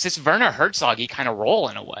play. I mean, it's this Werner Herzog-y kind of role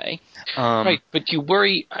in a way. Right, but you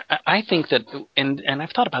worry. I think that, and I've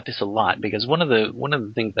thought about this a lot, because one of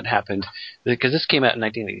the things that happened, because this came out in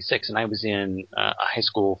 1986, and I was in a high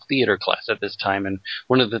school theater class at this time, and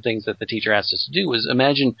one of the things that the teacher asked us to do was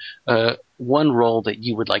imagine one role that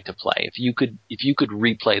you would like to play. If you could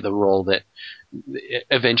replay the role that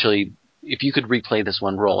eventually. If you could replay this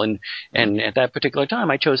one role, and at that particular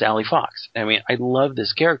time, I chose Allie Fox. I mean, I love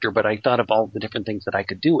this character, but I thought of all the different things that I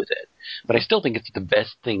could do with it. But I still think it's the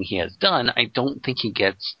best thing he has done. I don't think he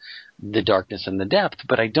gets the darkness and the depth,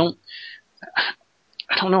 but I don't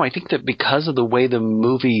know. I think that because of the way the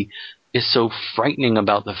movie is so frightening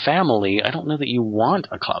about the family, I don't know that you want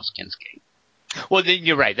a Klaus Kinski. Well,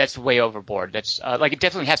 you're right. That's way overboard. That's it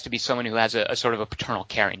definitely has to be someone who has a sort of a paternal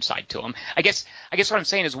caring side to him. I guess what I'm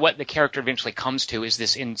saying is what the character eventually comes to is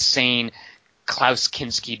this insane Klaus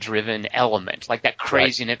Kinski-driven element, like that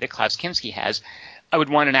craziness that Klaus Kinski has. I would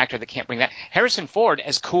want an actor that can't bring that. Harrison Ford,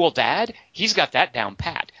 as cool dad, he's got that down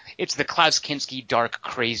pat. It's the Klaus Kinski dark,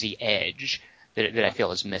 crazy edge that I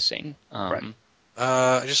feel is missing. Right.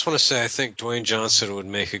 I just want to say I think Dwayne Johnson would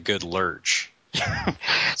make a good Lurch.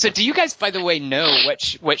 So do you guys, by the way, know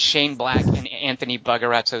what Shane Black and Anthony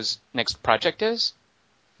Bagarazzo's next project is?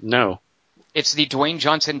 No. It's the Dwayne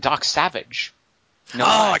Johnson Doc Savage. No,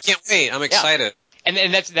 I can't wait. I'm excited. Yeah.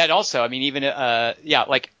 And that's that also. I mean, even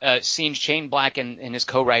seeing Shane Black and his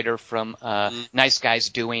co-writer from Nice Guys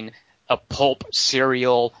doing a pulp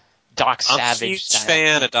serial Doc Savage. I'm a huge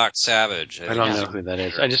fan of Doc Savage. I don't know who that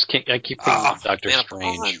is. I keep thinking of Doctor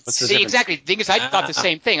Strange. What's the difference? Exactly. The thing is, I thought the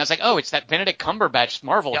same thing. I was like, it's that Benedict Cumberbatch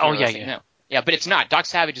Marvel hero. Yeah. No. Yeah, but it's not. Doc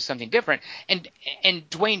Savage is something different. And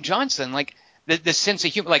Dwayne Johnson, like the sense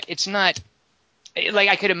of humor, like it's not. Like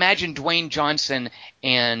I could imagine Dwayne Johnson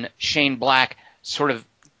and Shane Black sort of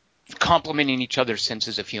complementing each other's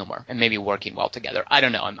senses of humor and maybe working well together. I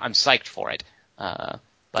don't know. I'm psyched for it. But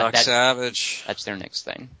Doc Savage. That's their next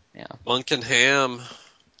thing. Yeah. Monk and Ham.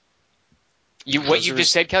 What you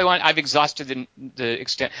just said, Kelly, I've exhausted the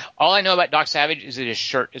extent. All I know about Doc Savage is that his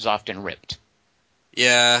shirt is often ripped.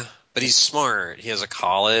 Yeah, but he's smart. He has a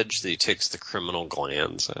college that he takes the criminal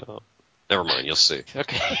glands out. Never mind, you'll see.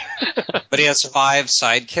 Okay. But he has 5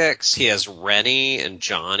 sidekicks. He has Rennie and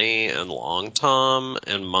Johnny and Long Tom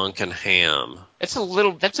and Monk and Ham. That's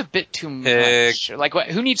a bit too much. Like,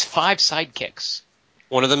 who needs 5 sidekicks?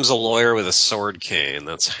 One of them's a lawyer with a sword cane.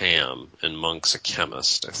 That's Ham. And Monk's a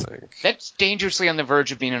chemist, I think. That's dangerously on the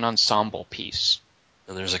verge of being an ensemble piece.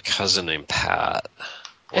 And there's a cousin named Pat.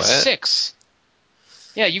 That's 6.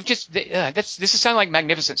 Yeah, you've just this is sounding like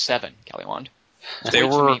Magnificent Seven, Kelly Wand. They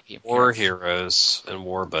were war heroes and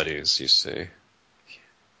war buddies, you see.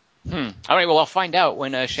 All right, well, I'll find out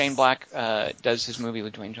when Shane Black does his movie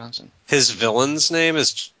with Dwayne Johnson. His villain's name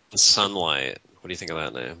is Sunlight. What do you think of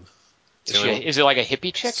that name? Is it like a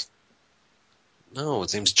hippie chick? No,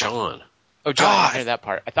 his name's John. Oh, John, I didn't hear that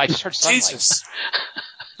part. I just heard Sunlight. Jesus.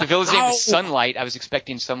 The villain's name is Sunlight. I was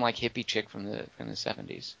expecting some like hippie chick from the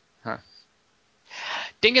 70s. Huh.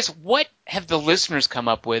 Dingus, what have the listeners come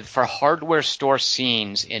up with for hardware store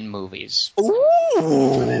scenes in movies? Ooh.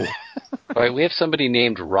 All right, we have somebody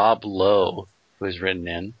named Rob Lowe who has written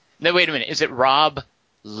in. No, wait a minute. Is it Rob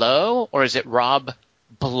Lowe or is it Rob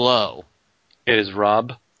Blow? It is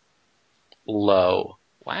Rob Lowe.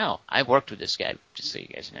 Wow, I've worked with this guy, just so you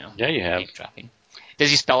guys know. Yeah, you have. Name dropping. Does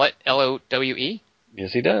he spell it Lowe?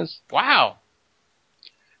 Yes, he does. Wow.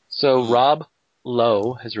 So Rob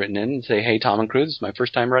Lowe has written in and say, "Hey, Tom and crew, this is my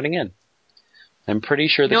first time writing in. I'm pretty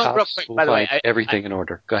sure the real cops quick, will by the way, find everything in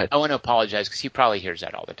order." Go ahead. I want to apologize because he probably hears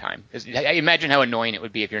that all the time. I imagine how annoying it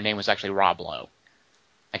would be if your name was actually Rob Lowe.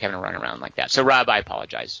 Like having to run around like that. So, Rob, I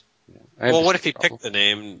apologize. Well, what if he picked the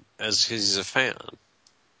name as he's a fan?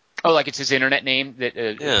 Oh, like it's his internet name that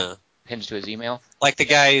Yeah. pins to his email? Like the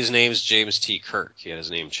guy whose name's James T. Kirk. He had his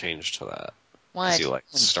name changed to that. What? Because he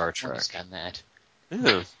liked Star No Trek. one's done that.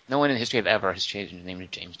 Yeah. No one in the history of ever has changed his name to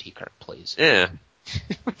James T. Kirk, please. Yeah.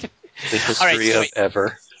 The history of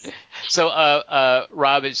ever. So,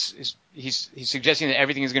 Rob he's suggesting that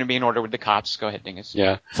everything is going to be in order with the cops. Go ahead, Dingus.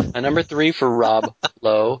 Yeah. Number 3 for Rob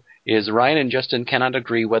Lowe is Ryan and Justin cannot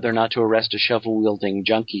agree whether or not to arrest a shovel-wielding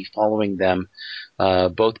junkie following them,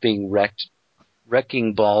 both being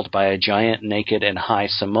wrecking balled by a giant, naked, and high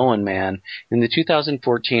Samoan man in the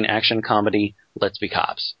 2014 action comedy Let's Be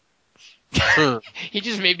Cops. He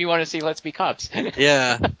just made me want to see Let's Be Cops.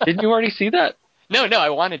 Yeah. Didn't you already see that? No, I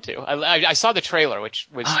wanted to. I saw the trailer, which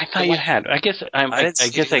was... Oh, I thought you had. I guess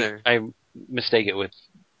I mistake it with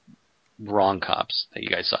Wrong Cops that you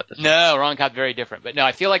guys saw this. No, Wrong Cop, very different. But no,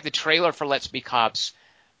 I feel like the trailer for Let's Be Cops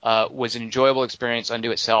was an enjoyable experience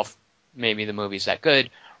unto itself. Maybe the movie's that good.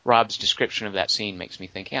 Rob's description of that scene makes me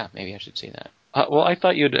think, yeah, maybe I should see that. Well, I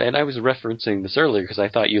thought you'd, and I was referencing this earlier because I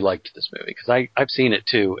thought you liked this movie because I've seen it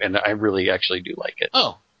too, and I really actually do like it.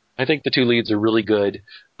 Oh. I think the two leads are really good.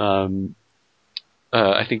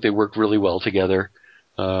 I think they work really well together.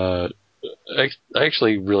 I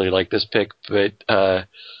actually really like this pick, but I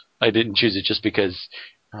didn't choose it just because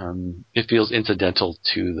it feels incidental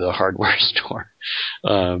to the hardware store.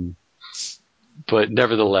 But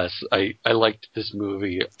nevertheless, I liked this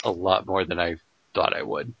movie a lot more than I thought I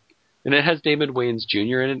would. And it has Damon Wayans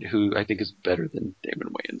Jr. in it, who I think is better than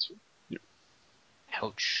Damon Wayans.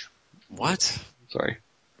 Ouch. What? Sorry.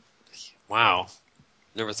 Wow.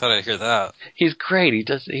 Never thought I'd hear that. He's great.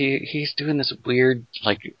 He's doing this weird,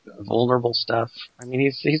 like, vulnerable stuff. I mean,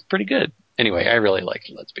 he's pretty good. Anyway, I really like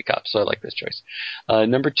Let's Be Cops, so I like this choice.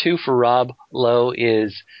 Number 2 for Rob Lowe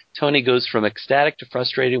is Tony goes from ecstatic to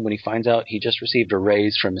frustrated when he finds out he just received a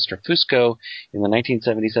raise from Mr. Fusco in the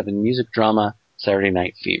 1977 music drama Saturday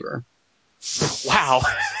Night Fever. Wow.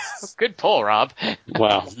 Good pull, Rob.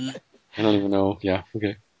 Wow. I don't even know. Yeah,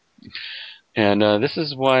 okay. And this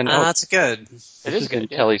is one... that's good. This is good, in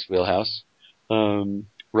Kelly's wheelhouse.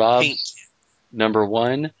 Rob's number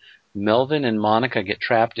 1, Melvin and Monica get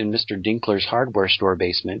trapped in Mr. Dinkler's hardware store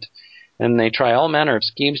basement, and they try all manner of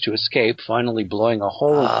schemes to escape, finally blowing a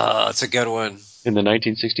hole that's a good one. in the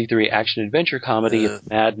 1963 action-adventure comedy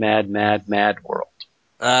Mad, Mad, Mad, Mad World.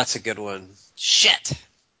 That's a good one. Shit!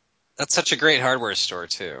 That's such a great hardware store,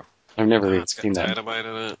 too. I've never It's got seen that. Dynamite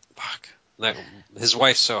in it. Fuck. His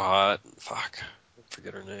wife's so hot. Fuck. I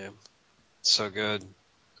forget her name. So good.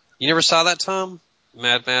 You never saw that, Tom?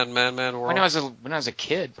 Mad World? When I was a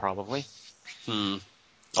kid, probably. A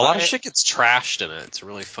lot of shit gets trashed in it. It's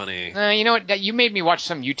really funny. You know what? You made me watch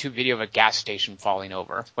some YouTube video of a gas station falling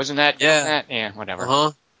over. Wasn't that? Yeah. Yeah, whatever.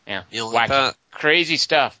 Uh-huh. Yeah. You don't like Wacky. that? Crazy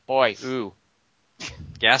stuff. Boy, ooh.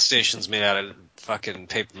 Gas stations made out of fucking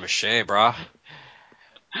paper mache, brah.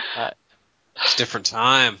 It's a different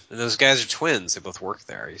time. And those guys are twins. They both work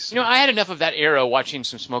there. You know, I had enough of that era watching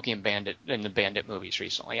some Smokey and Bandit and the Bandit movies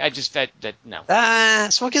recently. I just, no.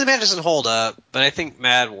 Smokey and the Bandit doesn't hold up, but I think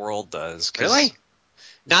Mad World does. Really?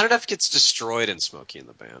 Not enough gets destroyed in Smokey and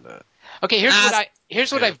the Bandit. Okay,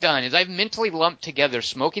 here's what I've done is I've mentally lumped together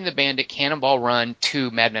Smokey and the Bandit, Cannonball Run,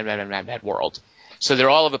 to Mad World. So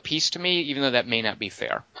they're all of a piece to me, even though that may not be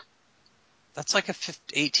fair. That's like a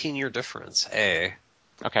 18-year difference, A.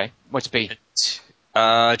 Okay, what's B?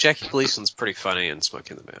 Jackie Gleason's pretty funny in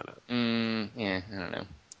Smokey and the Bandit. Yeah, I don't know.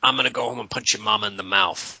 I'm gonna go home and punch your mama in the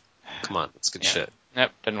mouth. Come on, that's good shit.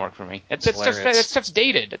 Nope, doesn't work for me. That stuff's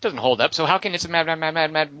dated. It doesn't hold up. So how can it's a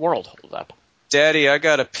Mad World hold up? Daddy, I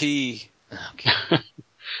gotta pee. Okay.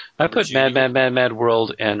 I put Mad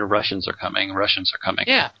World and Russians Are Coming.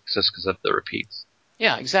 Yeah. Just because of the repeats.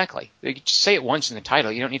 Yeah, exactly. You just say it once in the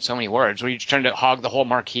title. You don't need so many words. Were you trying to hog the whole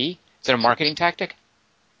marquee? Is that a marketing tactic?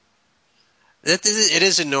 It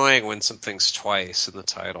is annoying when something's twice in the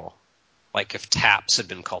title. Like if Taps had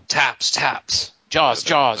been called Taps. Jaws.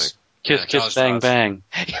 Kiss, Jaws, bang, bang.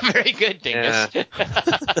 Very good, Dingus. Yeah.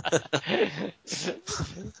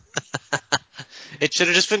 It should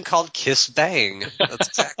have just been called Kiss Bang. That's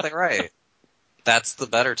exactly right. That's the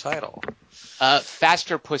better title.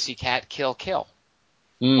 Faster Pussycat, Kill Kill.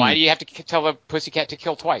 Why do you have to tell a pussycat to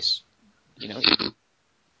kill twice? You know.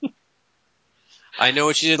 I know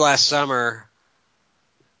what you did last summer.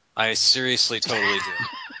 I seriously totally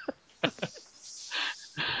did.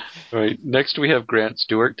 All right. Next we have Grant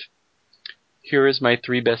Stewart. Here is my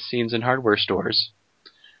 3 best scenes in hardware stores.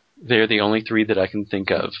 They're the only 3 that I can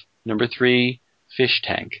think of. Number 3, Fish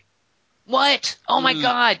Tank. What? Oh my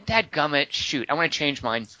God! Dadgummit! Shoot, I want to change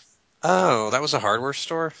mine. Oh, that was a hardware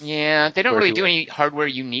store? Yeah, they don't really do any hardware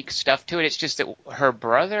unique stuff to it. It's just that her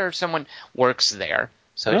brother or someone works there,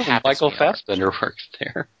 so it happens. Michael Fassbender works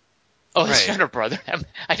there. Oh, it's not her brother.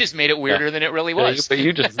 I just made it weirder than it really was. But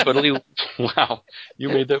you just totally wow! You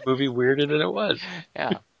made that movie weirder than it was.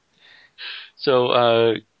 Yeah.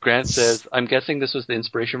 So Grant says, "I'm guessing this was the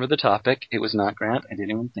inspiration for the topic. It was not, Grant. I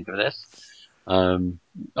didn't even think of this.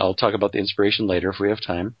 I'll talk about the inspiration later if we have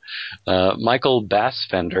time. Michael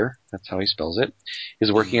Bassfender, that's how he spells it,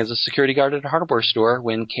 is working as a security guard at a hardware store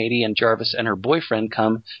when Katie and Jarvis and her boyfriend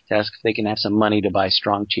come to ask if they can have some money to buy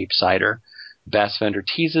strong, cheap cider. Bassfender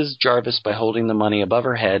teases Jarvis by holding the money above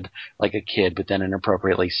her head like a kid, but then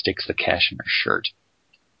inappropriately sticks the cash in her shirt.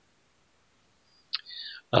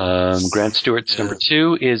 Grant Stewart's number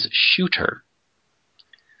 2 is Shooter.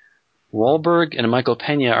 Wahlberg and Michael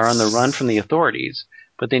Pena are on the run from the authorities,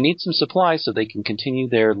 but they need some supplies so they can continue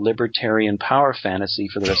their libertarian power fantasy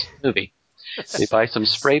for the rest of the movie. They buy some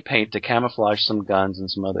spray paint to camouflage some guns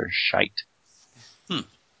and some other shite.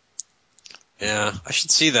 Yeah, I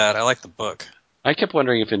should see that. I like the book. I kept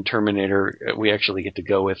wondering if in Terminator we actually get to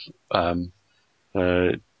go with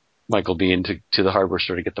Michael Biehn to the hardware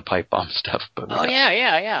store to get the pipe bomb stuff. But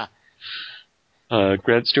yeah.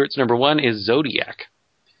 Grant Stewart's number 1 is Zodiac.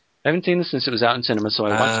 I haven't seen this since it was out in cinema, so I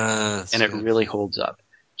watched it, and it really holds up.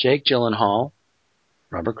 Jake Gyllenhaal,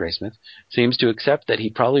 Robert Graysmith, seems to accept that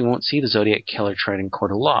he probably won't see the Zodiac killer tried in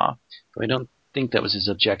court of law, though I don't think that was his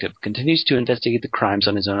objective. Continues to investigate the crimes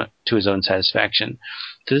on his own, to his own satisfaction.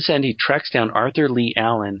 To this end, he tracks down Arthur Lee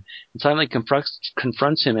Allen and silently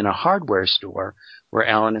confronts him in a hardware store where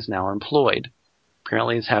Allen is now employed.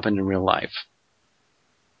 Apparently, it's happened in real life.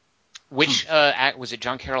 Which was it?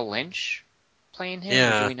 John Carroll Lynch playing him?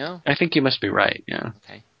 Yeah. Do we know? I think you must be right. Yeah.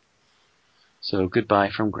 Okay. So goodbye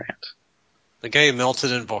from Grant. The guy who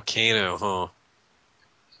melted in Volcano, huh?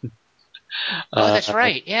 Oh, that's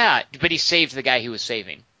right. Yeah, but he saved the guy he was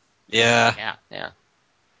saving. Yeah. Yeah.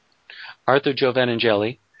 Arthur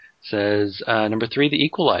Giovanangeli says, number 3, The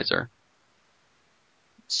Equalizer.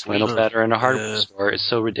 Sweet. Lionel Batter in a hardware store is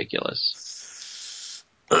so ridiculous.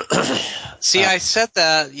 See, I said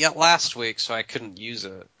that last week, so I couldn't use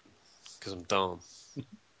it because I'm dumb.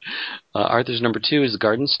 Arthur's number 2 is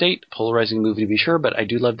Garden State, polarizing movie to be sure, but I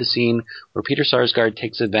do love the scene where Peter Sarsgaard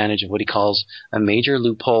takes advantage of what he calls a major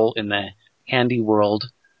loophole in the handy world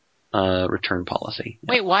return policy.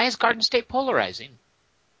 Wait, why is Garden State polarizing?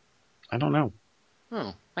 I don't know.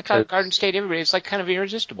 I thought Garden State, it's like kind of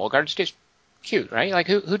irresistible. Garden State's cute, right? Like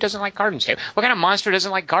who doesn't like Garden State? What kind of monster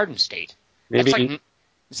doesn't like Garden State? Maybe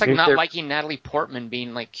it's like not liking Natalie Portman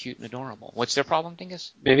being like cute and adorable. What's their problem,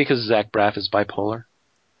 Dingus? Maybe because Zach Braff is bipolar.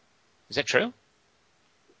 Is that true?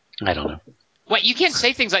 I don't know. What, you can't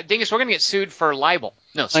say things like, Dingus, we're going to get sued for libel.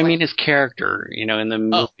 No, I mean his character, in the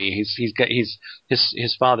movie,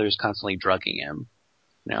 his father is constantly drugging him.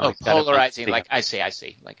 Polarizing, I see. Yeah.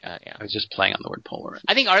 I was just playing on the word polarizing.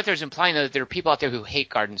 I think Arthur's implying that there are people out there who hate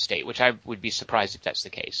Garden State, which I would be surprised if that's the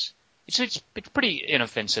case. It's pretty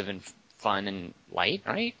inoffensive and fun and light,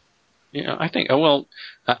 right? Yeah, I think. To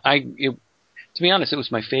be honest, it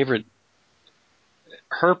was my favorite.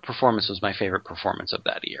 Her performance was my favorite performance of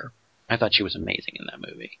that year. I thought she was amazing in that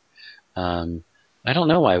movie. I don't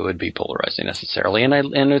know why it would be polarizing necessarily, and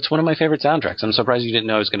it's one of my favorite soundtracks. I'm surprised you didn't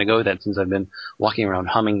know I was going to go with that since I've been walking around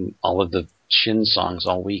humming all of the Shin songs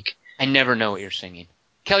all week. I never know what you're singing.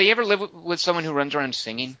 Kelly, you ever live with someone who runs around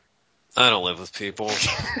singing? I don't live with people.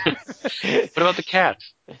 What about the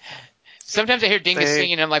cats? Sometimes I hear Dingus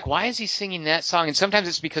singing, and I'm like, why is he singing that song? And sometimes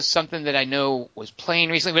it's because something that I know was playing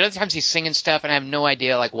recently, but other times he's singing stuff, and I have no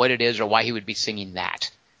idea what it is or why he would be singing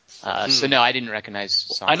that. So no, I didn't recognize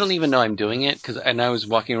songs. I don't even know I'm doing it and I was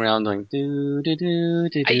walking around going do do do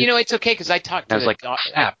do. It's okay because I talk to the dog.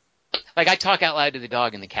 Crap. I talk out loud to the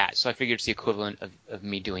dog and the cat, so I figured it's the equivalent of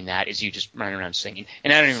me doing that is you just running around singing,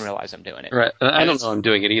 and I don't even realize I'm doing it. Right, I don't know I'm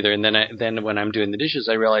doing it either. And then when I'm doing the dishes,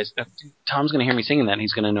 I realize Tom's going to hear me singing that, and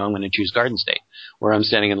he's going to know I'm going to choose Garden State. Where I'm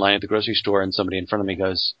standing in line at the grocery store, and somebody in front of me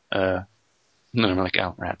goes, and I'm like,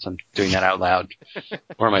 oh rats, I'm doing that out loud.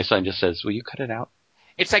 Or my son just says, will you cut it out?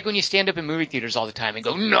 It's like when you stand up in movie theaters all the time and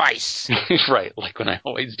go, nice! Right, like when I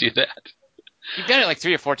always do that. You've done it like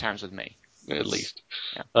 3 or 4 times with me. At least.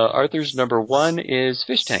 Yeah. Arthur's number 1 is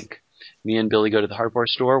Fish Tank. Mia and Billy go to the hardware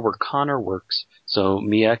store where Connor works, so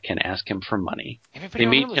Mia can ask him for money. Everybody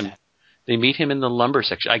remembers that. They meet him in the lumber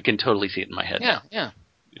section. I can totally see it in my head.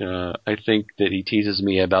 Yeah. I think that he teases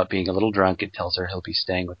Mia about being a little drunk and tells her he'll be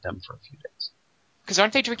staying with them for a few days. Because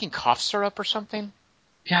aren't they drinking cough syrup or something?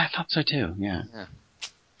 Yeah, I thought so too, yeah.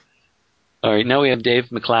 All right, now we have Dave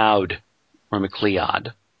McLeod, or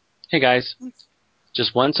McLeod. Hey, guys.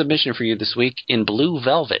 Just one submission for you this week in Blue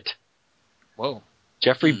Velvet. Whoa.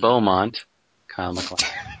 Jeffrey Beaumont, Kyle MacLachlan,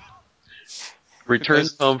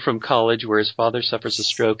 returns home from college where his father suffers a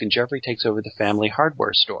stroke and Jeffrey takes over the family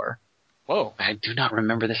hardware store. Whoa. I do not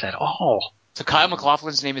remember this at all. So Kyle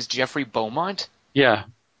MacLachlan's name is Jeffrey Beaumont? Yeah.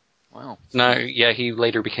 Wow. No, yeah, he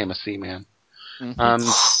later became a C-man. Mm-hmm.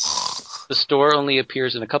 The store only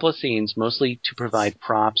appears in a couple of scenes, mostly to provide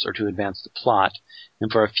props or to advance the plot,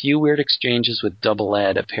 and for a few weird exchanges with Double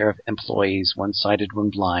Ed, a pair of employees, one sighted, one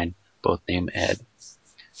blind, both named Ed.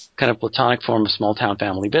 Kind of platonic form of small-town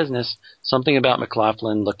family business, something about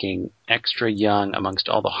MacLachlan looking extra young amongst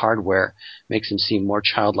all the hardware makes him seem more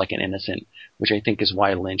childlike and innocent, which I think is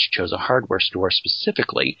why Lynch chose a hardware store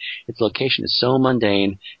specifically. Its location is so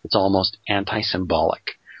mundane, it's almost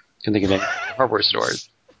anti-symbolic. Can think of any hardware stores.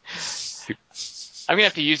 I'm going to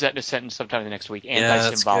have to use that in a sentence sometime next week.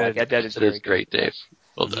 Anti-symbolic. Yeah, that is very great, Dave.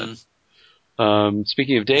 Well done.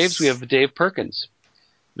 Speaking of Daves, we have Dave Perkins.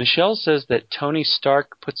 Michelle says that Tony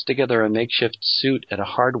Stark puts together a makeshift suit at a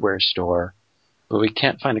hardware store, but we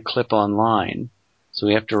can't find a clip online, so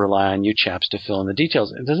we have to rely on you chaps to fill in the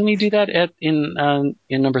details. Doesn't he do that in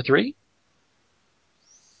number 3?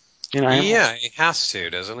 Yeah, he has to,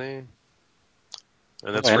 doesn't he?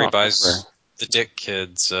 And that's where he buys the Dick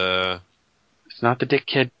Kids. It's not the Dick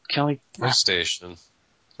Kid, Kelly. Station.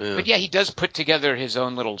 Yeah. But yeah, he does put together his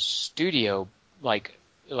own little studio, like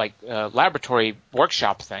laboratory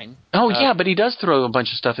workshop thing. Oh, yeah, but he does throw a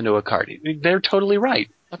bunch of stuff into a cart. They're totally right.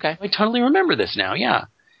 Okay. I totally remember this now, yeah.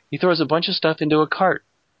 He throws a bunch of stuff into a cart.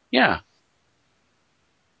 Yeah.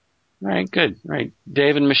 All right, good. All right.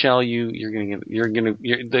 Dave and Michelle,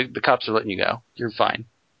 the cops are letting you go. You're fine.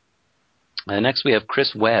 Next we have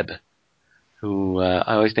Chris Webb, who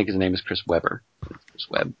I always think his name is Chris Webber. Chris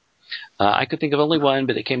Webb. I could think of only one,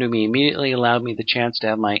 but it came to me immediately, allowed me the chance to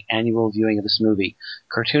have my annual viewing of this movie.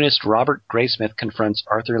 Cartoonist Robert Graysmith confronts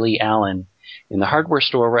Arthur Lee Allen in the hardware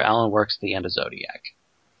store where Allen works at the end of Zodiac.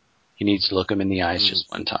 He needs to look him in the eyes just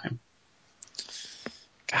one time.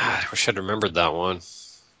 God, I wish I'd remembered that one.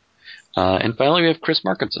 And finally, we have Chris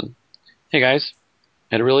Markinson. Hey, guys.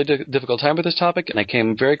 I had a really difficult time with this topic, and I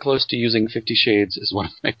came very close to using 50 Shades as one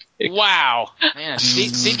of my picks. Wow. Man,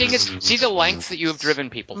 see the length that you have driven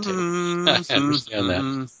people to. I understand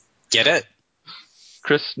that. Get it?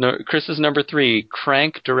 Chris's number 3,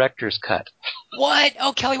 Crank Director's Cut. What?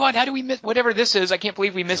 Oh, Kelly Wand, how do we miss whatever this is? I can't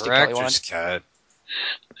believe we missed Director's it, Kelly Wand.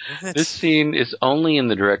 Cut. This scene is only in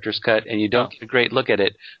the director's cut, and you don't get a great look at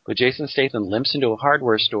it, but Jason Statham limps into a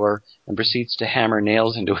hardware store and proceeds to hammer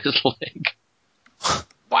nails into his leg.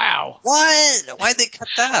 Wow. What? Why'd they cut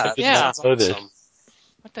that? Yeah. That's awesome.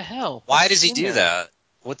 What the hell? Why does he do that?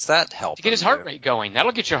 What's that help? To get his heart rate going.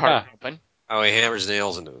 That'll get your heart open. Oh, he hammers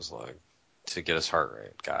nails into his leg to get his heart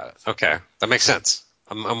rate. Got it. Okay. That makes sense.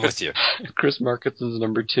 I'm with you. Chris Markinson's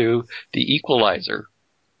number 2, The Equalizer.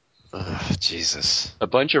 Jesus. A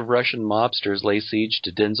bunch of Russian mobsters lay siege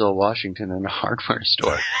to Denzel Washington in a hardware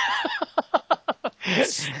store.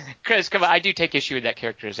 Chris, come on, I do take issue with that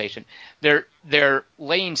characterization. They're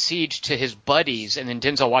laying siege to his buddies, and then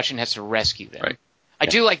Denzel Washington has to rescue them. Right. I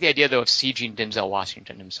do like the idea, though, of sieging Denzel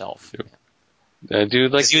Washington himself. I do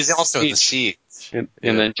like he was also in the siege. And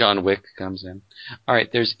then John Wick comes in. All right,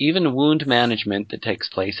 there's even wound management that takes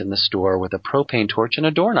place in the store with a propane torch and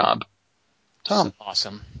a doorknob. Tom.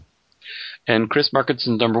 Awesome. And Chris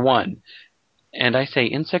Markinson's number 1. And I say,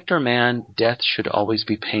 insect or man, death should always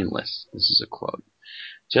be painless. This is a quote.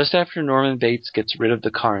 Just after Norman Bates gets rid of the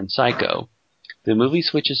car in Psycho, the movie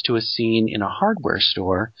switches to a scene in a hardware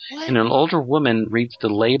store, and an older woman reads the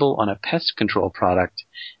label on a pest control product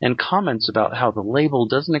and comments about how the label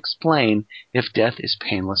doesn't explain if death is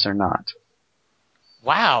painless or not.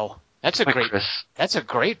 Wow. That's a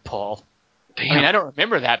great pull. Damn. I mean, I don't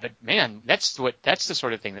remember that, but man, that's the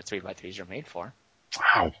sort of thing that 3x3s are made for.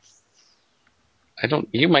 Wow.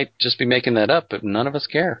 You might just be making that up, but none of us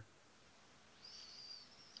care.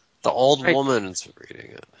 The old woman's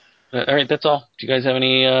reading it. All right, that's all. Do you guys have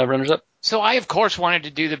any runners-up? So I, of course, wanted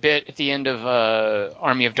to do the bit at the end of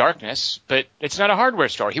Army of Darkness, but it's not a hardware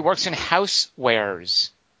store. He works in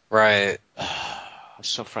housewares. Right. I was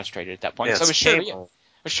so frustrated at that point. Yeah, So I was sure.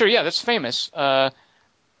 Sure, yeah, that's famous. Yeah,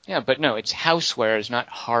 but no, it's housewares, not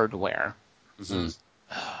hardware. Mm-hmm.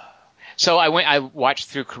 So I watched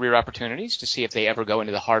through Career Opportunities to see if they ever go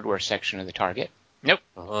into the hardware section of the Target. Nope.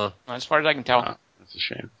 Uh-huh. Not as far as I can tell. Oh, that's a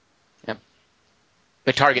shame. Yep.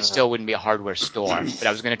 But Target still wouldn't be a hardware store, but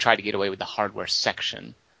I was going to try to get away with the hardware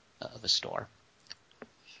section of a store.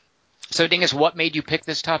 So, Dingus, what made you pick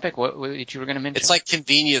this topic? What that you were going to mention? It's like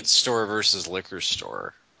convenience store versus liquor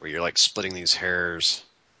store, where you're like splitting these hairs.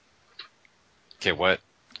 Okay, what?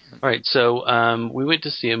 All right, so we went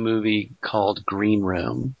to see a movie called Green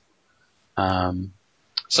Room. Some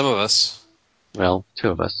of us. Well, two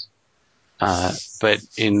of us. But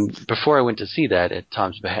before I went to see that, at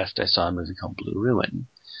Tom's behest, I saw a movie called Blue Ruin.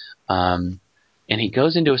 And he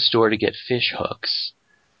goes into a store to get fish hooks,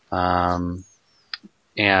 and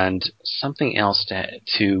something else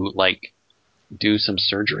to like do some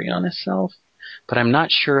surgery on himself. But I'm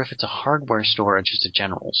not sure if it's a hardware store or just a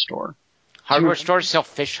general store. Hardware stores sell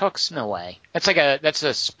fish hooks? No way. That's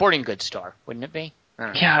a sporting goods store, wouldn't it be?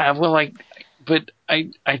 Yeah, well, but I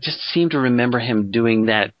just seem to remember him doing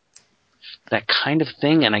that kind of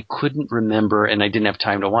thing, and I couldn't remember, and I didn't have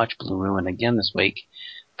time to watch Blue Ruin again this week.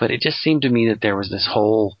 But it just seemed to me that there was this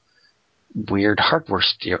whole weird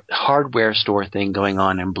hardware store thing going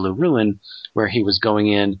on in Blue Ruin, where he was going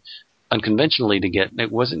in unconventionally to get.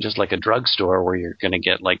 It wasn't just like a drugstore where you're going to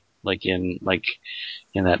get like in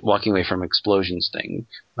that Walking Away from Explosions thing,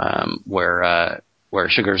 where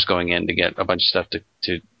Sugar's going in to get a bunch of stuff to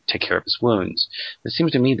take care of his wounds. It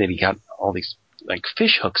seems to me that he got all these like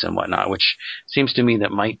fish hooks and whatnot, which seems to me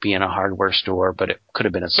that might be in a hardware store, but it could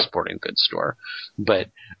have been a sporting goods store. But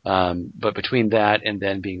between that and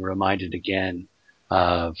then being reminded again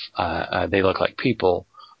of They Look Like People,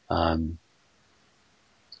 Blue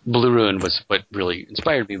Ruin was what really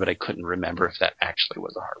inspired me, but I couldn't remember if that actually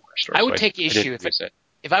was a hardware store. I would take issue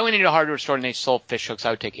if I went into a hardware store and they sold fish hooks. I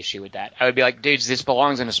would take issue with that. I would be like, dudes, this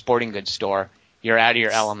belongs in a sporting goods store. You're out of your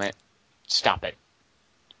element. Stop it.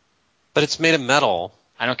 But it's made of metal.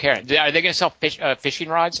 I don't care. Are they going to sell fishing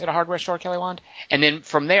rods at a hardware store, Kelly Wand? And then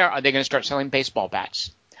from there, are they going to start selling baseball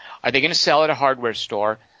bats? Are they going to sell at a hardware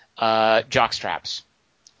store jock straps?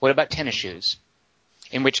 What about tennis shoes?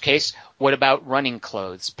 In which case, what about running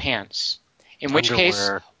clothes, pants? In which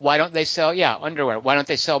case, why don't they sell underwear? Why don't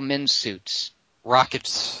they sell men's suits?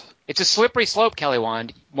 Rockets. It's a slippery slope, Kelly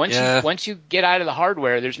Wand. Once you get out of the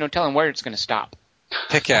hardware, there's no telling where it's going to stop.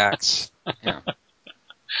 Pickaxe. Yeah.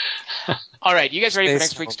 All right, you guys ready for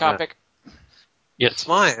next week's topic? Yes. It's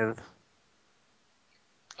mine.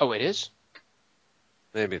 Oh, it is?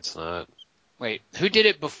 Maybe it's not. Wait, who did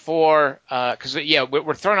it before? Because,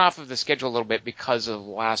 we're thrown off of the schedule a little bit because of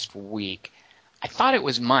last week. I thought it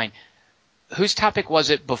was mine. Whose topic was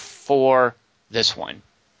it before this one?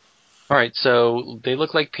 All right, so They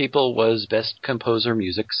Look Like People was Best Composer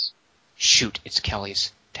Musics. Shoot, it's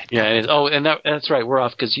Kelly's. That's right. We're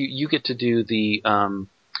off because you get to do the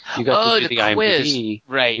the quiz. IMDb,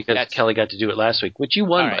 right? Because Kelly got to do it last week, which you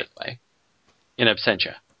won, by the way, in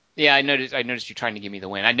absentia. Yeah, I noticed you trying to give me the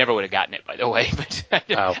win. I never would have gotten it, by the way. But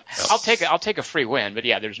I'll take a free win. But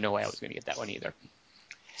yeah, there's no way I was going to get that one either.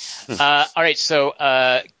 All right,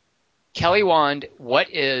 so Kelly Wand, what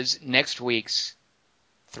is next week's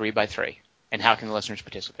 3x3, and how can the listeners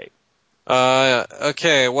participate?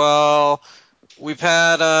 Okay, well, we've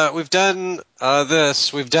done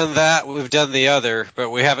this, we've done that, we've done the other, but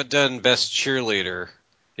we haven't done Best Cheerleader.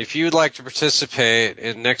 If you'd like to participate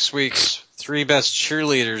in next week's 3 Best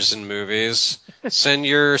Cheerleaders in Movies, send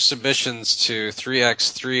your submissions to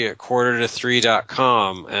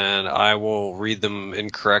 3x3@quarterto3.com, and I will read them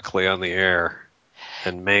incorrectly on the air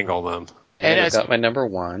and mangle them. And I got my number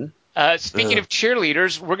 1. Speaking of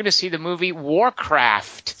cheerleaders, we're going to see the movie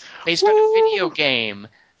Warcraft, based on a video game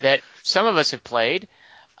that some of us have played.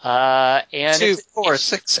 And 2, 4,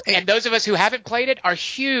 6, 8. And those of us who haven't played it are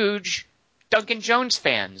huge Duncan Jones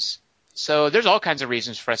fans. So there's all kinds of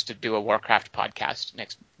reasons for us to do a Warcraft podcast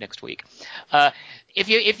next week.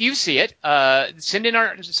 If you see it, send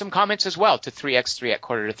in some comments as well to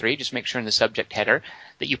 3x3@quarterto3. Just make sure in the subject header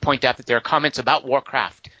that you point out that there are comments about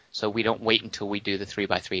Warcraft, so we don't wait until we do the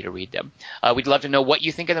 3x3 to read them. We'd love to know what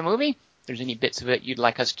you think of the movie. If there's any bits of it you'd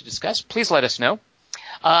like us to discuss, please let us know.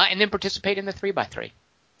 And then participate in the 3x3.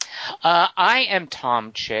 I am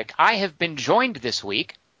Tom Chick. I have been joined this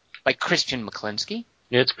week by Christian McClinsky.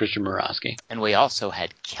 It's Christian Morosky. And we also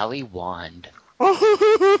had Kelly Wand. La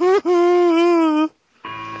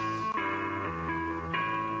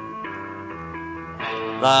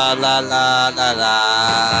la la la la.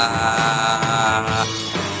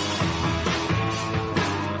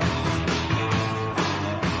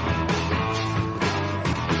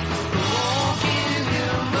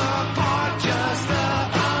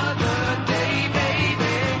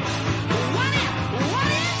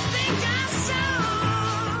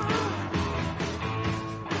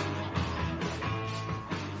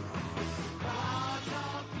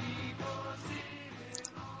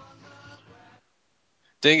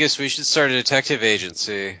 Dingus, we should start a detective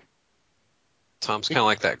agency. Tom's kind of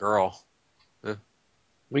like that girl.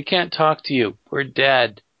 We can't talk to you. We're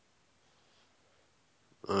dead.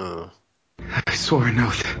 I swore an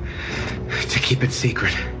oath to keep it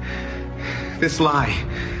secret. This lie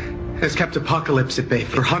has kept Apocalypse at bay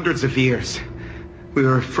for hundreds of years. We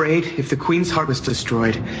were afraid if the Queen's heart was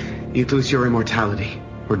destroyed, you'd lose your immortality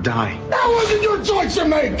or die. That wasn't your choice to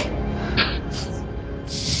make!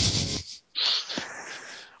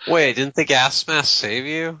 Wait, didn't the gas mask save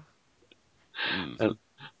you?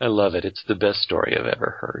 I love it. It's the best story I've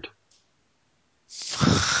ever heard.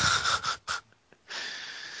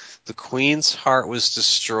 The Queen's heart was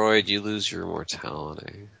destroyed, you lose your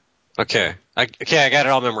immortality. Okay, I got it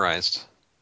all memorized.